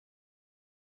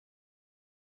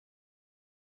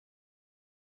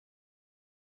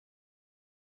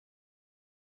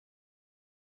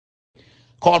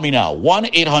 Call me now,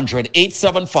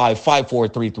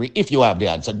 1-800-875-5433 if you have the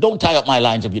answer. Don't tie up my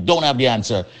lines if you don't have the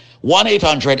answer.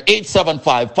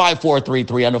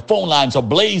 1-800-875-5433, and the phone lines are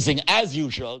blazing as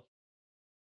usual.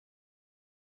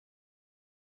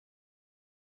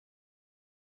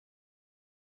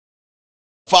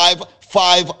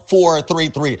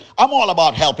 5433. I'm all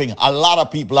about helping a lot of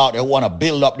people out there who want to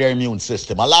build up their immune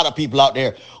system. A lot of people out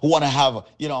there who want to have,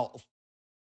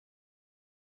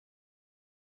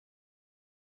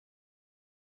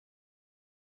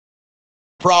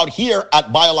 proud here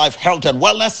at BioLife Health and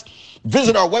Wellness.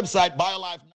 Visit our website,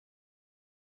 BioLife.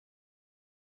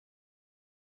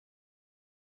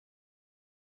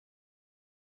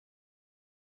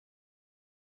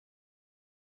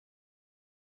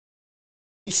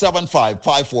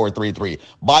 875-5433.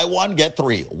 Buy one, get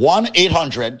three.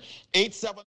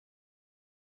 1-800-87.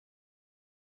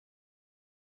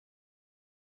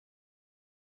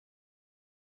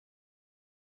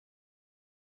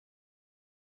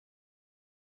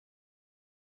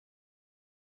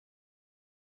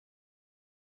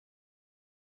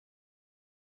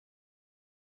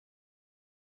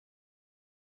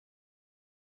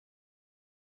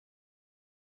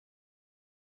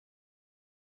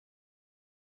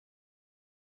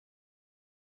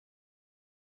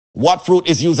 What fruit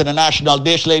is used in the national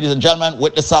dish, ladies and gentlemen,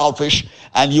 with the saltfish,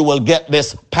 and you will get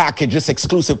this package, this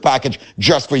exclusive package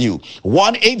just for you.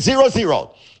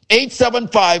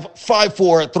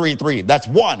 1-800-875-5433. That's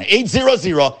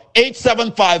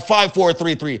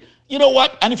 1-800-875-5433. You know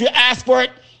what? And if you ask for it,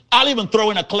 I'll even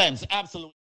throw in a cleanse.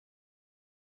 Absolutely.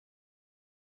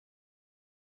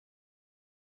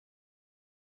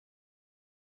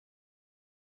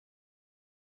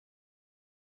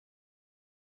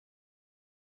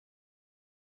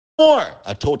 More,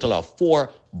 a total of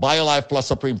 4 BioLife Plus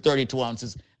Supreme 32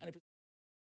 ounces.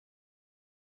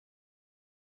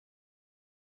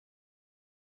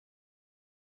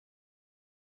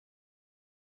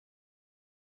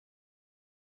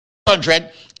 And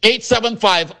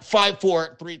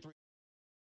 875-5433.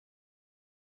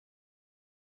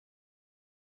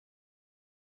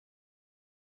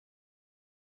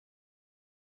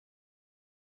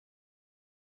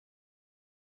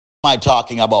 Am I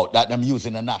talking about that I'm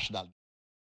using the national?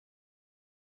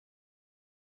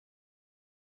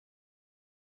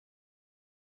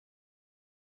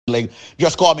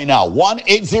 Just call me now.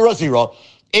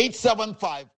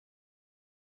 1-800-875.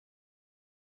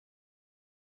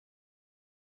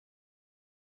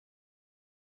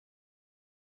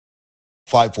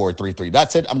 $5433.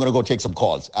 That's it. I'm going to go take some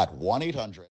calls at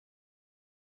 1-800.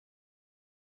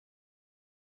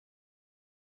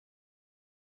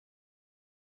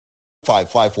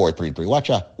 $5433. Watch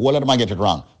out. What am I get it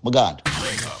wrong? My God.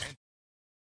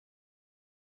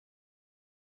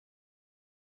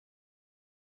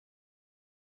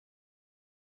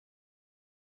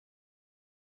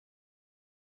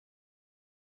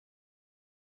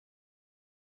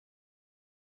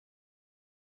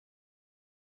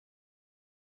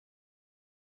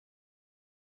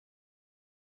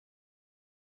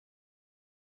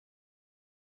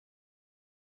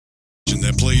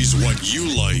 That plays what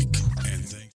you like. And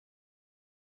thanks.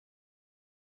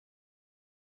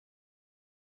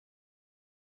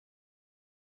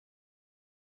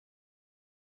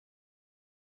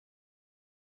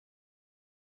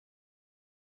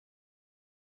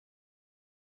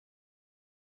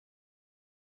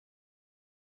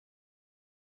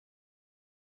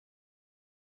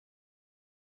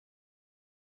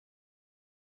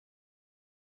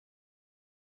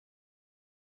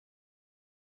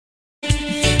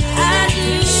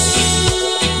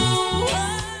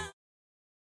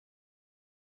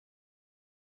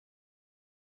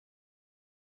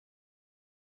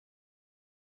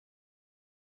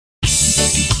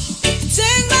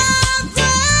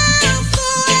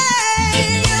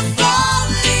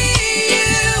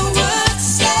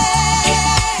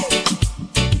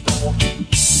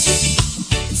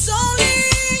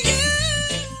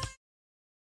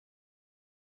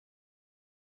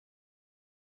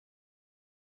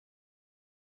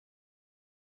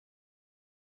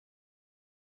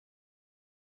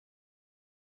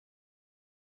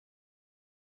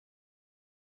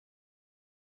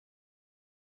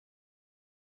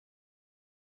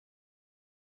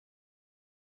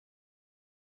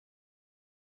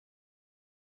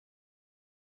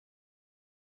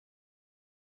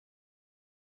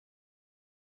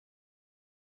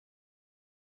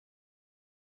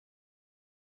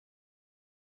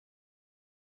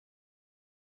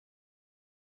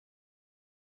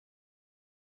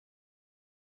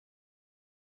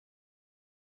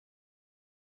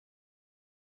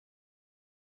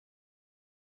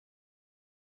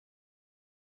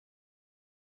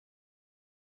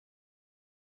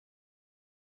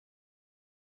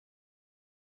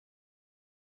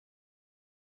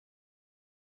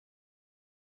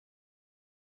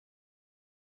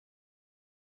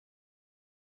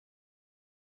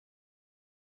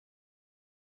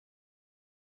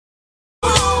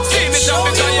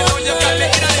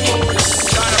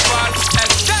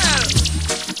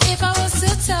 If I was to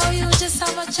tell you just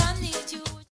how much I need you.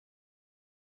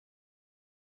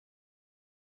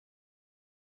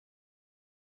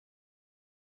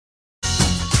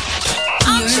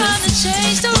 I'm trying to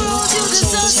change the rules. You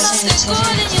deserve something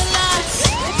good in your life.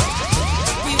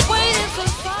 We waited for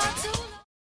far too long.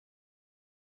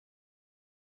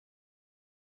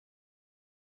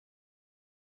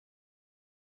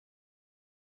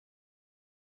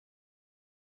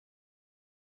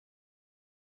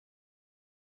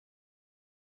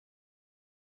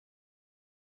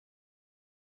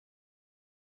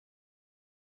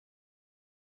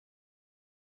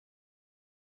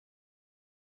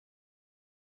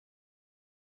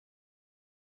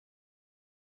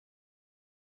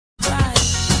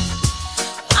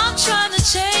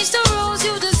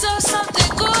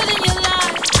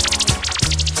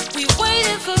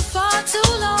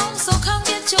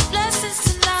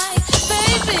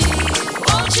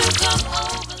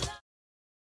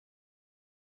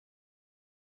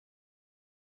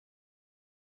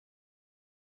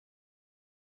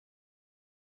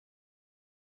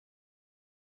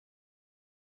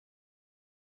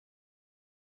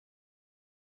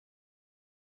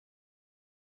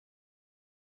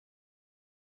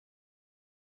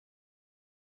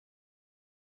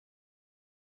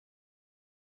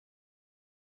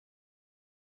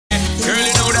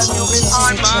 been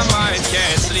on my mind,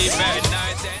 can't sleep at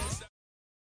night.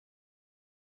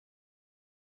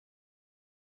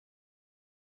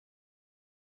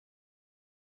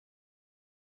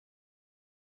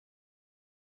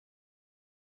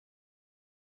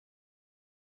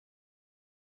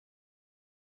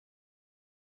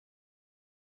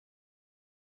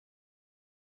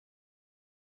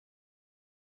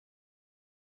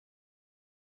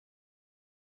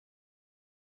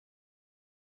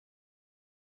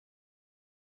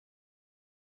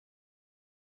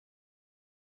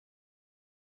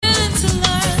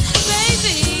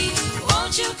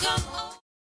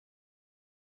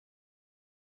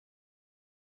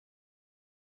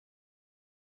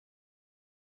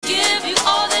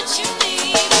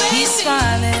 He's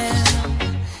smiling.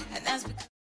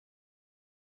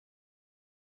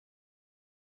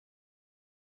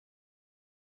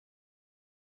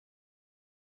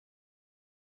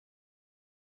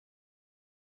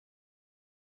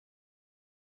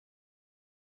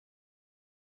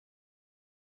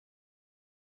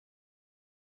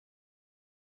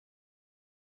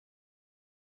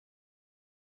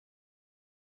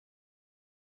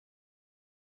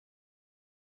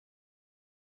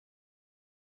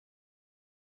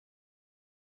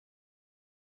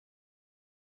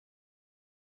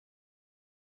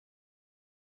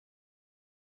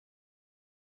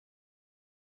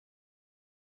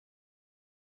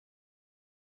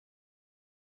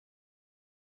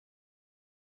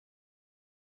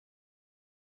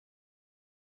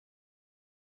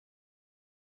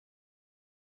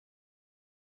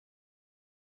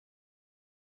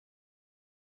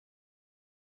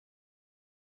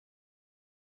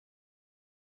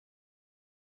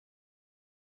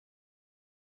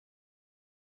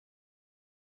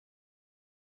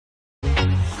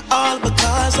 All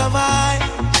because of I.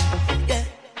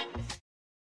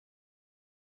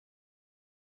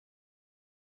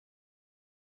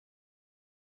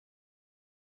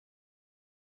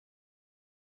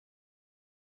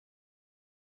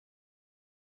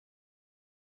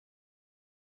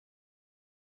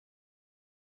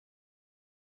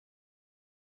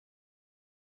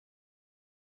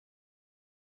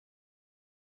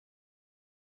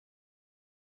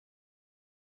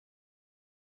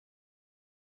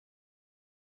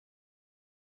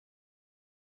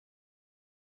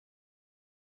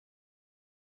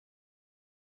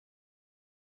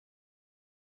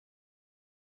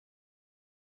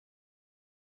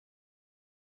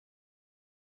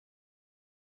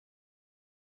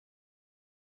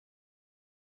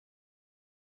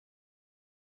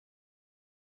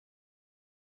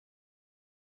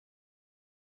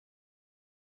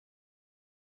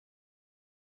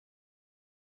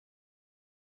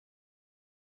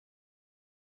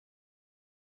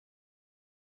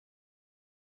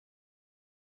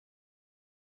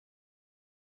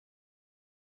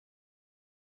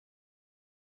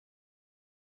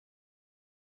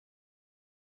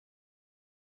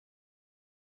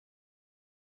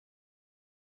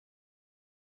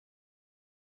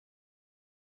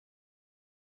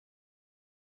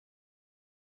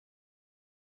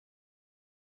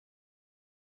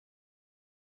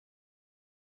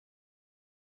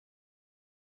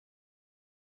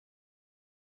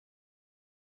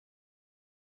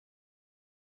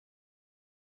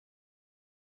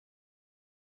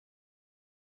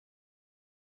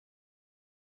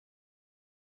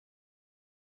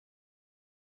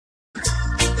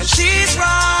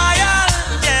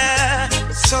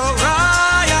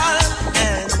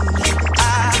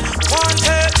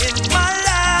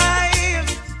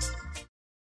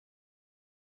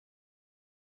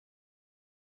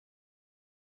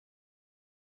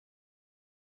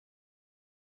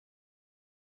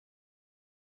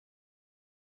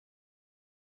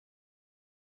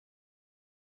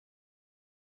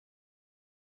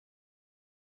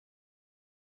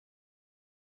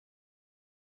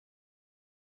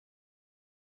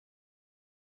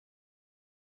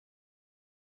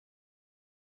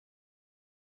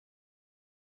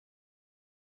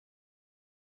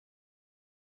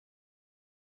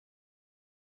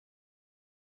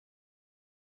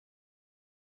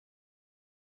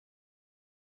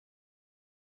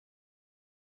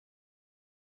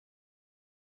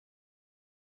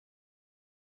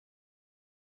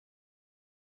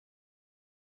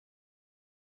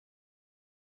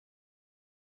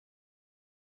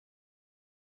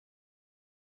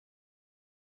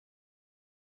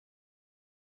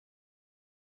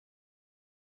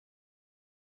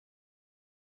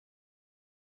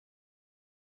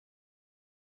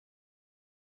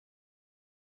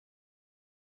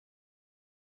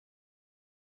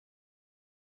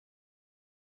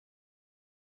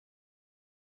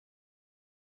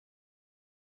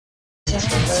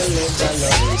 let our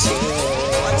love share.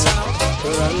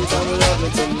 Run from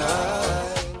love tonight.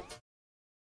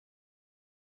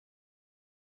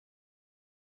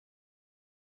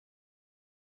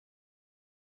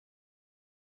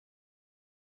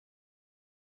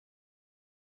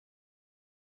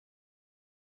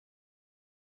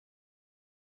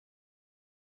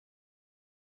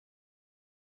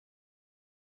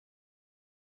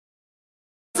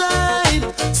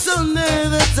 So near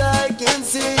that I can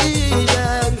see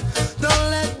them.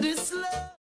 Don't let this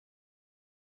love.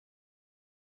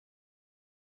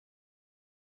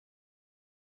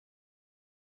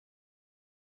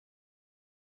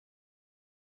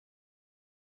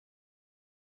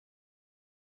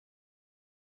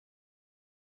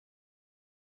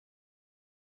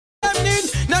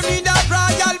 No need a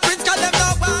royal prince, cause them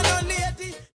no want no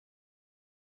lady.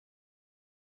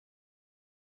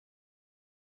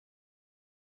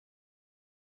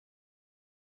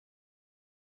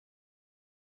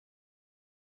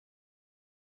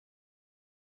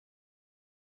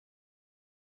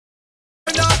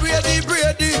 No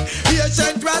Brady,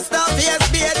 ancient Rasta, face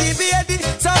Beady.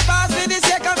 So pass me the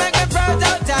shake and make me proud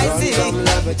out, I see. Run from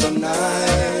love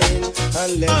tonight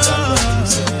and let our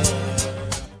love share.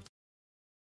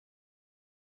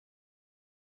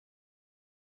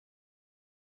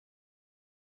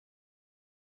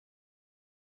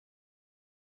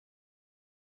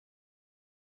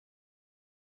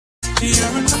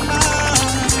 You're in my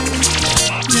mind.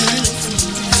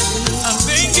 I'm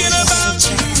thinking about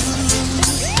you.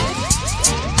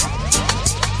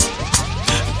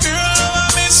 Girl,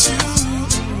 I miss you.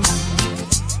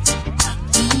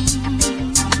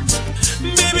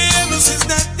 Baby, ever since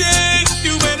that day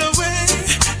you went away,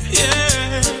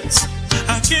 yes,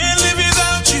 I can't live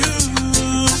without you.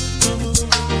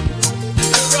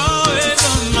 You're always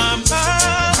on my mind.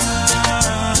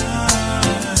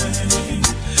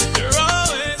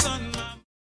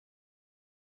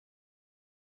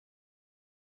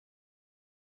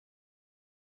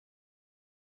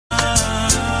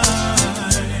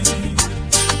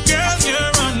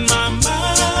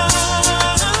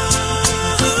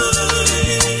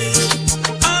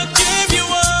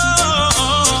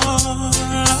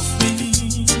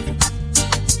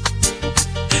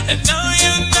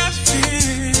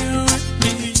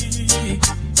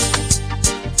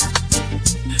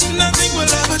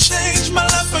 Change my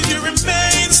life, but you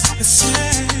remains the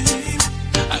same.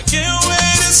 I can't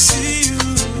wait to see you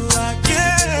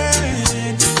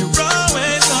again. You're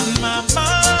always on my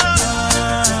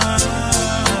mind.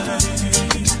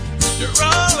 You're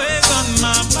always on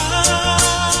my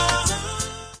mind.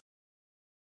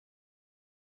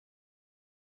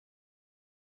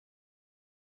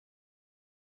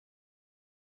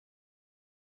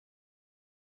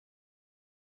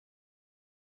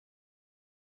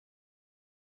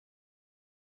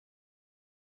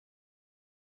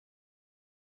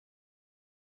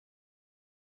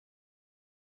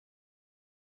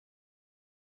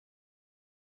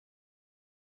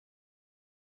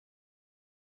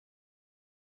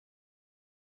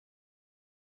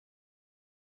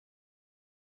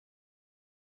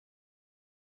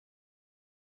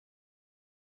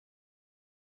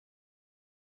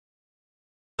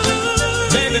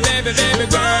 Baby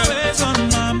girl, always on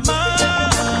my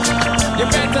mind. You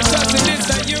better trust in this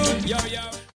than you, yo.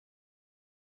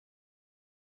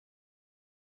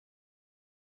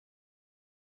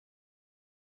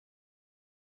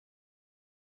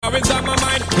 Always on my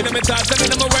mind, in my thoughts and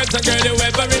in my words, and girl, you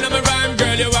ever in my rhyme,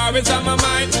 girl, you always on my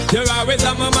mind, you're always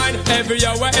on my mind, every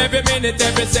hour, every minute,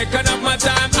 every second of my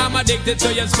time, I'm addicted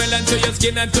to your smell and to your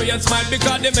skin and to your smile,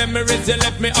 because the memories you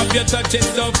left me of your touch is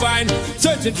so fine,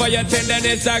 searching for your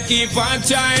tenderness, I keep on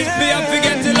trying, me I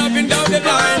forget to loving down the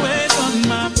line, always on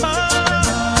my mind.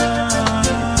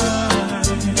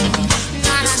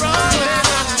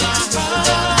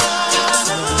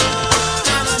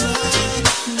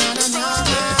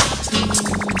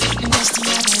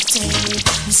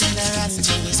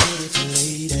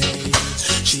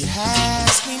 She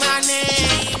asked me my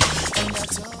name, and I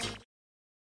told her.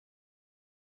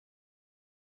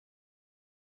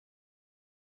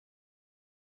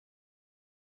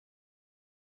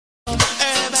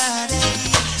 Her body,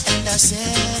 and I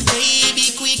said,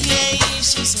 baby, quickly.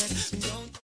 She said,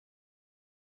 don't.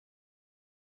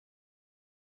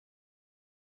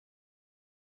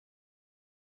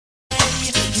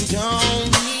 You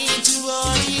don't need to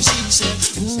worry, she said,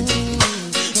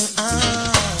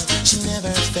 she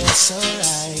never felt so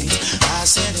right. I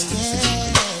said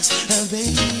yes,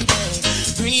 baby,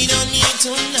 breathe on me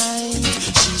tonight.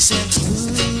 She said,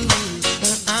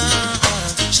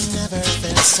 she never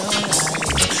felt so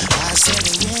right. I said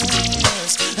yes.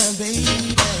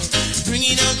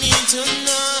 on me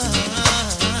tonight,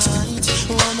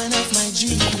 woman of my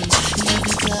dreams, you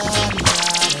become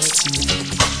reality.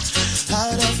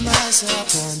 Out of my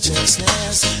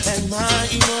subconsciousness and my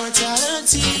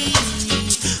immortality,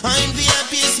 I'm the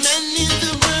happiest man in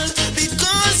the world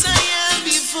because I am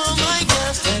before my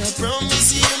girl, and I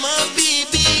promise you, my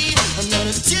baby, I'm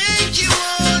gonna take you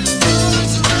on.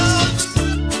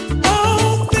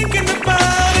 Oh, thinking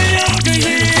about the younger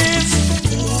years.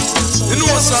 You know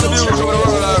what's on the music of the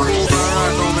world I go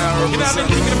right now, man. You know, I've been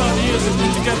thinking about the years we've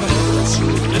been together,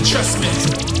 and trust me,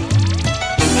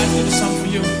 I did a song for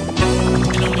you,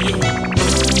 and only you.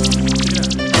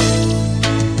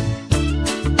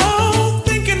 Oh,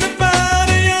 thinking about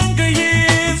the younger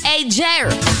years. Hey,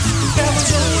 Jared. That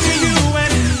was only you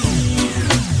and me.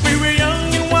 We were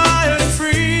young and wild and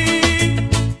free.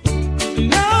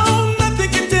 Now nothing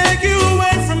can take you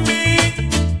away from me.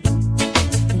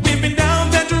 We've been down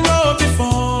that road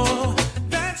before.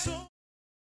 That's all.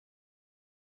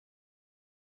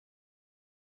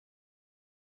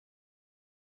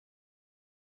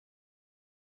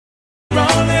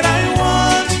 All that I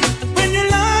want when you're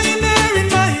lying there in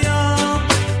my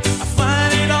arms, I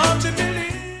find it hard to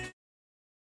believe.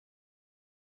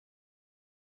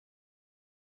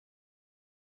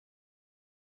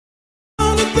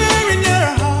 All that there in your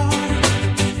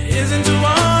heart isn't too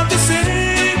hard to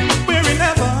say. We're in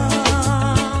heaven.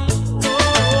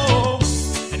 Oh,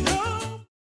 and no.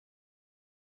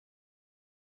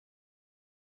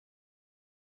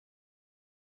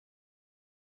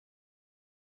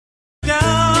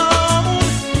 Down,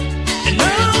 and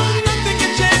now nothing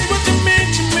can change what you mean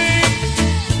to me.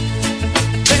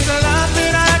 There's a lot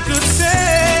that I could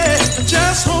say, but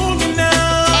just hold me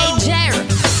now. Hey, Jared.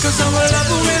 'Cause our love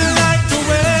will light the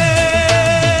way.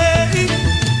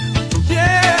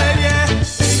 Yeah, yeah.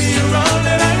 Baby, you're all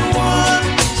that I want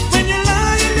when you're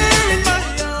lying there in my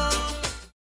arms.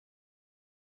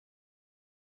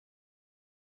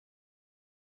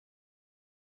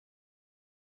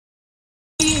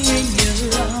 In your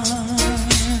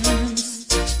arms,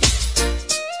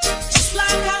 just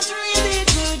like I dreamed it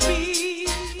would be.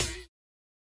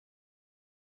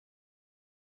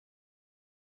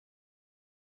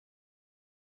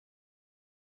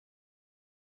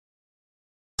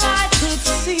 I could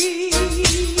see.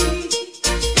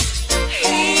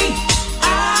 Hey,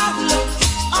 I've looked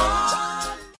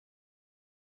on.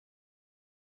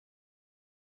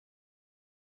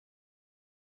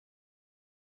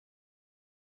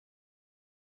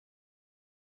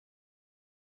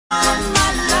 My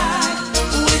life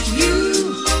with you,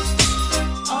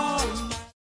 all my.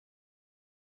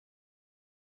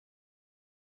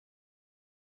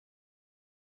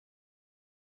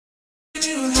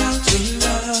 You have to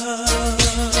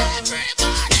love.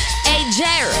 Hey,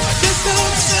 Jared. This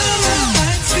don't sound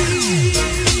like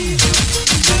tea.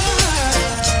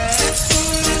 It's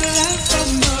only life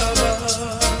from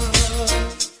above.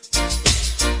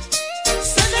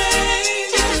 Sunday,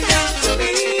 you got to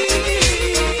be.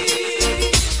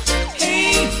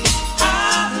 Hey,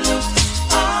 I've looked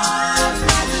all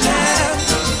my life.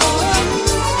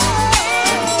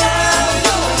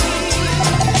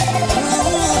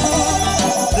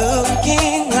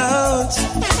 Looking out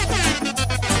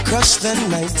across the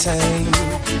night time,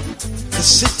 the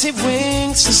city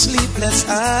winks a sleepless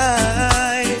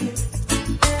eye.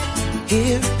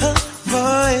 Hear her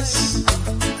voice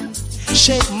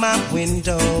shake my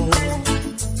window,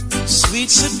 sweet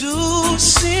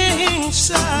seducing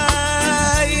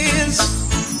sighs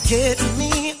get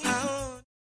me out.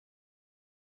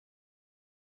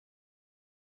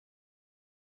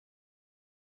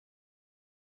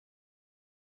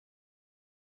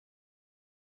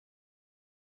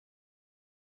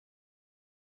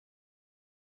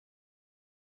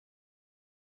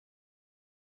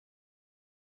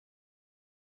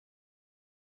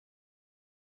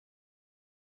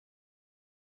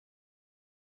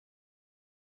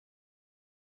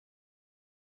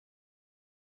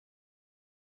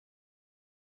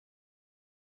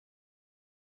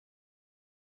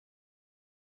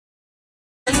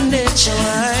 And it's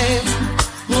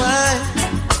why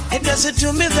it doesn't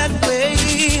do me that way.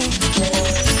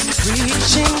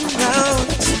 Reaching out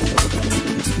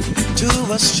to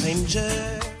a stranger.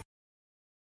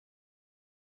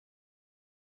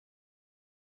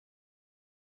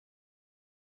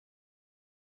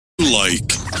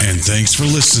 Like, and thanks for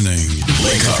listening.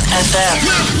 Wake up. FM.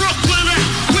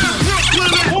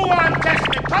 Who wants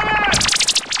me? Come on!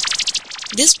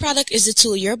 This product is a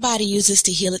tool your body uses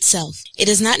to heal itself. It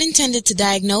is not intended to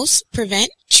diagnose, prevent,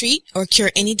 treat, or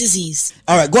cure any disease.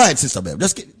 All right, go ahead, Sister Babe.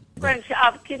 Just get. When she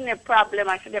have kidney problem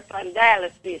and she depend on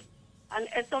dialysis, And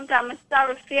sometimes I'm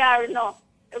sorry for her, you know.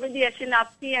 Every day she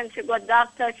not pain, she go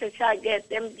doctor, she try get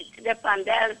them on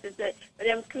dialysis,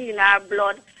 them clean her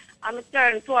blood. I'm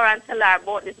turn to her and tell her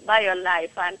about this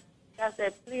BioLife, and she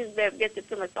said, please, babe, get it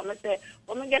to me. So I say,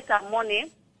 when we get some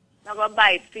money, I'm going to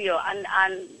buy it for you. And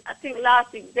I think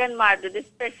last week, Denmark did this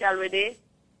special with it,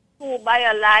 2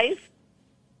 BioLife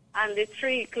and the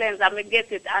 3 cleanse. I'm going to get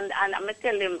it, and I'm going to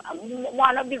tell him, I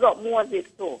want to big up Moses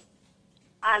too.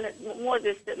 And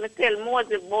Moses, I tell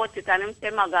Moses about it, and him say,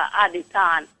 I'm going to add it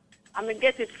on. I'm going to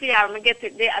get it fair, I'm going to get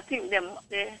it there. I think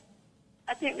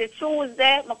the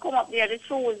Tuesday, I come up there the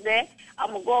Tuesday,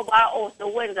 I'm going to go over our house the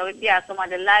Wednesday with there some of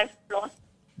the Life Plus.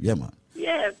 Yeah, man.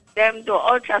 Yes, them do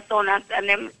ultrasound and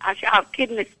them, and she have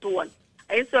kidney stone.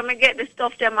 And so I get the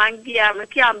stuff them and gear, I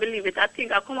can't believe it. I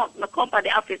think I come up at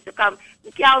the office to come.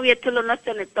 I can't wait till I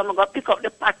send it, so I'm going to pick up the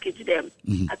package them.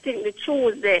 I think the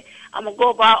Tuesday, I'm going to go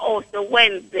over our house the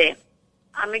Wednesday.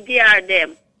 I'm going to gear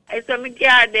them. And so I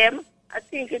gear them, I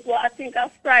think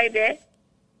on Friday,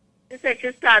 she said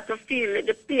she started to feel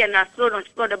the pain and slow down.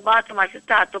 She go to the bathroom and she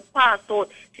started to pass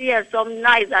out. She hears some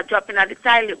noise dropping at the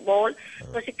toilet bowl.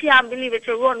 So she can't believe it.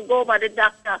 She run, go over the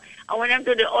doctor. And when them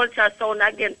do the ultrasound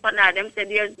again, for now, them say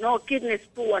there's no kidney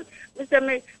stone. I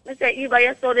say, Eva,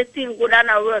 you saw the thing good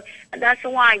and I work. And that she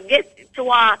want to get it. She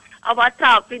want to have a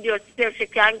talk with you to see if she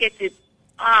can get it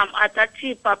at a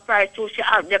cheaper price so she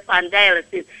have the pan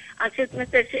dialysis. And she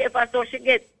said, if I saw she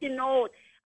get thin out.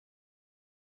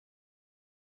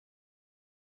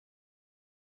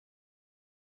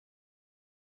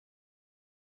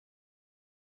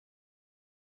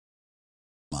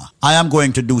 I am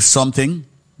going to do something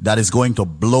that is going to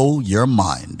blow your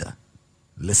mind.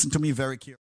 Listen to me very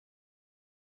carefully.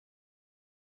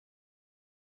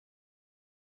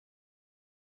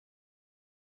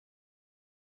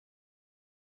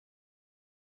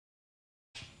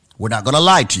 We're not going to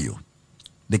lie to you.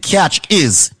 The catch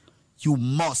is you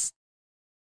must.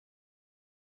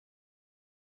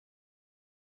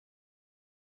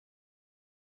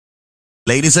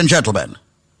 Ladies and gentlemen,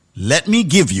 let me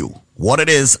give you what it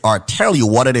is or tell you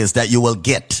what it is that you will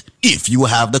get if you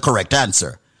have the correct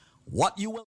answer. What you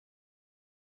will.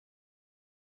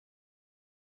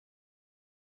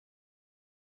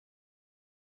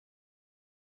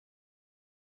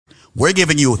 We're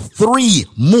giving you 3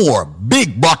 more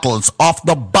big bottles of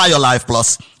the BioLife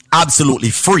Plus absolutely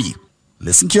free.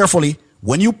 Listen carefully.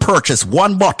 When you purchase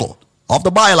 1 bottle of the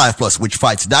BioLife Plus, which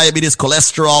fights diabetes,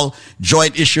 cholesterol,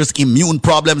 joint issues, immune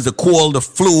problems, the cold, the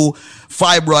flu,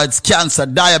 fibroids, cancer,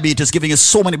 diabetes, giving you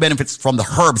so many benefits from the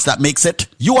herbs that makes it,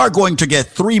 you are going to get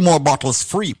 3 more bottles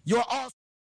free. You're also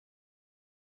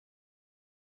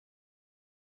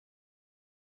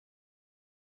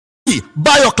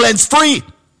BioCleanse free.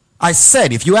 I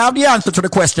said, if you have the answer to the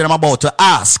question I'm about to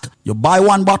ask, you buy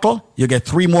 1 bottle, you get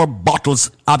 3 more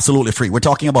bottles absolutely free. We're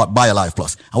talking about BioLife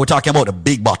Plus, and we're talking about the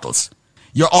big bottles.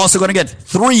 You're also going to get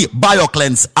 3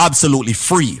 BioCleanse absolutely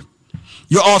free.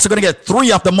 You're also going to get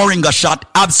 3 of the Moringa shot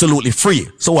absolutely free.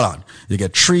 So hold on. You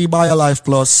get 3 BioLife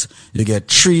Plus, you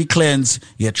get 3 cleanse,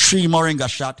 you get 3 Moringa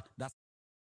shot.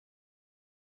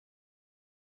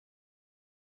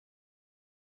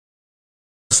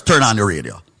 Just turn on the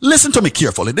radio. Listen to me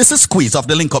carefully. This is Squeeze of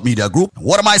the Link Up Media Group.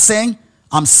 What am I saying?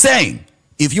 I'm saying,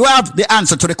 if you have the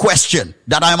answer to the question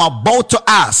that I'm about to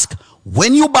ask,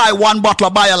 when you buy 1 bottle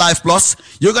of BioLife Plus,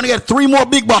 you're going to get 3 more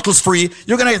big bottles free.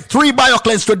 You're going to get 3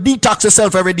 BioCleanse to detox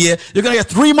yourself every day. You're going to get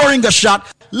 3 Moringa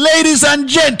shot. Ladies and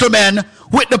gentlemen,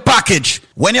 with the package,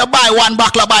 when you buy 1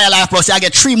 bottle of BioLife Plus, you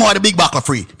get 3 more of the big bottle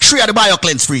free, 3 of the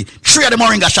BioCleanse free, 3 of the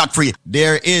Moringa shot free.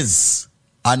 There is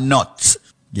a nut.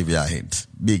 Give you a hint.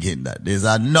 Big hint that there's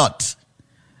a nut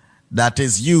that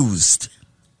is used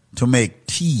to make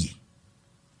tea.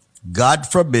 God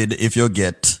forbid if you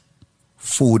get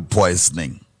food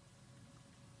poisoning.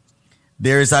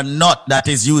 There is a nut that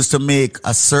is used to make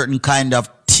a certain kind of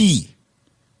tea.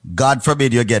 God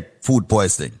forbid you get food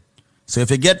poisoning. So if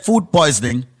you get food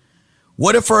poisoning,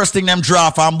 what the first thing them draw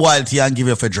from boiled tea and give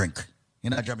you for drink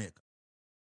in Jamaica?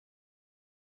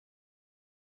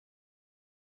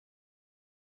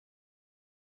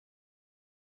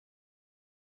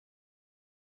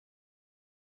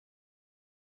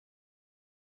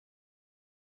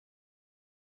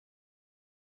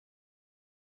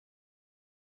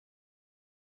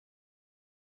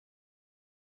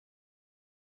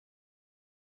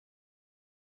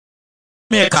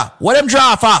 Maker. What them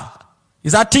draw for?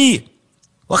 Is that tea?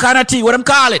 What kind of tea? What them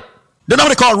call it? The number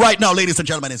they call right now, ladies and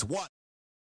gentlemen, is 1.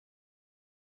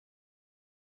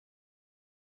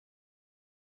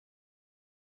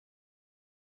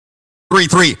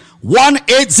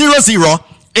 1-800-819-3393.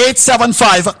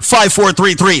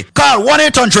 1-800-875-5433. Call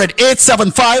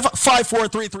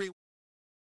 1-800-875-5433.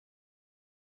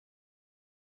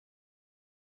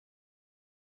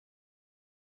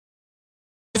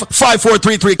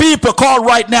 5433. People, call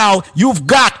right now. You've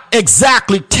got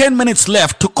exactly 10 minutes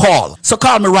left to call. So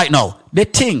call me right now. The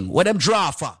thing, where them draw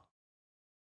for.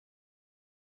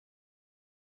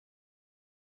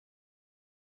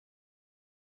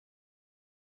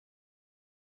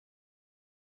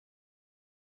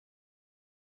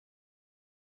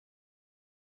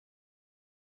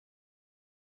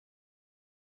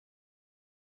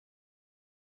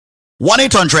 One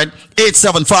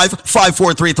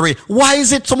 800-875-5433. Why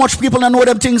is it so much people don't know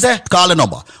them things there? Call the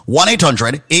number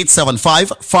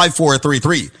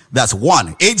 1-800-875-5433. That's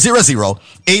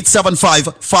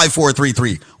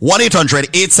 1-800-875-5433.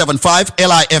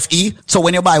 1-800-875-LIFE. So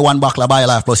when you buy one bottle of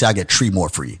BioLife Plus, you get 3 more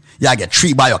free. You get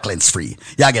 3 BioCleanse free.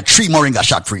 You get 3 Moringa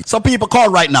shot free. So people, call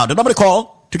right now. The number to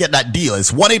call to get that deal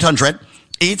is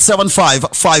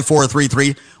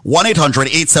 1-800-875-5433.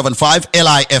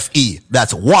 1-800-875-LIFE.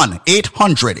 That's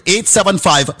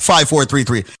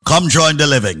 1-800-875-5433. Come join the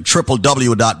living.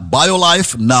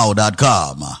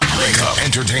 www.biolifenow.com. Wake up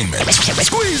entertainment.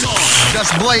 Squeeze on.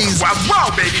 Just blaze. Wow, wow,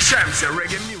 baby, Shams,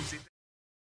 reggae music.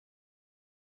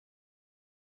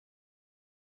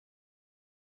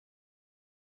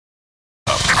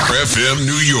 FM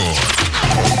New York.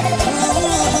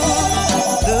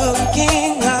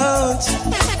 Looking out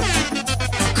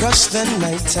across the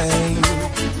night time,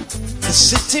 the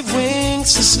city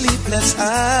winks a sleepless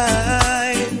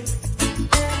eye.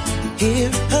 Hear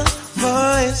her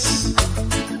voice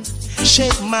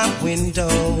shake my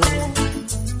window,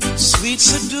 sweet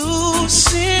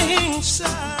seducing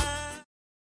sigh.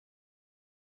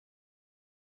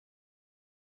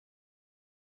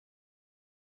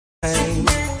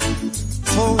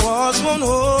 For walls won't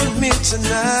hold me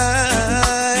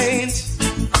tonight.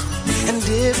 And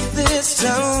if this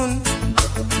town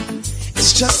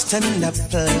is just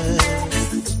another,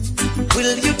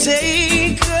 will you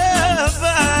take a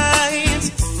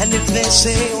bite? And if they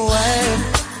say why,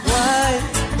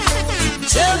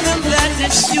 tell them that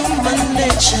it's human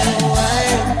nature.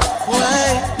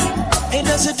 Why? It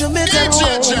doesn't do me that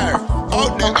way.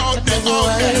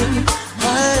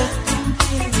 Why?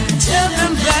 Tell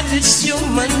them that it's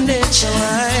human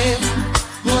nature.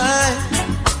 Why?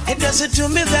 It doesn't do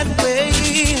me that way.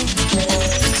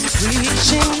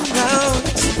 Reaching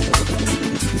out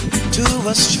to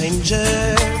a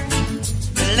stranger,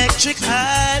 electric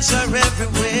eyes are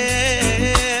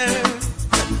everywhere.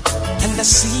 And I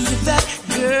see that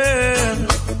girl,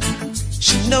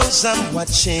 she knows I'm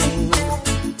watching.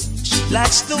 She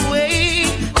likes the way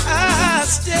I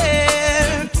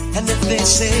stare. And if they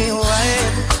say why?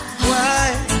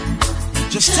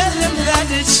 Just tell them that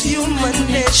it's human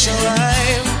nature.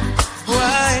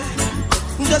 Why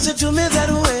does it do me that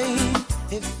way?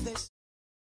 If they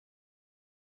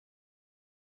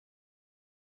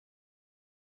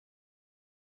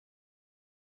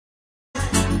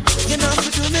you know to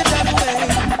do me that way.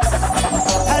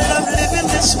 I love living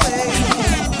this way.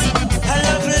 I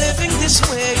love living this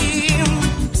way.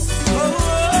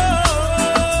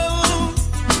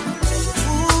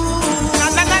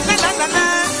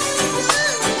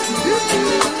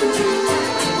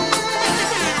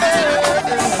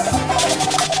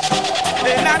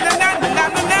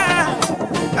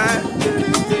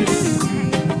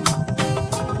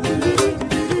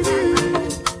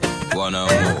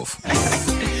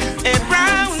 A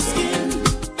brown skin,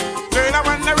 girl, I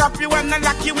wanna wrap you and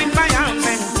lock you in my arms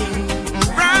and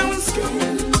brown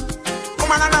skin,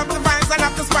 woman, I love the vibes, I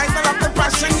love the spice, I love the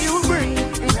passion you bring.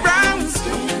 Brown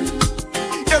skin,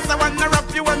 yes, I wanna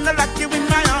wrap you and lock you in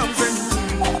my arms and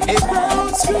a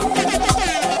brown skin,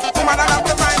 woman, I love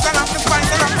the vibes, I love the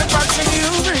spice, I love the passion you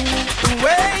bring. The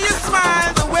way you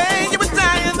smile, the way you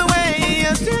retire, the way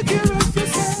you take care of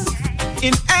yourself,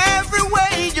 in every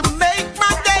way you make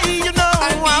my day, you know.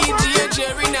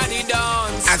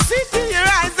 I see to your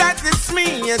eyes that it's me,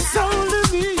 it's only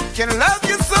me can love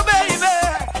you so, baby.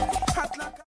 Hot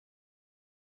like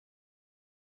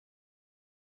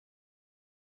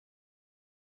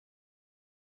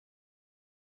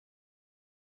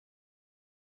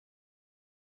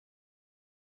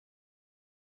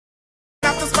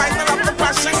love the spice, I love the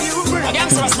passion you bring.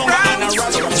 Yes, I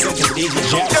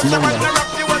want to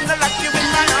rock you and lock you in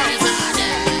my arms.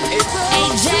 Hey,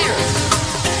 Jerry.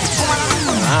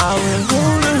 I will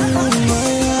hold her in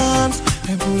my arms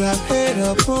and put her head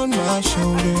up on my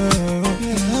shoulder.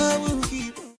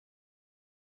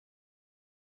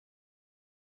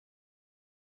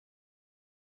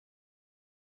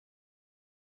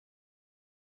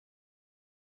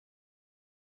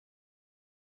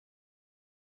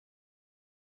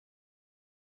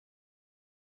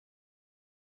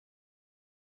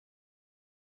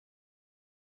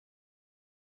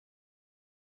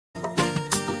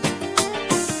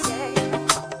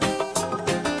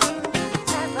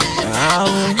 I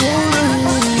will hold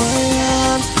her in my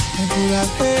arms and put her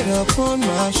head upon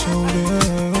my shoulder.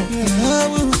 And I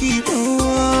will keep her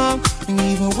warm, and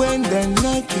even when the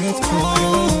night gets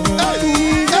colder.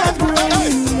 We got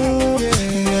growing old,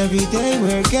 and every day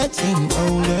we're getting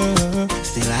older.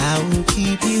 Still I will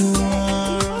keep you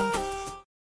warm.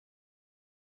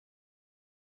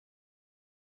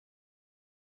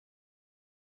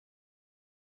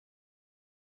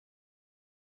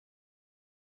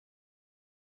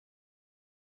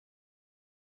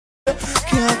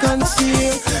 Can't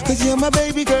conceal, cause you're my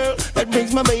baby girl, that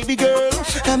brings my baby girl.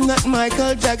 I'm not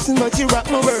Michael Jackson, but you rock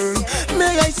my world.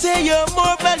 May I say you're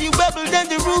more valuable than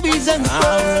the rubies and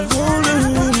pearls. I'll hold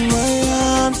her in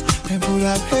my arms and put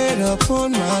her head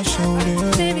upon my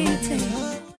shoulder. Baby, take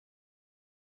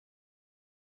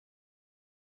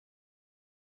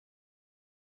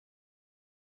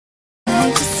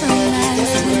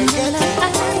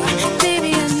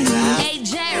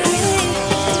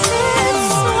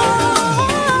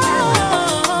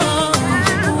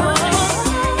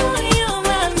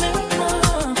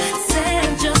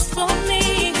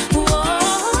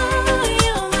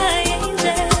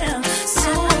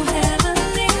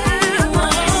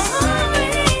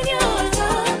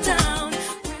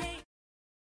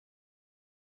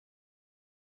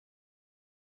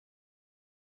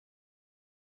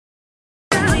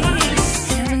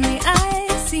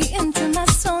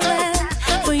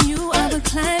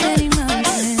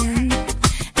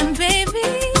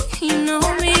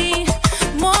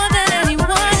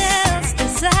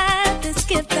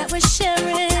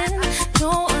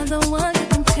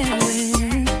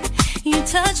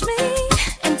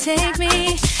take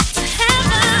me to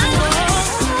heaven.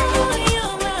 Oh,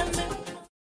 you're my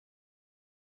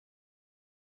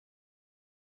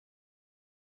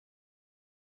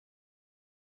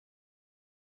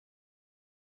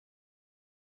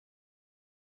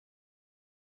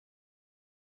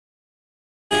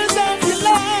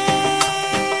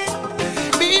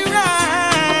be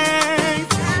right.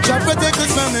 Jah protect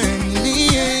us from enemy,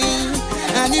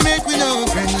 and He make we no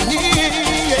friendly.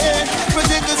 Yeah,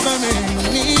 protect us from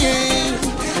enemy,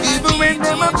 even when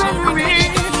them are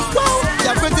friendly.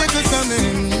 Jah protect us from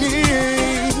enemy,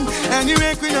 and He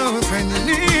make we no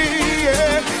friendly.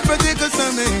 Yeah, protect us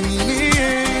from enemy,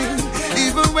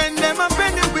 even when them are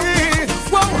friendly.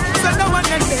 Whoa, so no one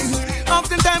can say.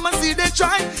 Oftentimes I see they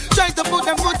try to put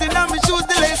them foot in my shoes,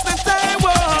 the lace and tie.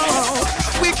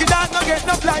 Whoa, wicked dog no get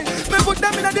no fly. Me put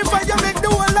them in the fire, make the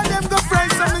whole of them go fry.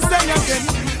 So me say again,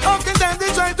 oftentimes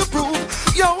they try to prove,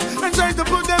 yo, and try to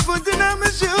put their foot in my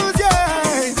shoes,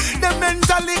 yeah. They're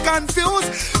mentally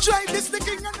confused. Try this the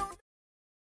king and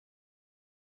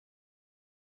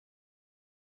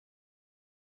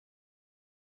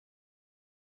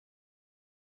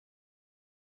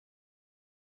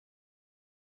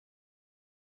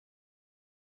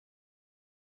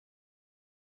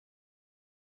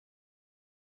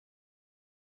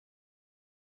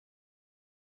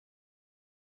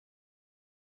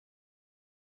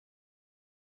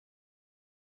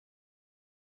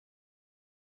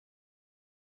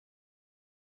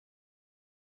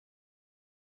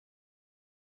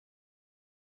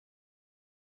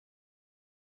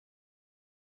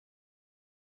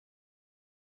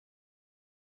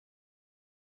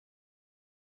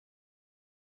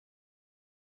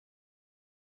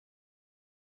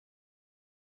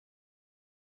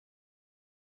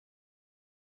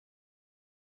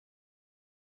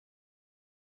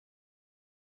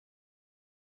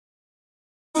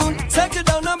settle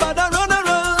down and bother run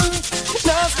around.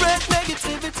 Now spread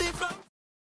negativity from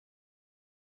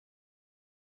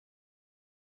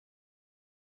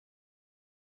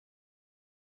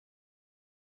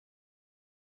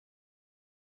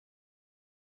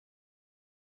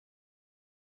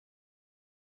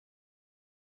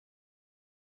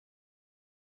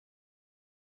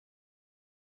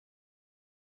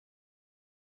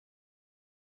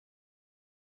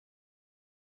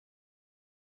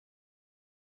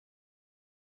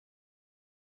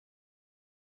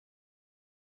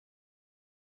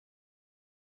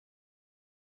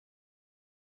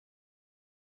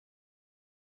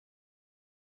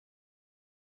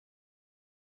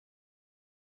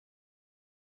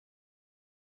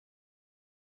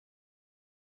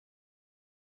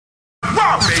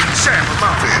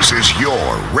This is your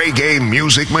reggae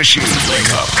music machine.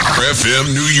 Wake up,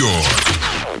 FM New York.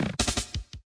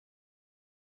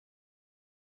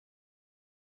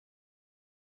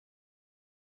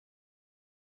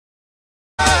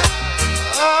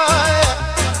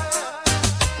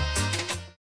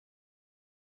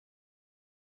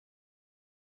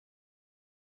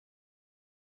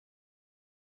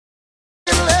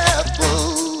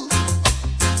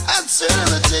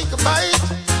 take a bite.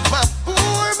 My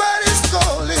poor body's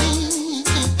calling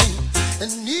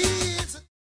and needs.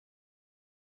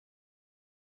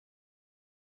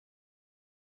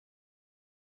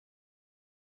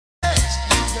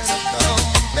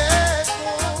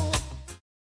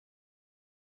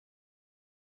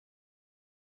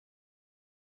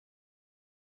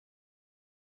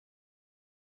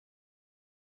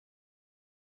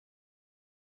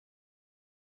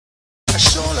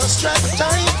 Shoulder strap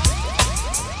tight.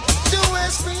 Do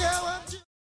as me how I do.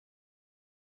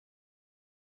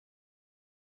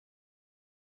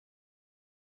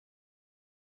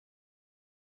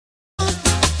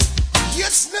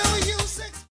 It's no use.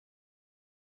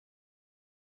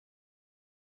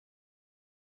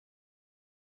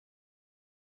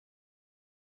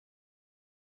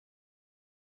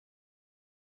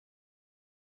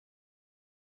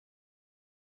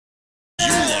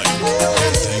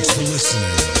 Thanks for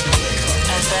listening.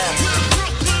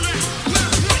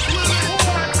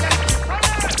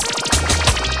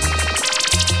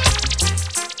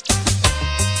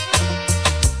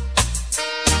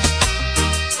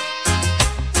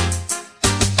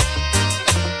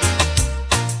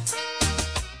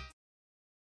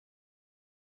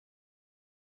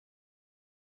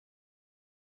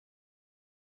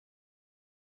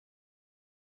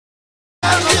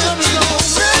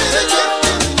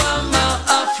 Mama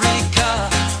Africa,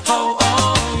 how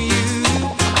are you?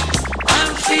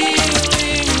 I'm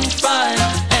feeling fine,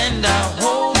 and I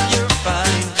hope you're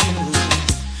fine too.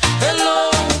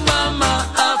 Hello, Mama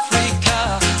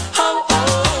Africa, how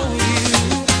are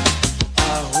you?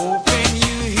 I hope when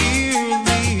you hear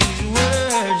these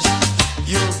words,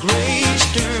 your grace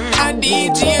turns. And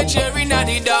DJ Jerry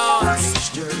Natty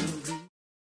dance.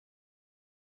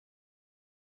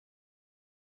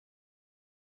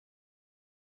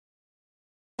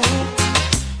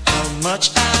 How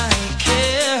much I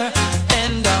care,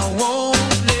 and I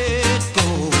won't let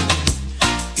go.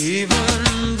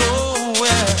 Even though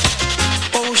we're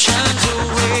oceans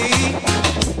away,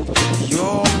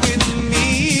 you're with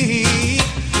me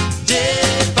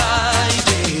day by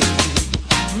day.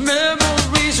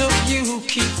 Memories of you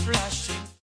keep flashing.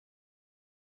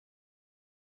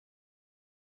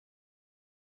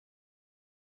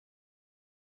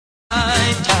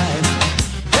 Time.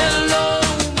 Hello,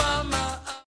 Mama.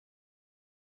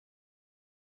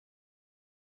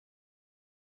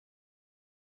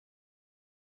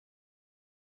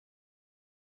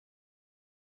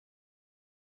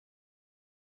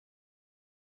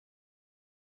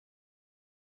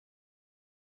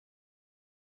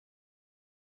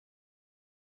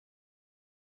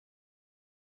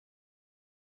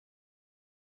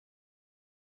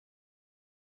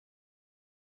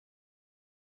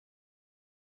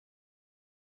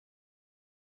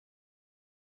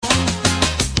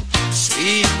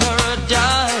 Sweet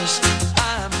paradise,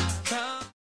 I'm come.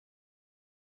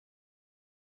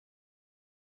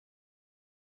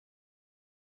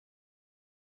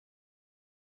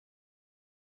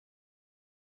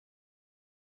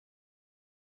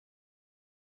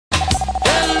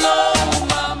 Hello,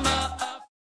 Mama.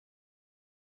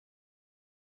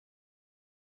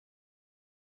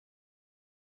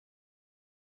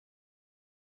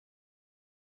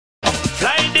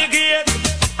 Fly the gate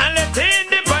and let in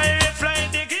the pirate. Fly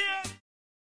the gate.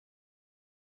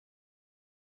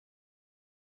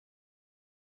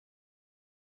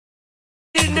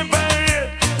 In the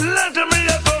pirate, let me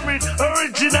come with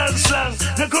original slang.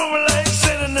 They come like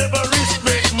saying never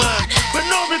respect man. But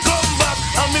now we come back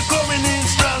and we coming in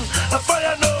strong. I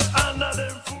fire no another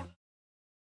food.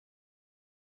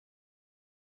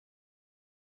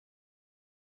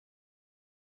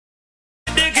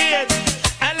 The gate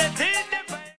and let in the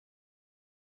pirate.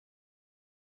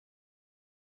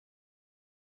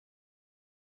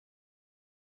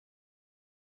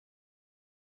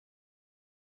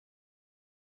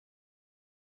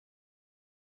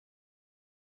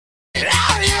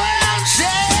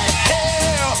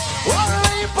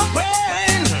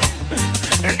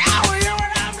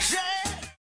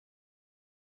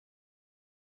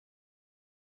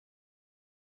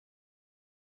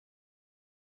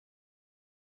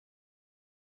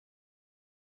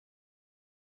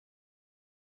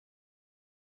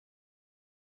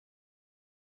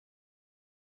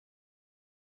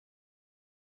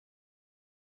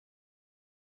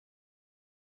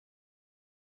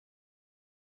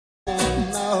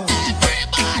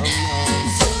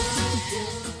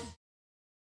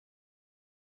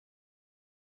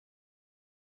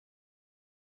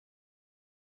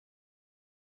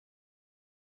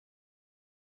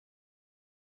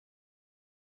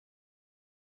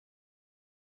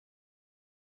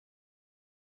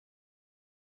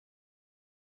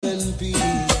 in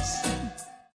peace.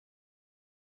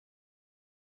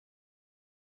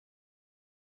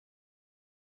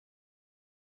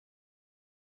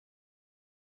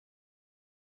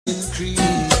 Increase,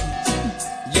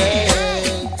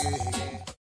 yeah.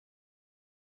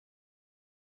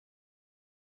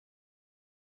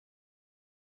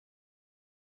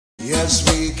 Yes,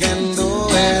 we can do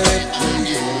it.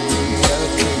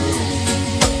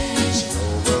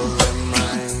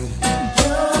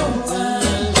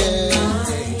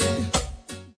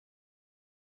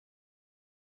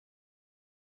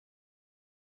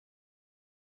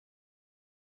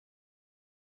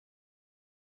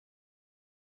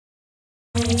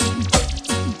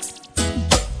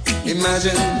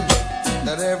 Imagine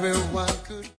that everyone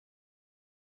could.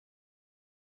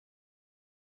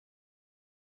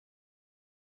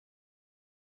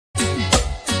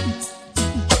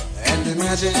 And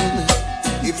imagine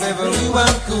if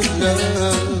everyone could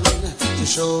learn to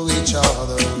show each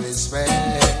other respect.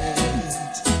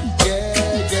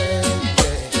 Yeah, yeah,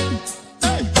 yeah.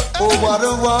 Oh, what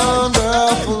a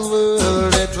wonderful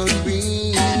world it would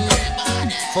be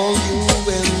for you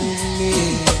and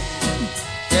me.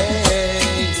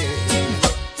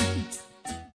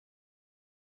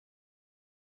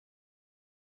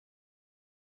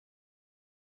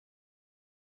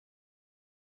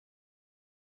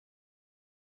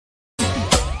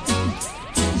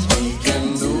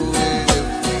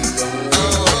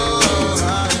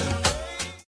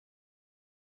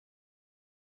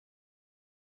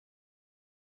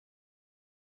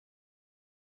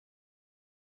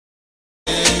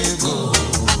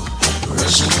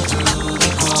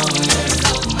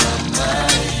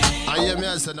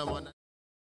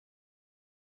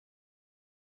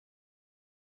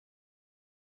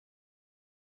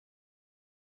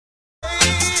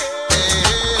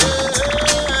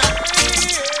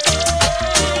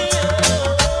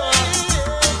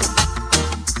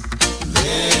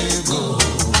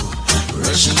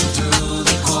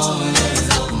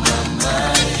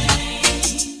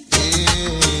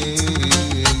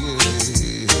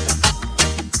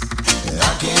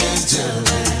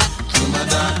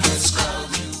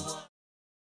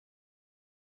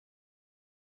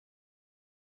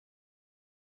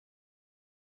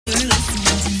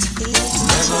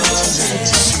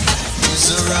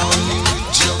 Surround me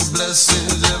with your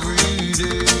blessings every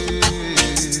day.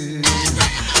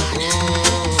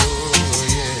 Oh,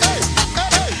 yeah.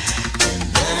 And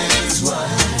that is why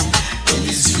in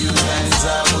these few lines I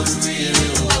would really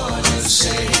want to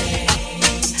say,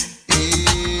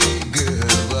 hey,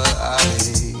 girl, but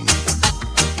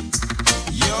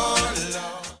your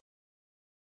love.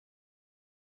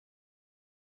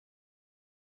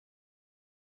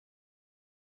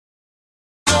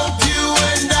 Hope you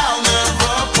and I'll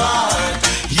never part.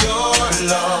 Your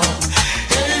love,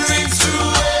 and it rings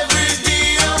through every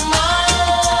beat of my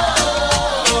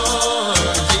heart.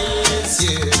 Yes,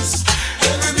 yes,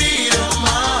 every beat of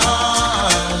my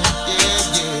heart.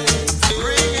 Yeah, yeah,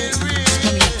 ring it,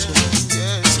 ring it.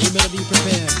 Yes, you better be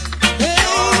prepared.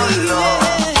 Your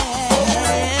love.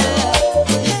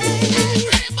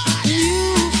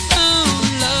 You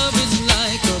found love is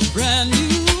like a brand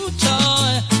new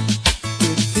toy.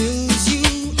 It fills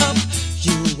you up.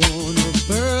 You wanna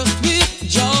burst with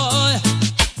joy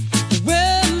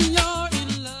when you're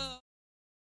in love.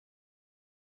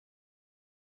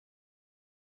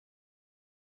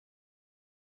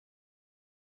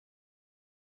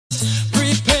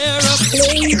 Prepare a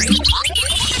place.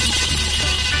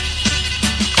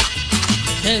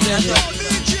 Hey,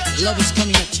 baby, love is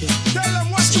coming at you.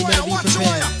 So you better be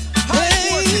prepared.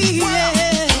 Hey, yeah.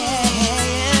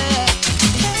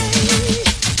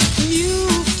 You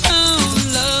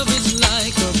found love is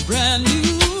like a brand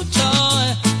new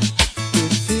toy.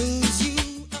 It fills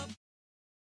you up.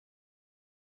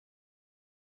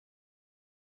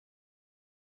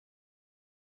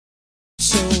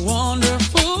 So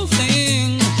wonderful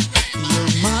thing. Your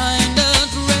mind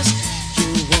at rest.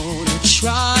 You wanna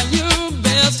try your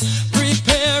best.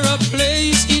 Prepare a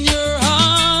place in your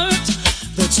heart.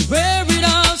 That's where it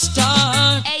all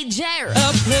starts. Hey, Jared.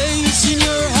 A place in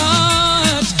your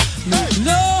heart. Make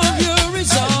love your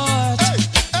resort.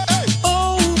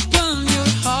 Open your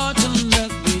heart and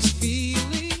let these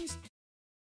feelings.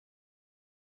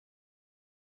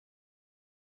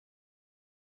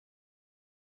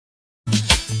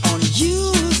 On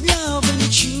you's love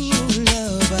and true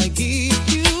love, I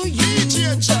give you. We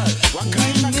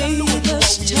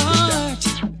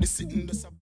made the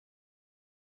start.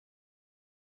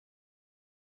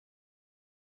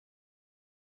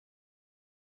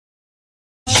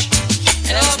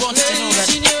 And I just want you to know that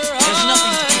there's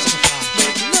nothing to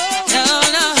be so far. No,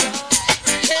 no.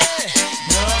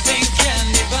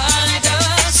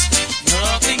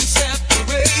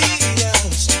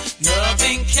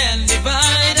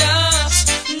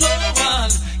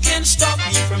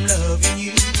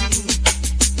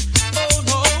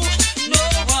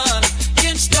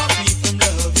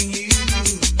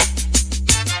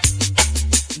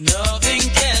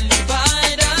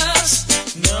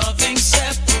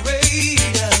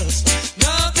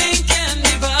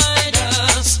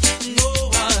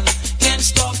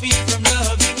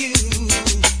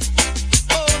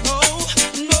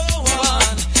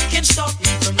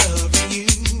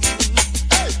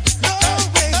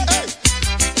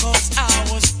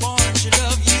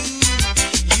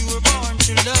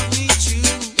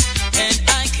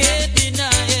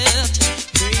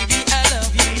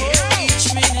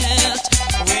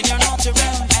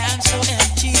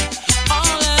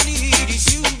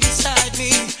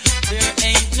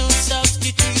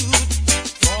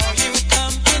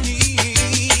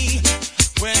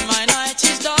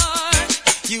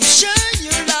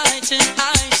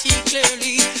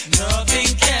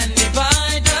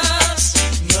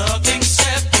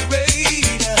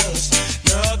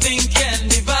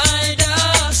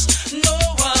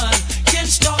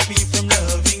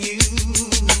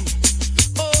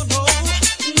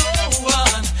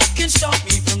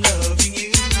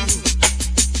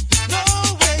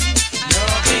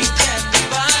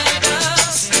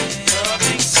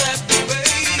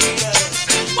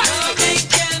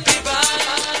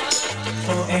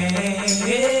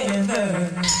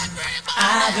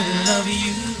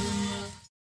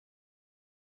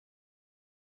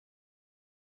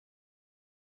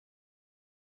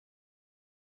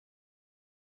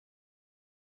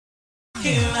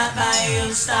 here right by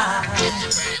your side.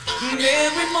 And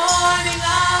every morning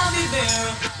I'll be there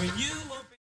when you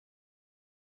open.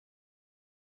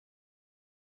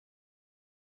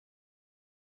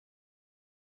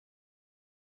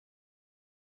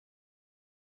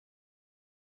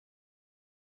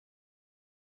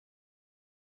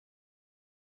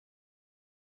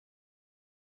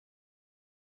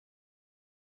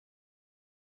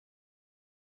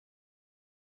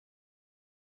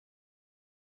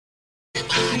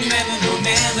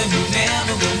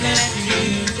 Never will let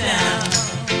you down.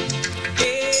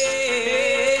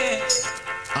 Yeah.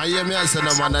 I hear me, I say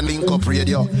no man, a link up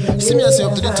radio. See me, I say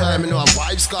up to the time, you know, a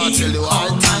Vibes Cartel, you are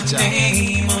teacher.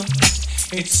 Name,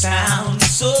 it sounds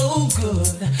so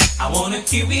good. I wanna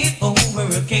hear it over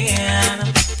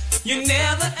again. You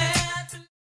never had to.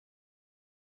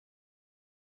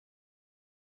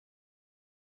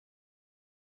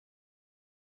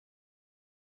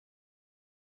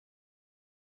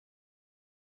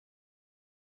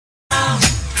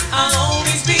 I'll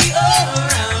always be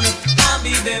around. I'll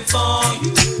be there for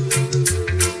you.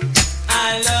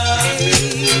 I love you.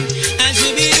 I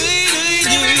should be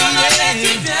doing. I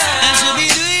should be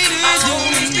doing. I'll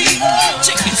always be around.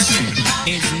 Check this.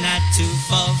 It's not too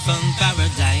far from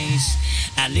paradise,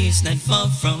 at least not far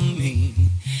from me.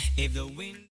 If the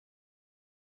wind.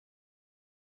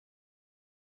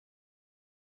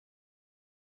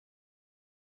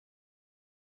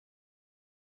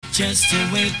 Just to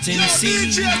wait and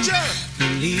see.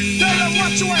 Believe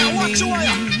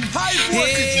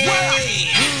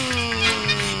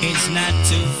it's not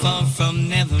too far from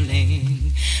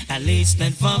Neverland, at least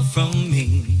not far from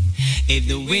me. If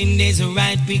the wind is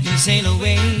right, we can sail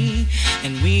away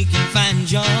and we can find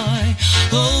joy.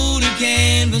 Hold a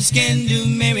canvas can do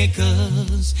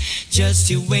miracles. Just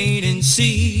you wait and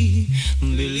see.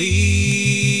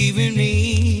 Believe in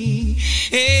me.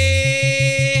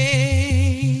 Hey,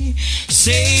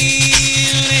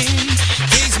 sailing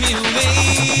takes me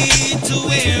away to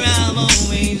where I've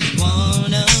always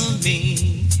wanna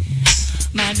be.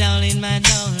 My darling,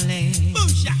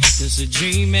 just a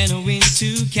dream and a wind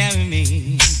to carry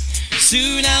me.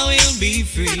 Soon I will be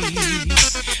free.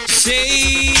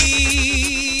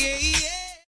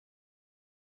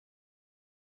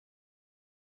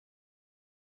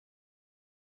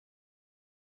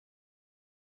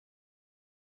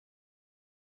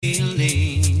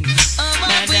 Feeling,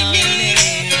 my darling,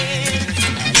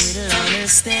 a little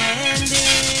understanding.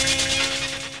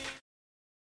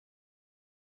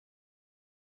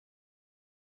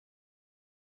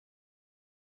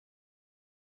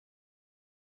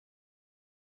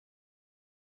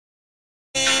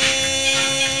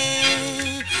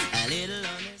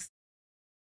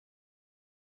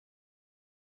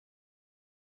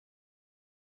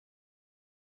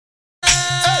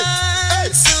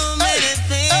 So many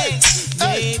things,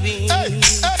 baby.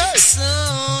 So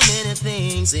many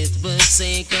things it would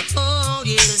take a whole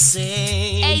year to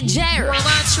say. Hey, Jerry. Well,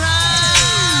 I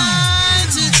tried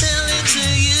to tell it to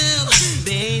you,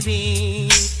 baby.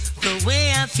 The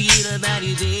way I feel about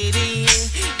you, baby.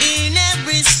 In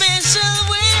every special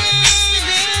way,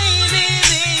 baby,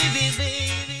 baby,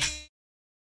 baby.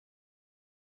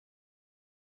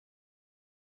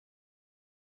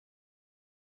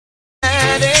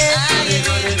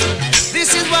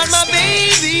 This is what my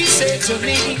baby said to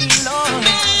me, Lord.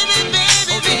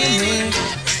 Baby.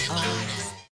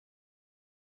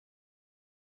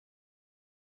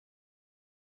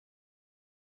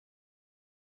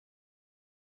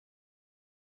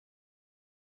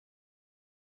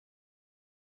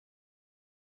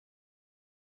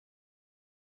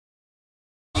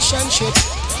 Relationship,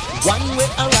 one way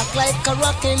I rock like a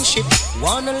rocking ship.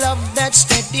 Wanna love that's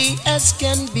steady as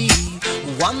can be,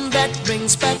 one that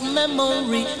brings back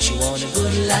memory. She want a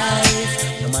good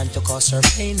life, no man to cause her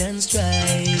pain and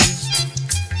strife.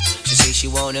 She say she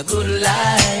want a good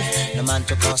life, no man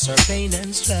to cause her pain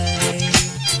and strife.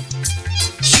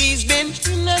 She's been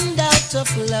in and out of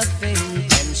loving,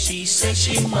 and she says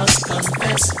she must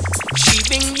confess she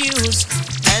been used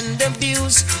and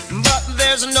abused, but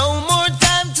there's no more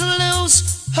time to lose.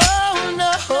 Oh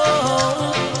no,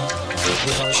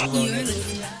 because she wanna live.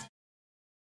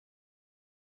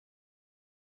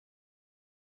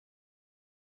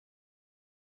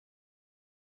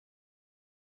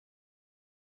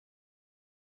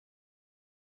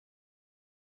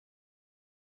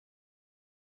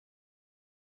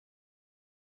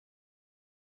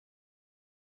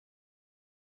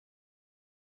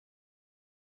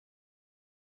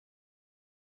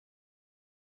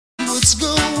 What's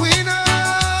going on?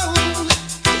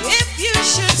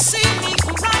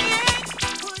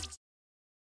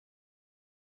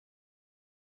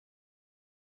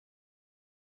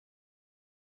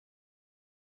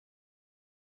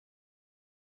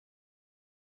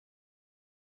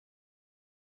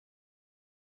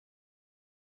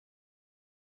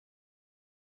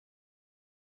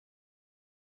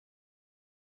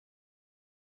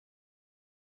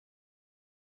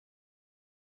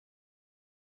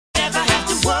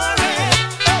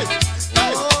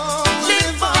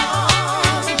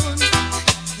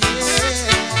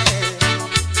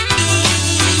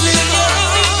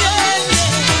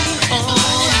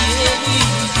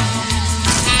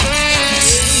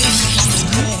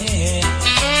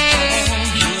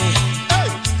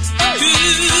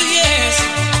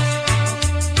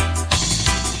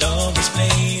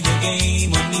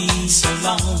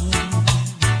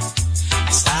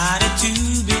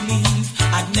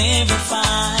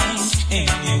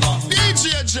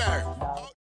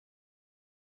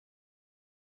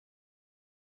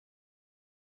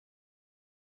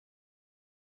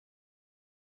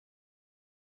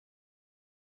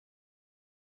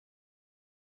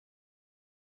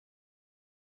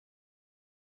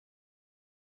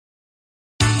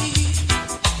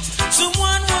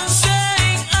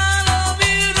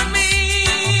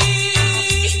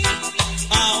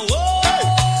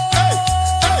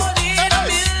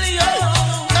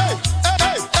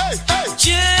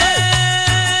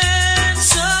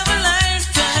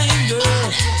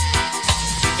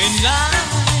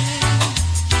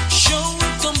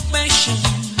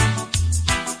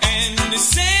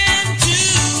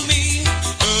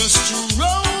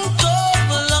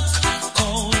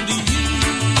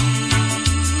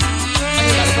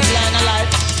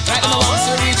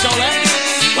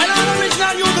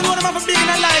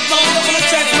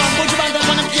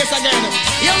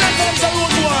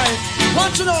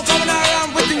 Want you know coming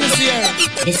around with things here.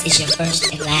 This is your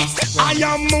first and last. I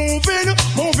am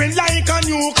moving like a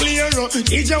nuclear.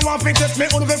 DJ want to test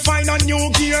me on the find a new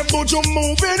gear, but you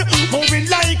moving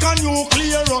like a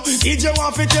nuclear. DJ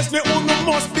want to test me on the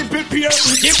must be prepared.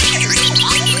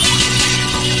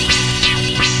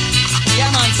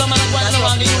 Yeah man, some man going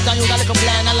around the youth and you got like a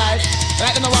blind alive.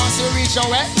 Right now I want to see you reach your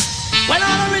way. Well,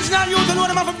 all original youth know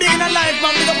them have being alive,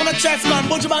 man. Big up on the chest, man.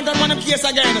 Bunch of man done one case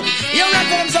again. You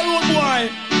reckon them a road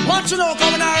boy. Want you know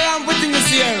coming around with things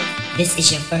here. This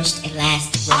is your first and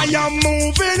last. I am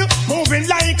moving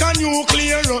like a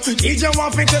nuclear. DJ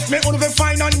want to test me on the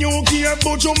find a new gear,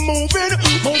 but you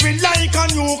moving like a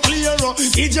nuclear.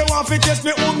 DJ want to test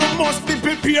me on the must be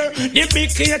prepared. The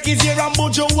big cake is here and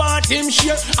but you want him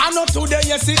share. I know today,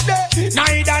 yesterday,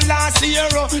 neither last year.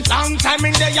 Long time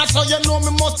in there, so you know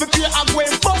me must prepare. I go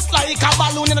and bust like a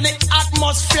balloon in the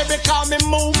atmosphere because me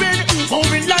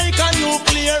moving like a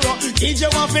nuclear. DJ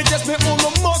want to test me on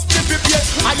the must be prepared.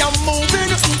 I am moving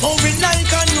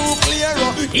like a nuclear.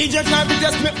 He just try to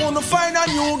test me on the find a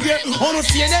new gear. On the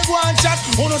stay and go and chat,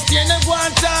 on the stay and go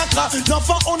and talk. Not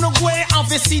for on the way, and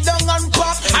for sit down and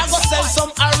pack. I go sell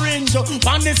some orange on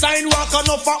the sidewalk.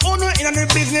 Not for on in the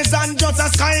business and just a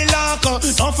skylark.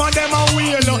 Not for them a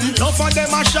wheel, not for them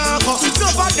a shark. Not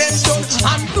for them done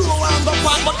and do and go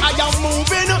back. But I am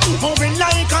moving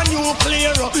like a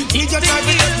nuclear. He just try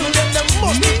to test me, them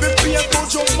must be prepared.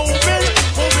 But you moving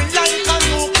like a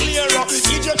nuclear.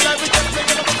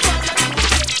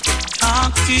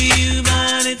 Talk to you,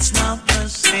 but it's not the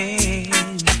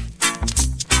same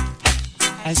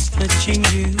as touching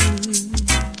you.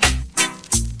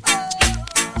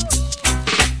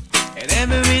 And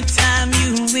every time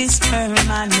you whisper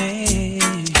my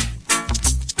name,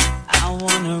 I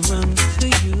wanna run to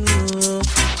you.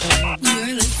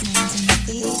 You're listening to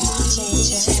me.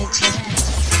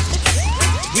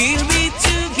 We'll be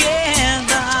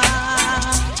together.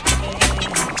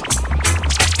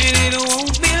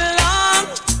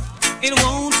 It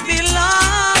won't be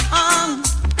long,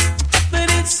 but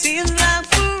it seems like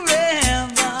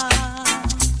forever,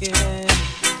 yeah.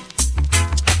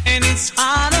 And it's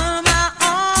hard on my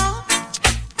own,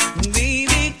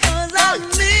 baby, 'cause I'm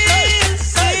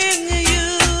missing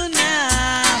you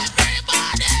now.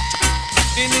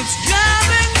 And it's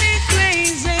driving me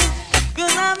crazy,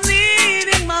 'cause I'm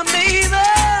needing my baby.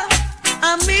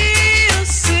 I'm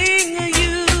missing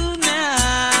you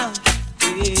now,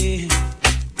 yeah.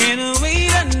 In a way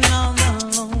that now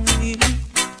lonely,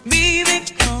 baby,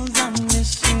 'cause I'm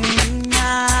missing you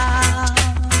now.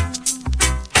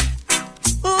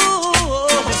 Ooh,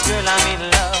 this girl I'm in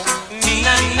love.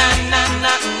 Na na na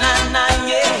na na na,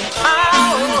 yeah.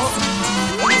 Oh,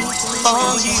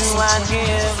 for you I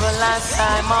give a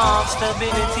lifetime of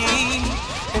stability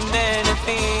and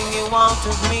anything you want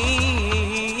of me.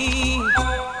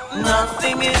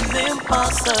 Nothing is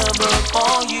impossible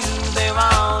for you. There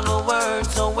are no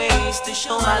words or ways to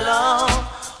show my love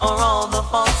or all the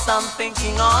faults I'm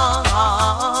thinking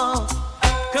of.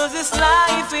 'Cause this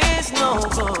life is no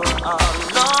good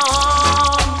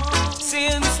alone.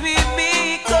 Since we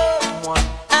become one,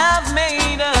 I've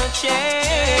made a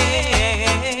change.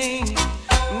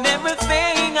 And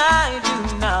everything I do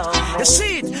now. You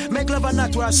see it, make love and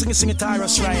not where I sing it,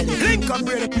 Tyrus Riley. Link up,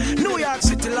 brother. New York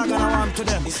City, log on, I want to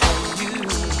them.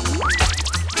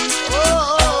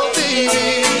 Oh,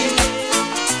 baby,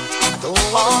 don't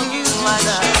want you, I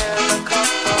never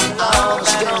come from love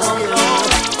and alone.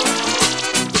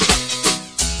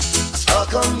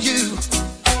 Stuck on you,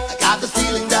 I got the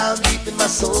feeling down deep in my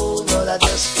soul, but I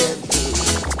just can't do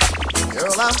it.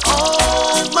 Girl, I'm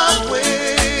on my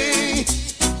way,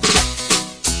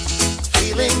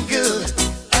 feeling good.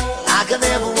 I can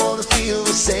never want to feel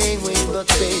the same way, but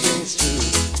baby, it's true.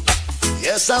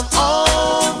 Yes, I'm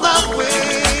on my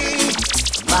way.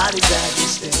 Mighty glad you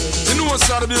stay. You know what's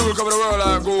the beautiful come to the world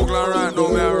like Google right now,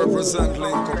 may I represent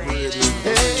Nicco Radio.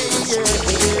 Hey, yeah.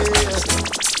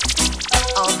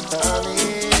 I'm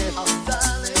darling.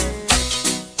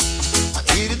 I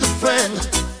needed a friend.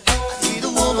 I need a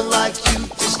woman like you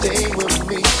to stay with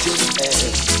me till the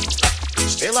end.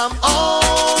 Still I'm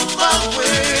on my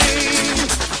way.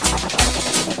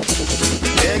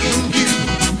 Begging you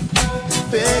to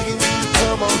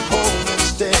come on home and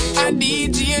stay. I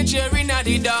DJ Jerry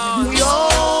Natty down. We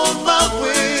on my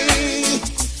way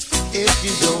if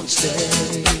you don't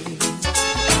stay.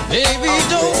 Baby,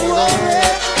 don't worry.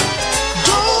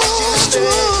 Don't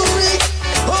worry.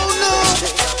 Oh no,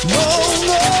 no,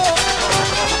 no.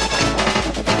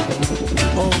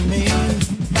 Oh me,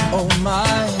 oh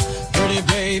my, pretty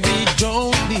baby,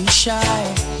 don't be shy.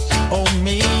 Oh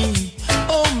me,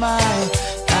 oh my,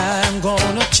 I'm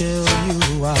gonna tell you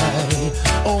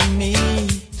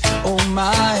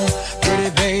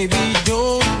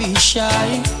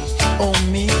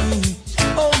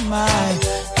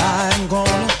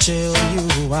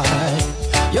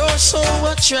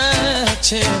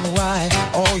tell why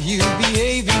are you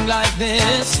behaving like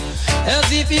this?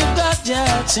 As if you've got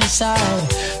doubts inside.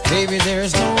 Baby,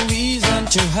 there's no reason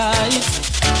to hide.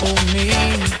 Oh me,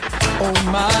 oh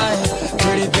my,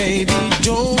 pretty baby,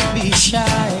 don't be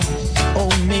shy. Oh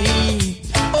me,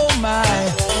 oh my,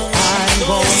 I'm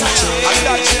going to I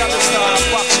got you on the star,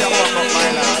 watch your walk up my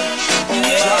line.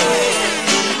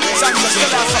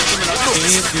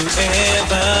 If you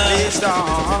ever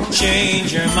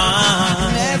change your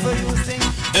mind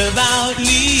about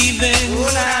leaving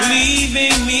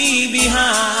me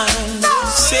behind,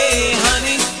 say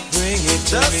honey, bring it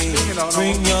to me,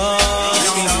 bring your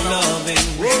sweet loving,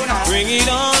 bring it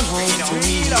on home to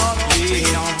me.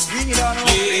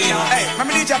 Hey, let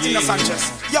me DJ Tina Sanchez.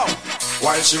 Yo.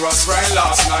 While she was crying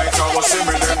last night, I was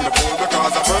swimming in the pool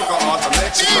because I broke her heart and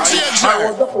make she cry. I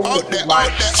was the fool with my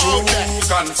true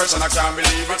confession. I can't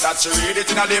believe it that she read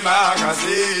it in the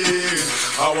magazine.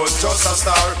 I was just a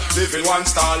star, living one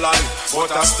star life, but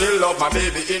I still love my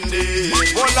baby indeed.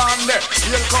 Hold on there,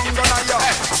 here come gonna yo.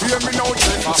 Hear me now,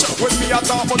 Jenna. When me a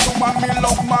talk about woman, me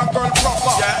love my girl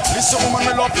proper. Listen, woman,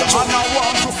 me love you and I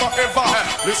want you forever.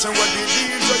 Listen when the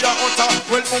DJ you utter,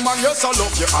 well, woman, yes I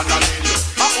love you and I need you.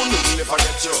 I only will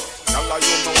forget you. Now I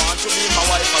you don't want to be my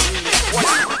wife and me.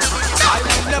 I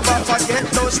will never forget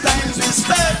those times we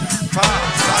spent.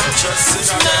 Sanchez,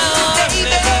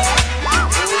 baby,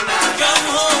 come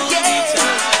home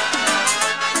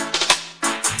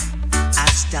I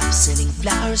stopped sending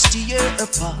flowers to your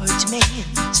apartment.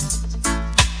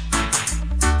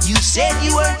 You said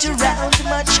you weren't around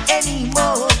much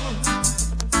anymore.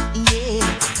 Yeah,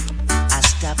 I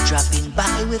stopped dropping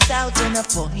by without an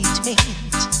appointment.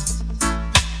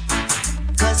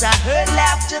 'Cause I heard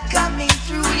laughter coming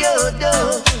through your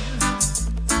door.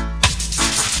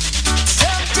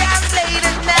 Sometimes late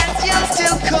at night you'll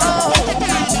still call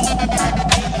me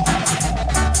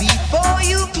before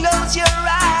you close your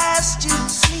eyes to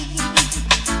sleep.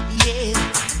 Yeah,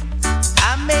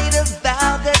 I made a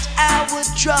vow that I would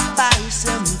drop by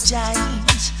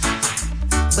sometimes,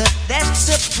 but that's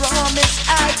a promise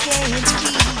I can't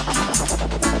keep.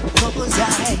 'Cause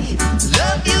I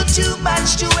love you too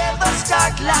much to ever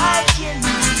start liking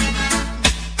me.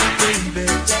 Baby,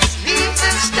 just leave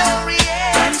the story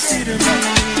and consider me.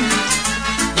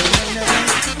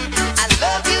 I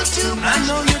love you too much. I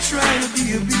know you're trying to be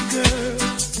a big girl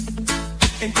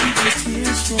and keep the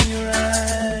tears from your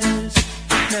eyes.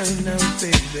 No,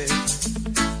 baby.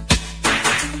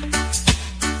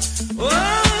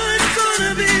 Oh, it's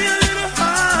gonna be a little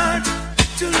hard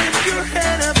to lift your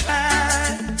head up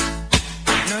high.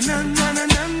 No.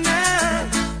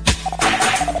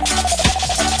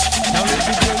 Now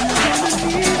little girl, you're gonna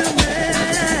need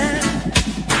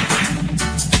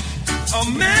a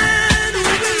man who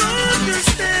will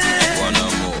understand.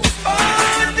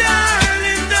 Oh,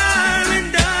 darling,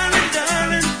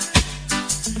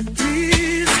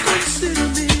 please consider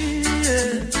me.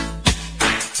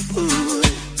 Yeah. Ooh.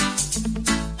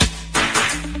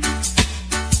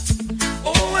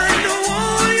 Oh, I know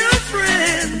all your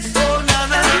friends. Oh, na.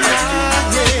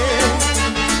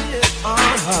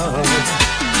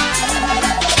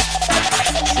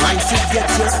 Trying to get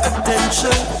your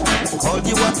attention. Call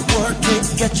you at work, can't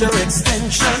get your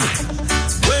extension.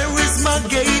 Where is my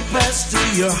gate pass to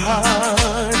your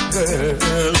heart,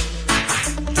 girl?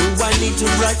 Do I need to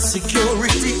write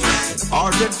security in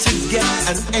order to get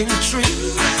an entry?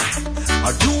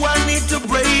 Or do I need to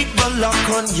break the lock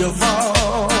on your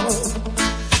vault?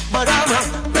 But I'm a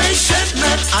patient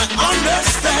man, I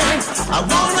understand. I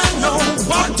wanna know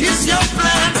what is your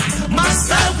plan.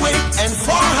 Must I wait and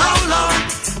for how long?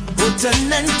 Put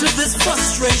an end to this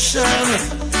frustration.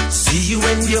 See you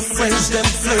and your friends, them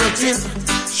flirting,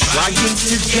 trying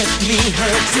to get me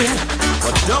hurting.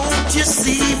 But don't you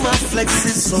see my flex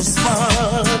is so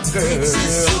smart, girl?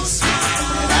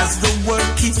 And as the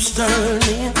world keeps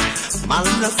turning, my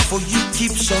love for you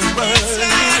keeps on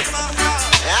burning.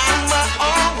 I'm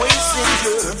always in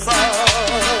your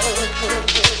thoughts.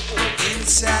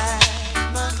 Inside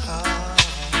my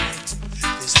heart,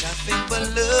 there's nothing but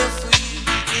love for you.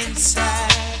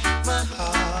 Inside my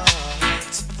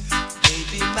heart,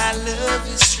 baby, my love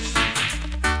is true.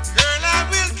 Girl, I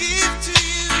will give to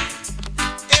you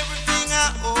everything I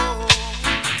own.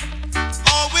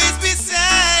 Always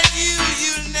beside you,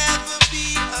 you'll never be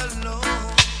alone.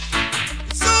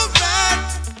 It's alright,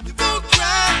 we both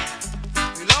cry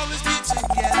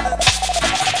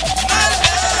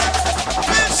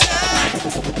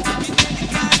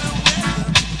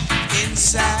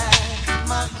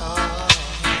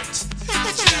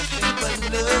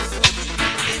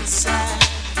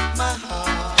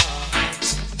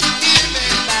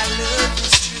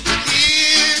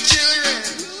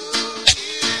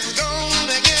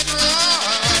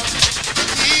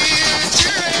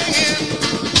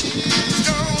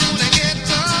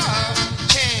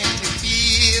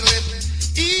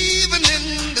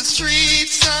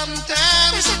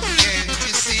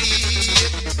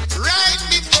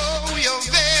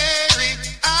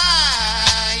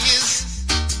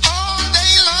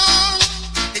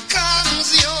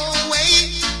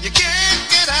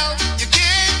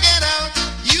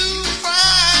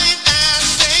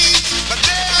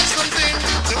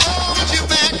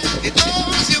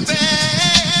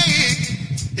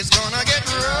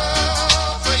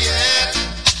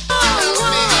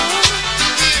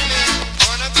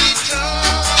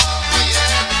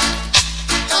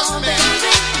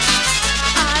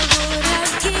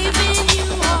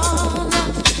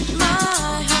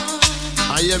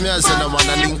me I say no man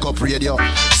a link up radio.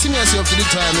 See me as you up to the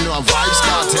time, you know a vibes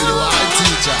cartel, you are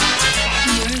teacher.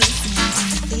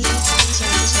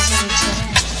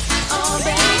 Oh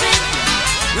baby,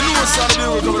 You know what's on the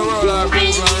music of the world I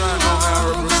groove right now, I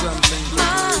represent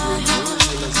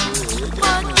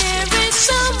but there is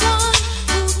someone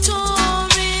who tore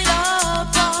it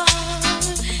apart,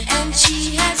 and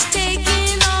she has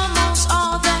taken almost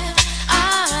all that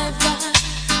I've got.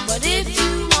 But if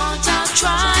you want, I'll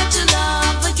try to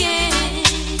love again.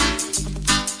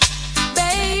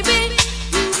 Baby,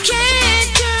 you can't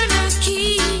turn a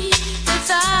key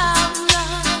without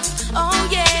love. Oh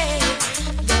yeah,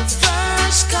 the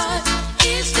first cut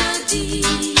is the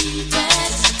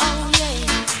deepest. Oh yeah,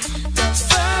 the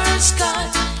first cut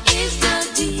is the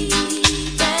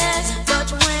deepest. But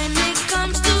when it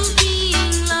comes to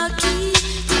being lucky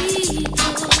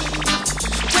people,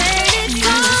 when it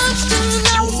comes to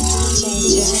love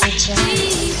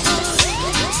people,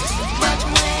 but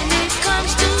when it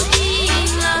comes to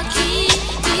being lucky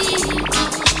people,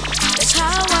 that's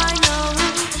how I know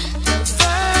the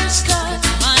first cut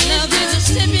My love is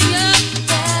stepping up.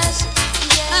 best.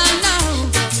 I know.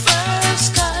 The first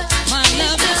cut My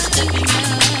love is stepping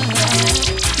up.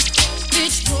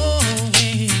 It's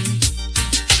growing.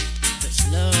 There's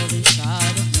love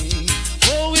inside of me.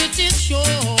 Oh, it is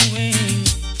showing.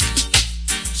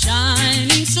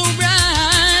 Shining so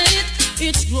bright.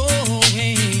 It's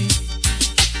growing.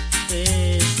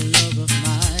 There's the love of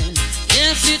mine.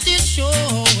 Yes, it is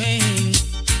showing.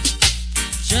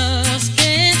 Just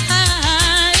can't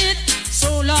hide.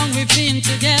 So long we've been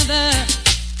together.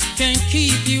 Can't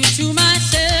keep you to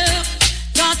myself.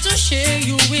 Got to share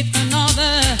you with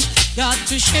another. Got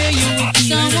to share you with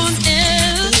someone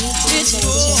else. It's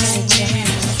growing.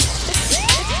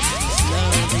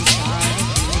 Love inside of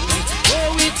me.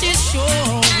 Oh, it is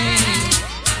showing.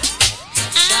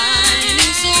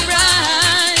 Shining so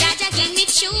bright. Jaja give me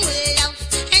true love.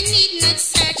 I need not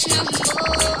search no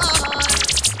more.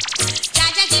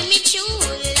 Jaja give me true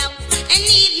love. I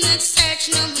need not search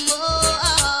no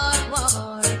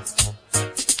more.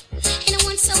 And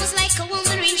once I was like a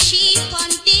wandering sheep on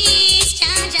this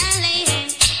Jaja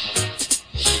land.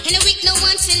 And with no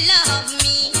one to love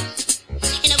me.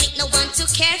 And with no one to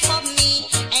care for me.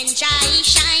 And Jai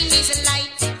shine is a light.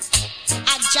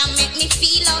 Aja make me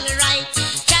feel alright.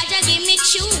 Jaja give me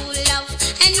true love.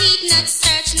 I need not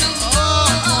search no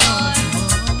more.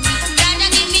 Jaja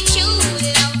give me true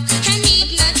love. I need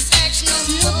not search no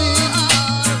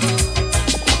more.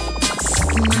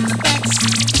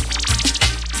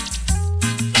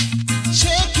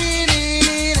 Checking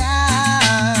it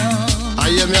out. I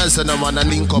hear me I say no man a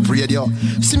link up radio.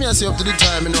 See me as you up to the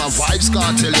time, you know a vibes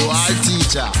cartel, you are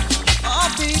teacher. Oh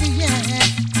baby, yeah.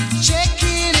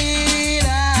 Checking it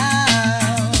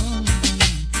out.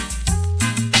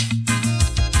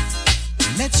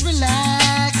 Let's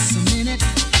relax a minute.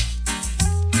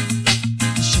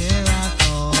 Share our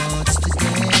thoughts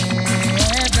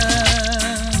together.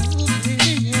 Oh,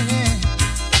 baby, yeah.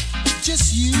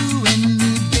 Just you and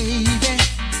me, baby.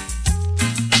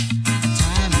 A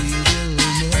time we will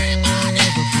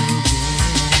never forget.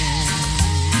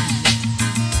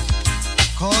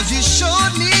 'Cause you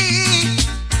showed me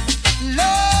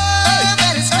love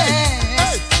at its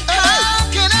best. How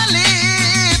can I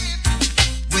live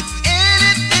with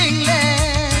anything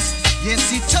less? Yes,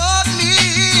 he taught me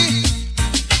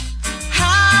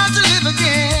how to live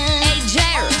again. Hey,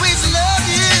 Jared. Always love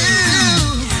you.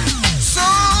 So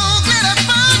glad I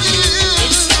found you.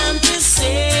 It's time to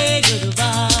say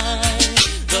goodbye.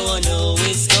 Though I know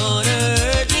it's gonna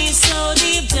hurt me so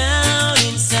deep down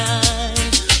inside.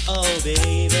 Oh,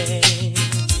 baby.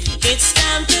 It's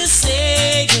time to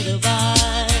say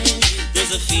goodbye.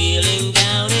 There's a feeling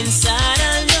down inside.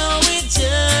 I know it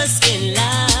just can't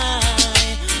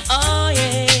lie. Oh,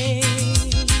 yeah.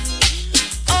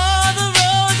 All the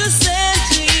roads are sent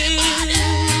to you.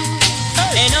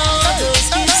 And all those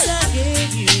gifts I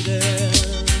gave you, girl.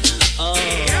 Oh.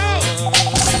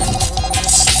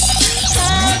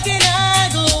 How can I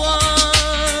go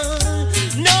on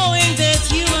knowing that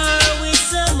you are with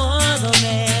some other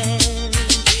man?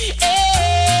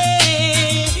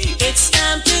 Hey, it's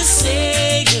time to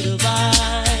say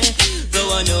goodbye.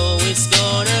 Though I know it's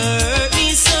gonna hurt me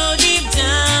so deep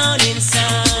down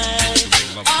inside.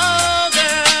 Oh,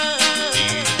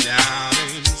 girl. down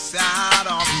inside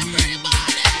of me.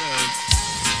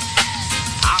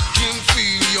 I can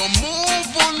feel you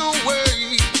moving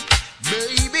away,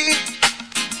 baby.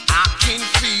 I can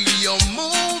feel you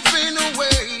moving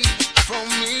away from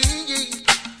me.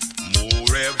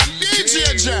 More every day. DJ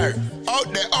Jerry, out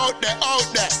there, out there, out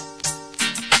there.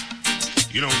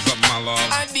 You know something, my love?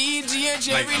 A DJ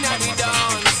Jerry Like, Natty about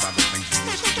Dance. the things you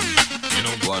used to do. You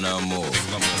know, wanna move.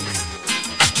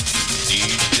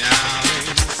 Deep down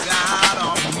inside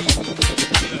of me,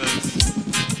 yes,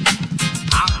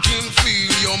 I can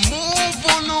feel you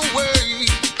moving away,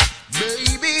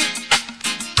 baby.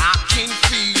 I can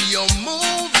feel you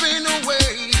moving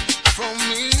away from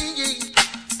me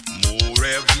more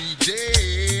every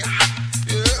day.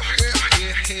 Yeah, yeah,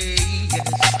 yeah, yes.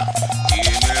 In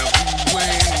every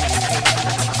way.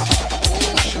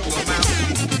 Oh, sugar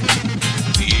mountain.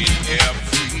 In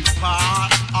every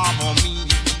part of me.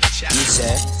 You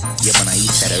said, yeah, man, I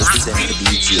eat that. I represent the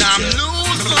DJ. I'm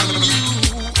losing you,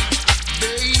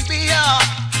 baby. I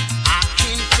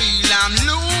can feel I'm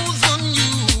losing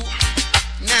you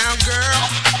now, girl.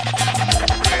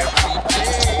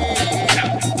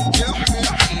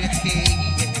 Every day,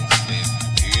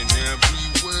 in every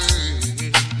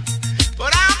way.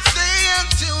 But I'm saying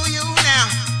to you now,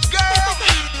 girl,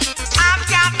 I've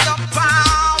got the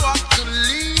power to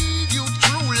lead you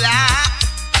through life.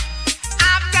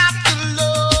 I've got the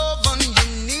love and you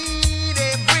need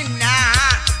every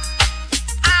night.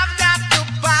 I've got the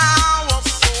power,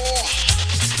 so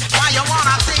why you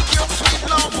wanna take your sweet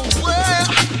love away?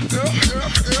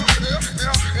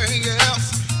 Yes,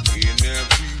 in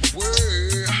every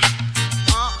way.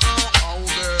 Oh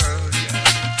girl,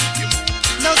 yeah. You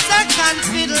move. No second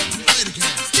fiddle,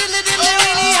 still it didn't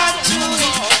really have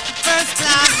truly. First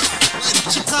class,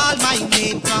 she called my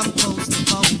name from coast to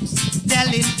coast,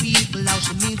 telling people how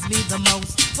she needs me the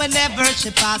most. Whenever she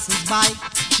passes by,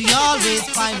 she always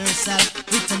find herself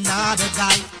with another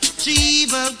guy. She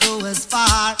even go as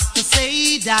far to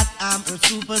say that I'm her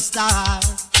superstar.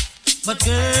 But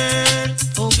girl,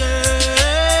 oh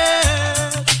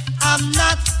girl, I'm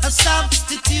not a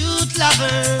substitute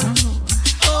lover.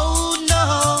 Oh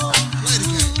no.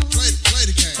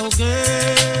 Oh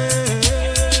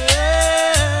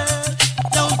girl,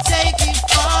 don't take me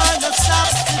for no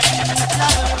substitute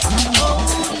lover. Oh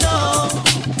no.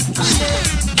 Yeah.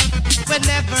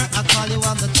 Whenever I call you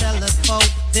on the telephone,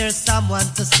 there's someone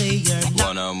to say you're not.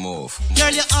 Wanna move.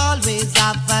 Girl, you always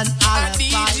have an alibi.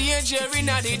 DJ Jerry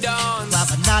Natty Dance. You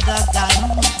have another guy.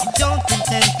 You don't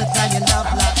intend to tie your love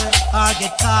locker or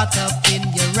get caught up in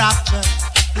your rapture.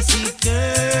 You see,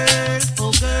 girl,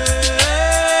 oh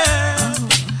girl,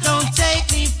 don't take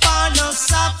me for no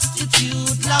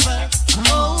substitute lover.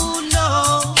 Oh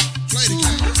no.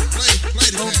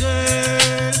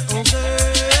 Oh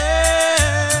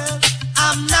girl,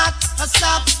 I'm not a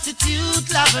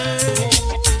substitute lover.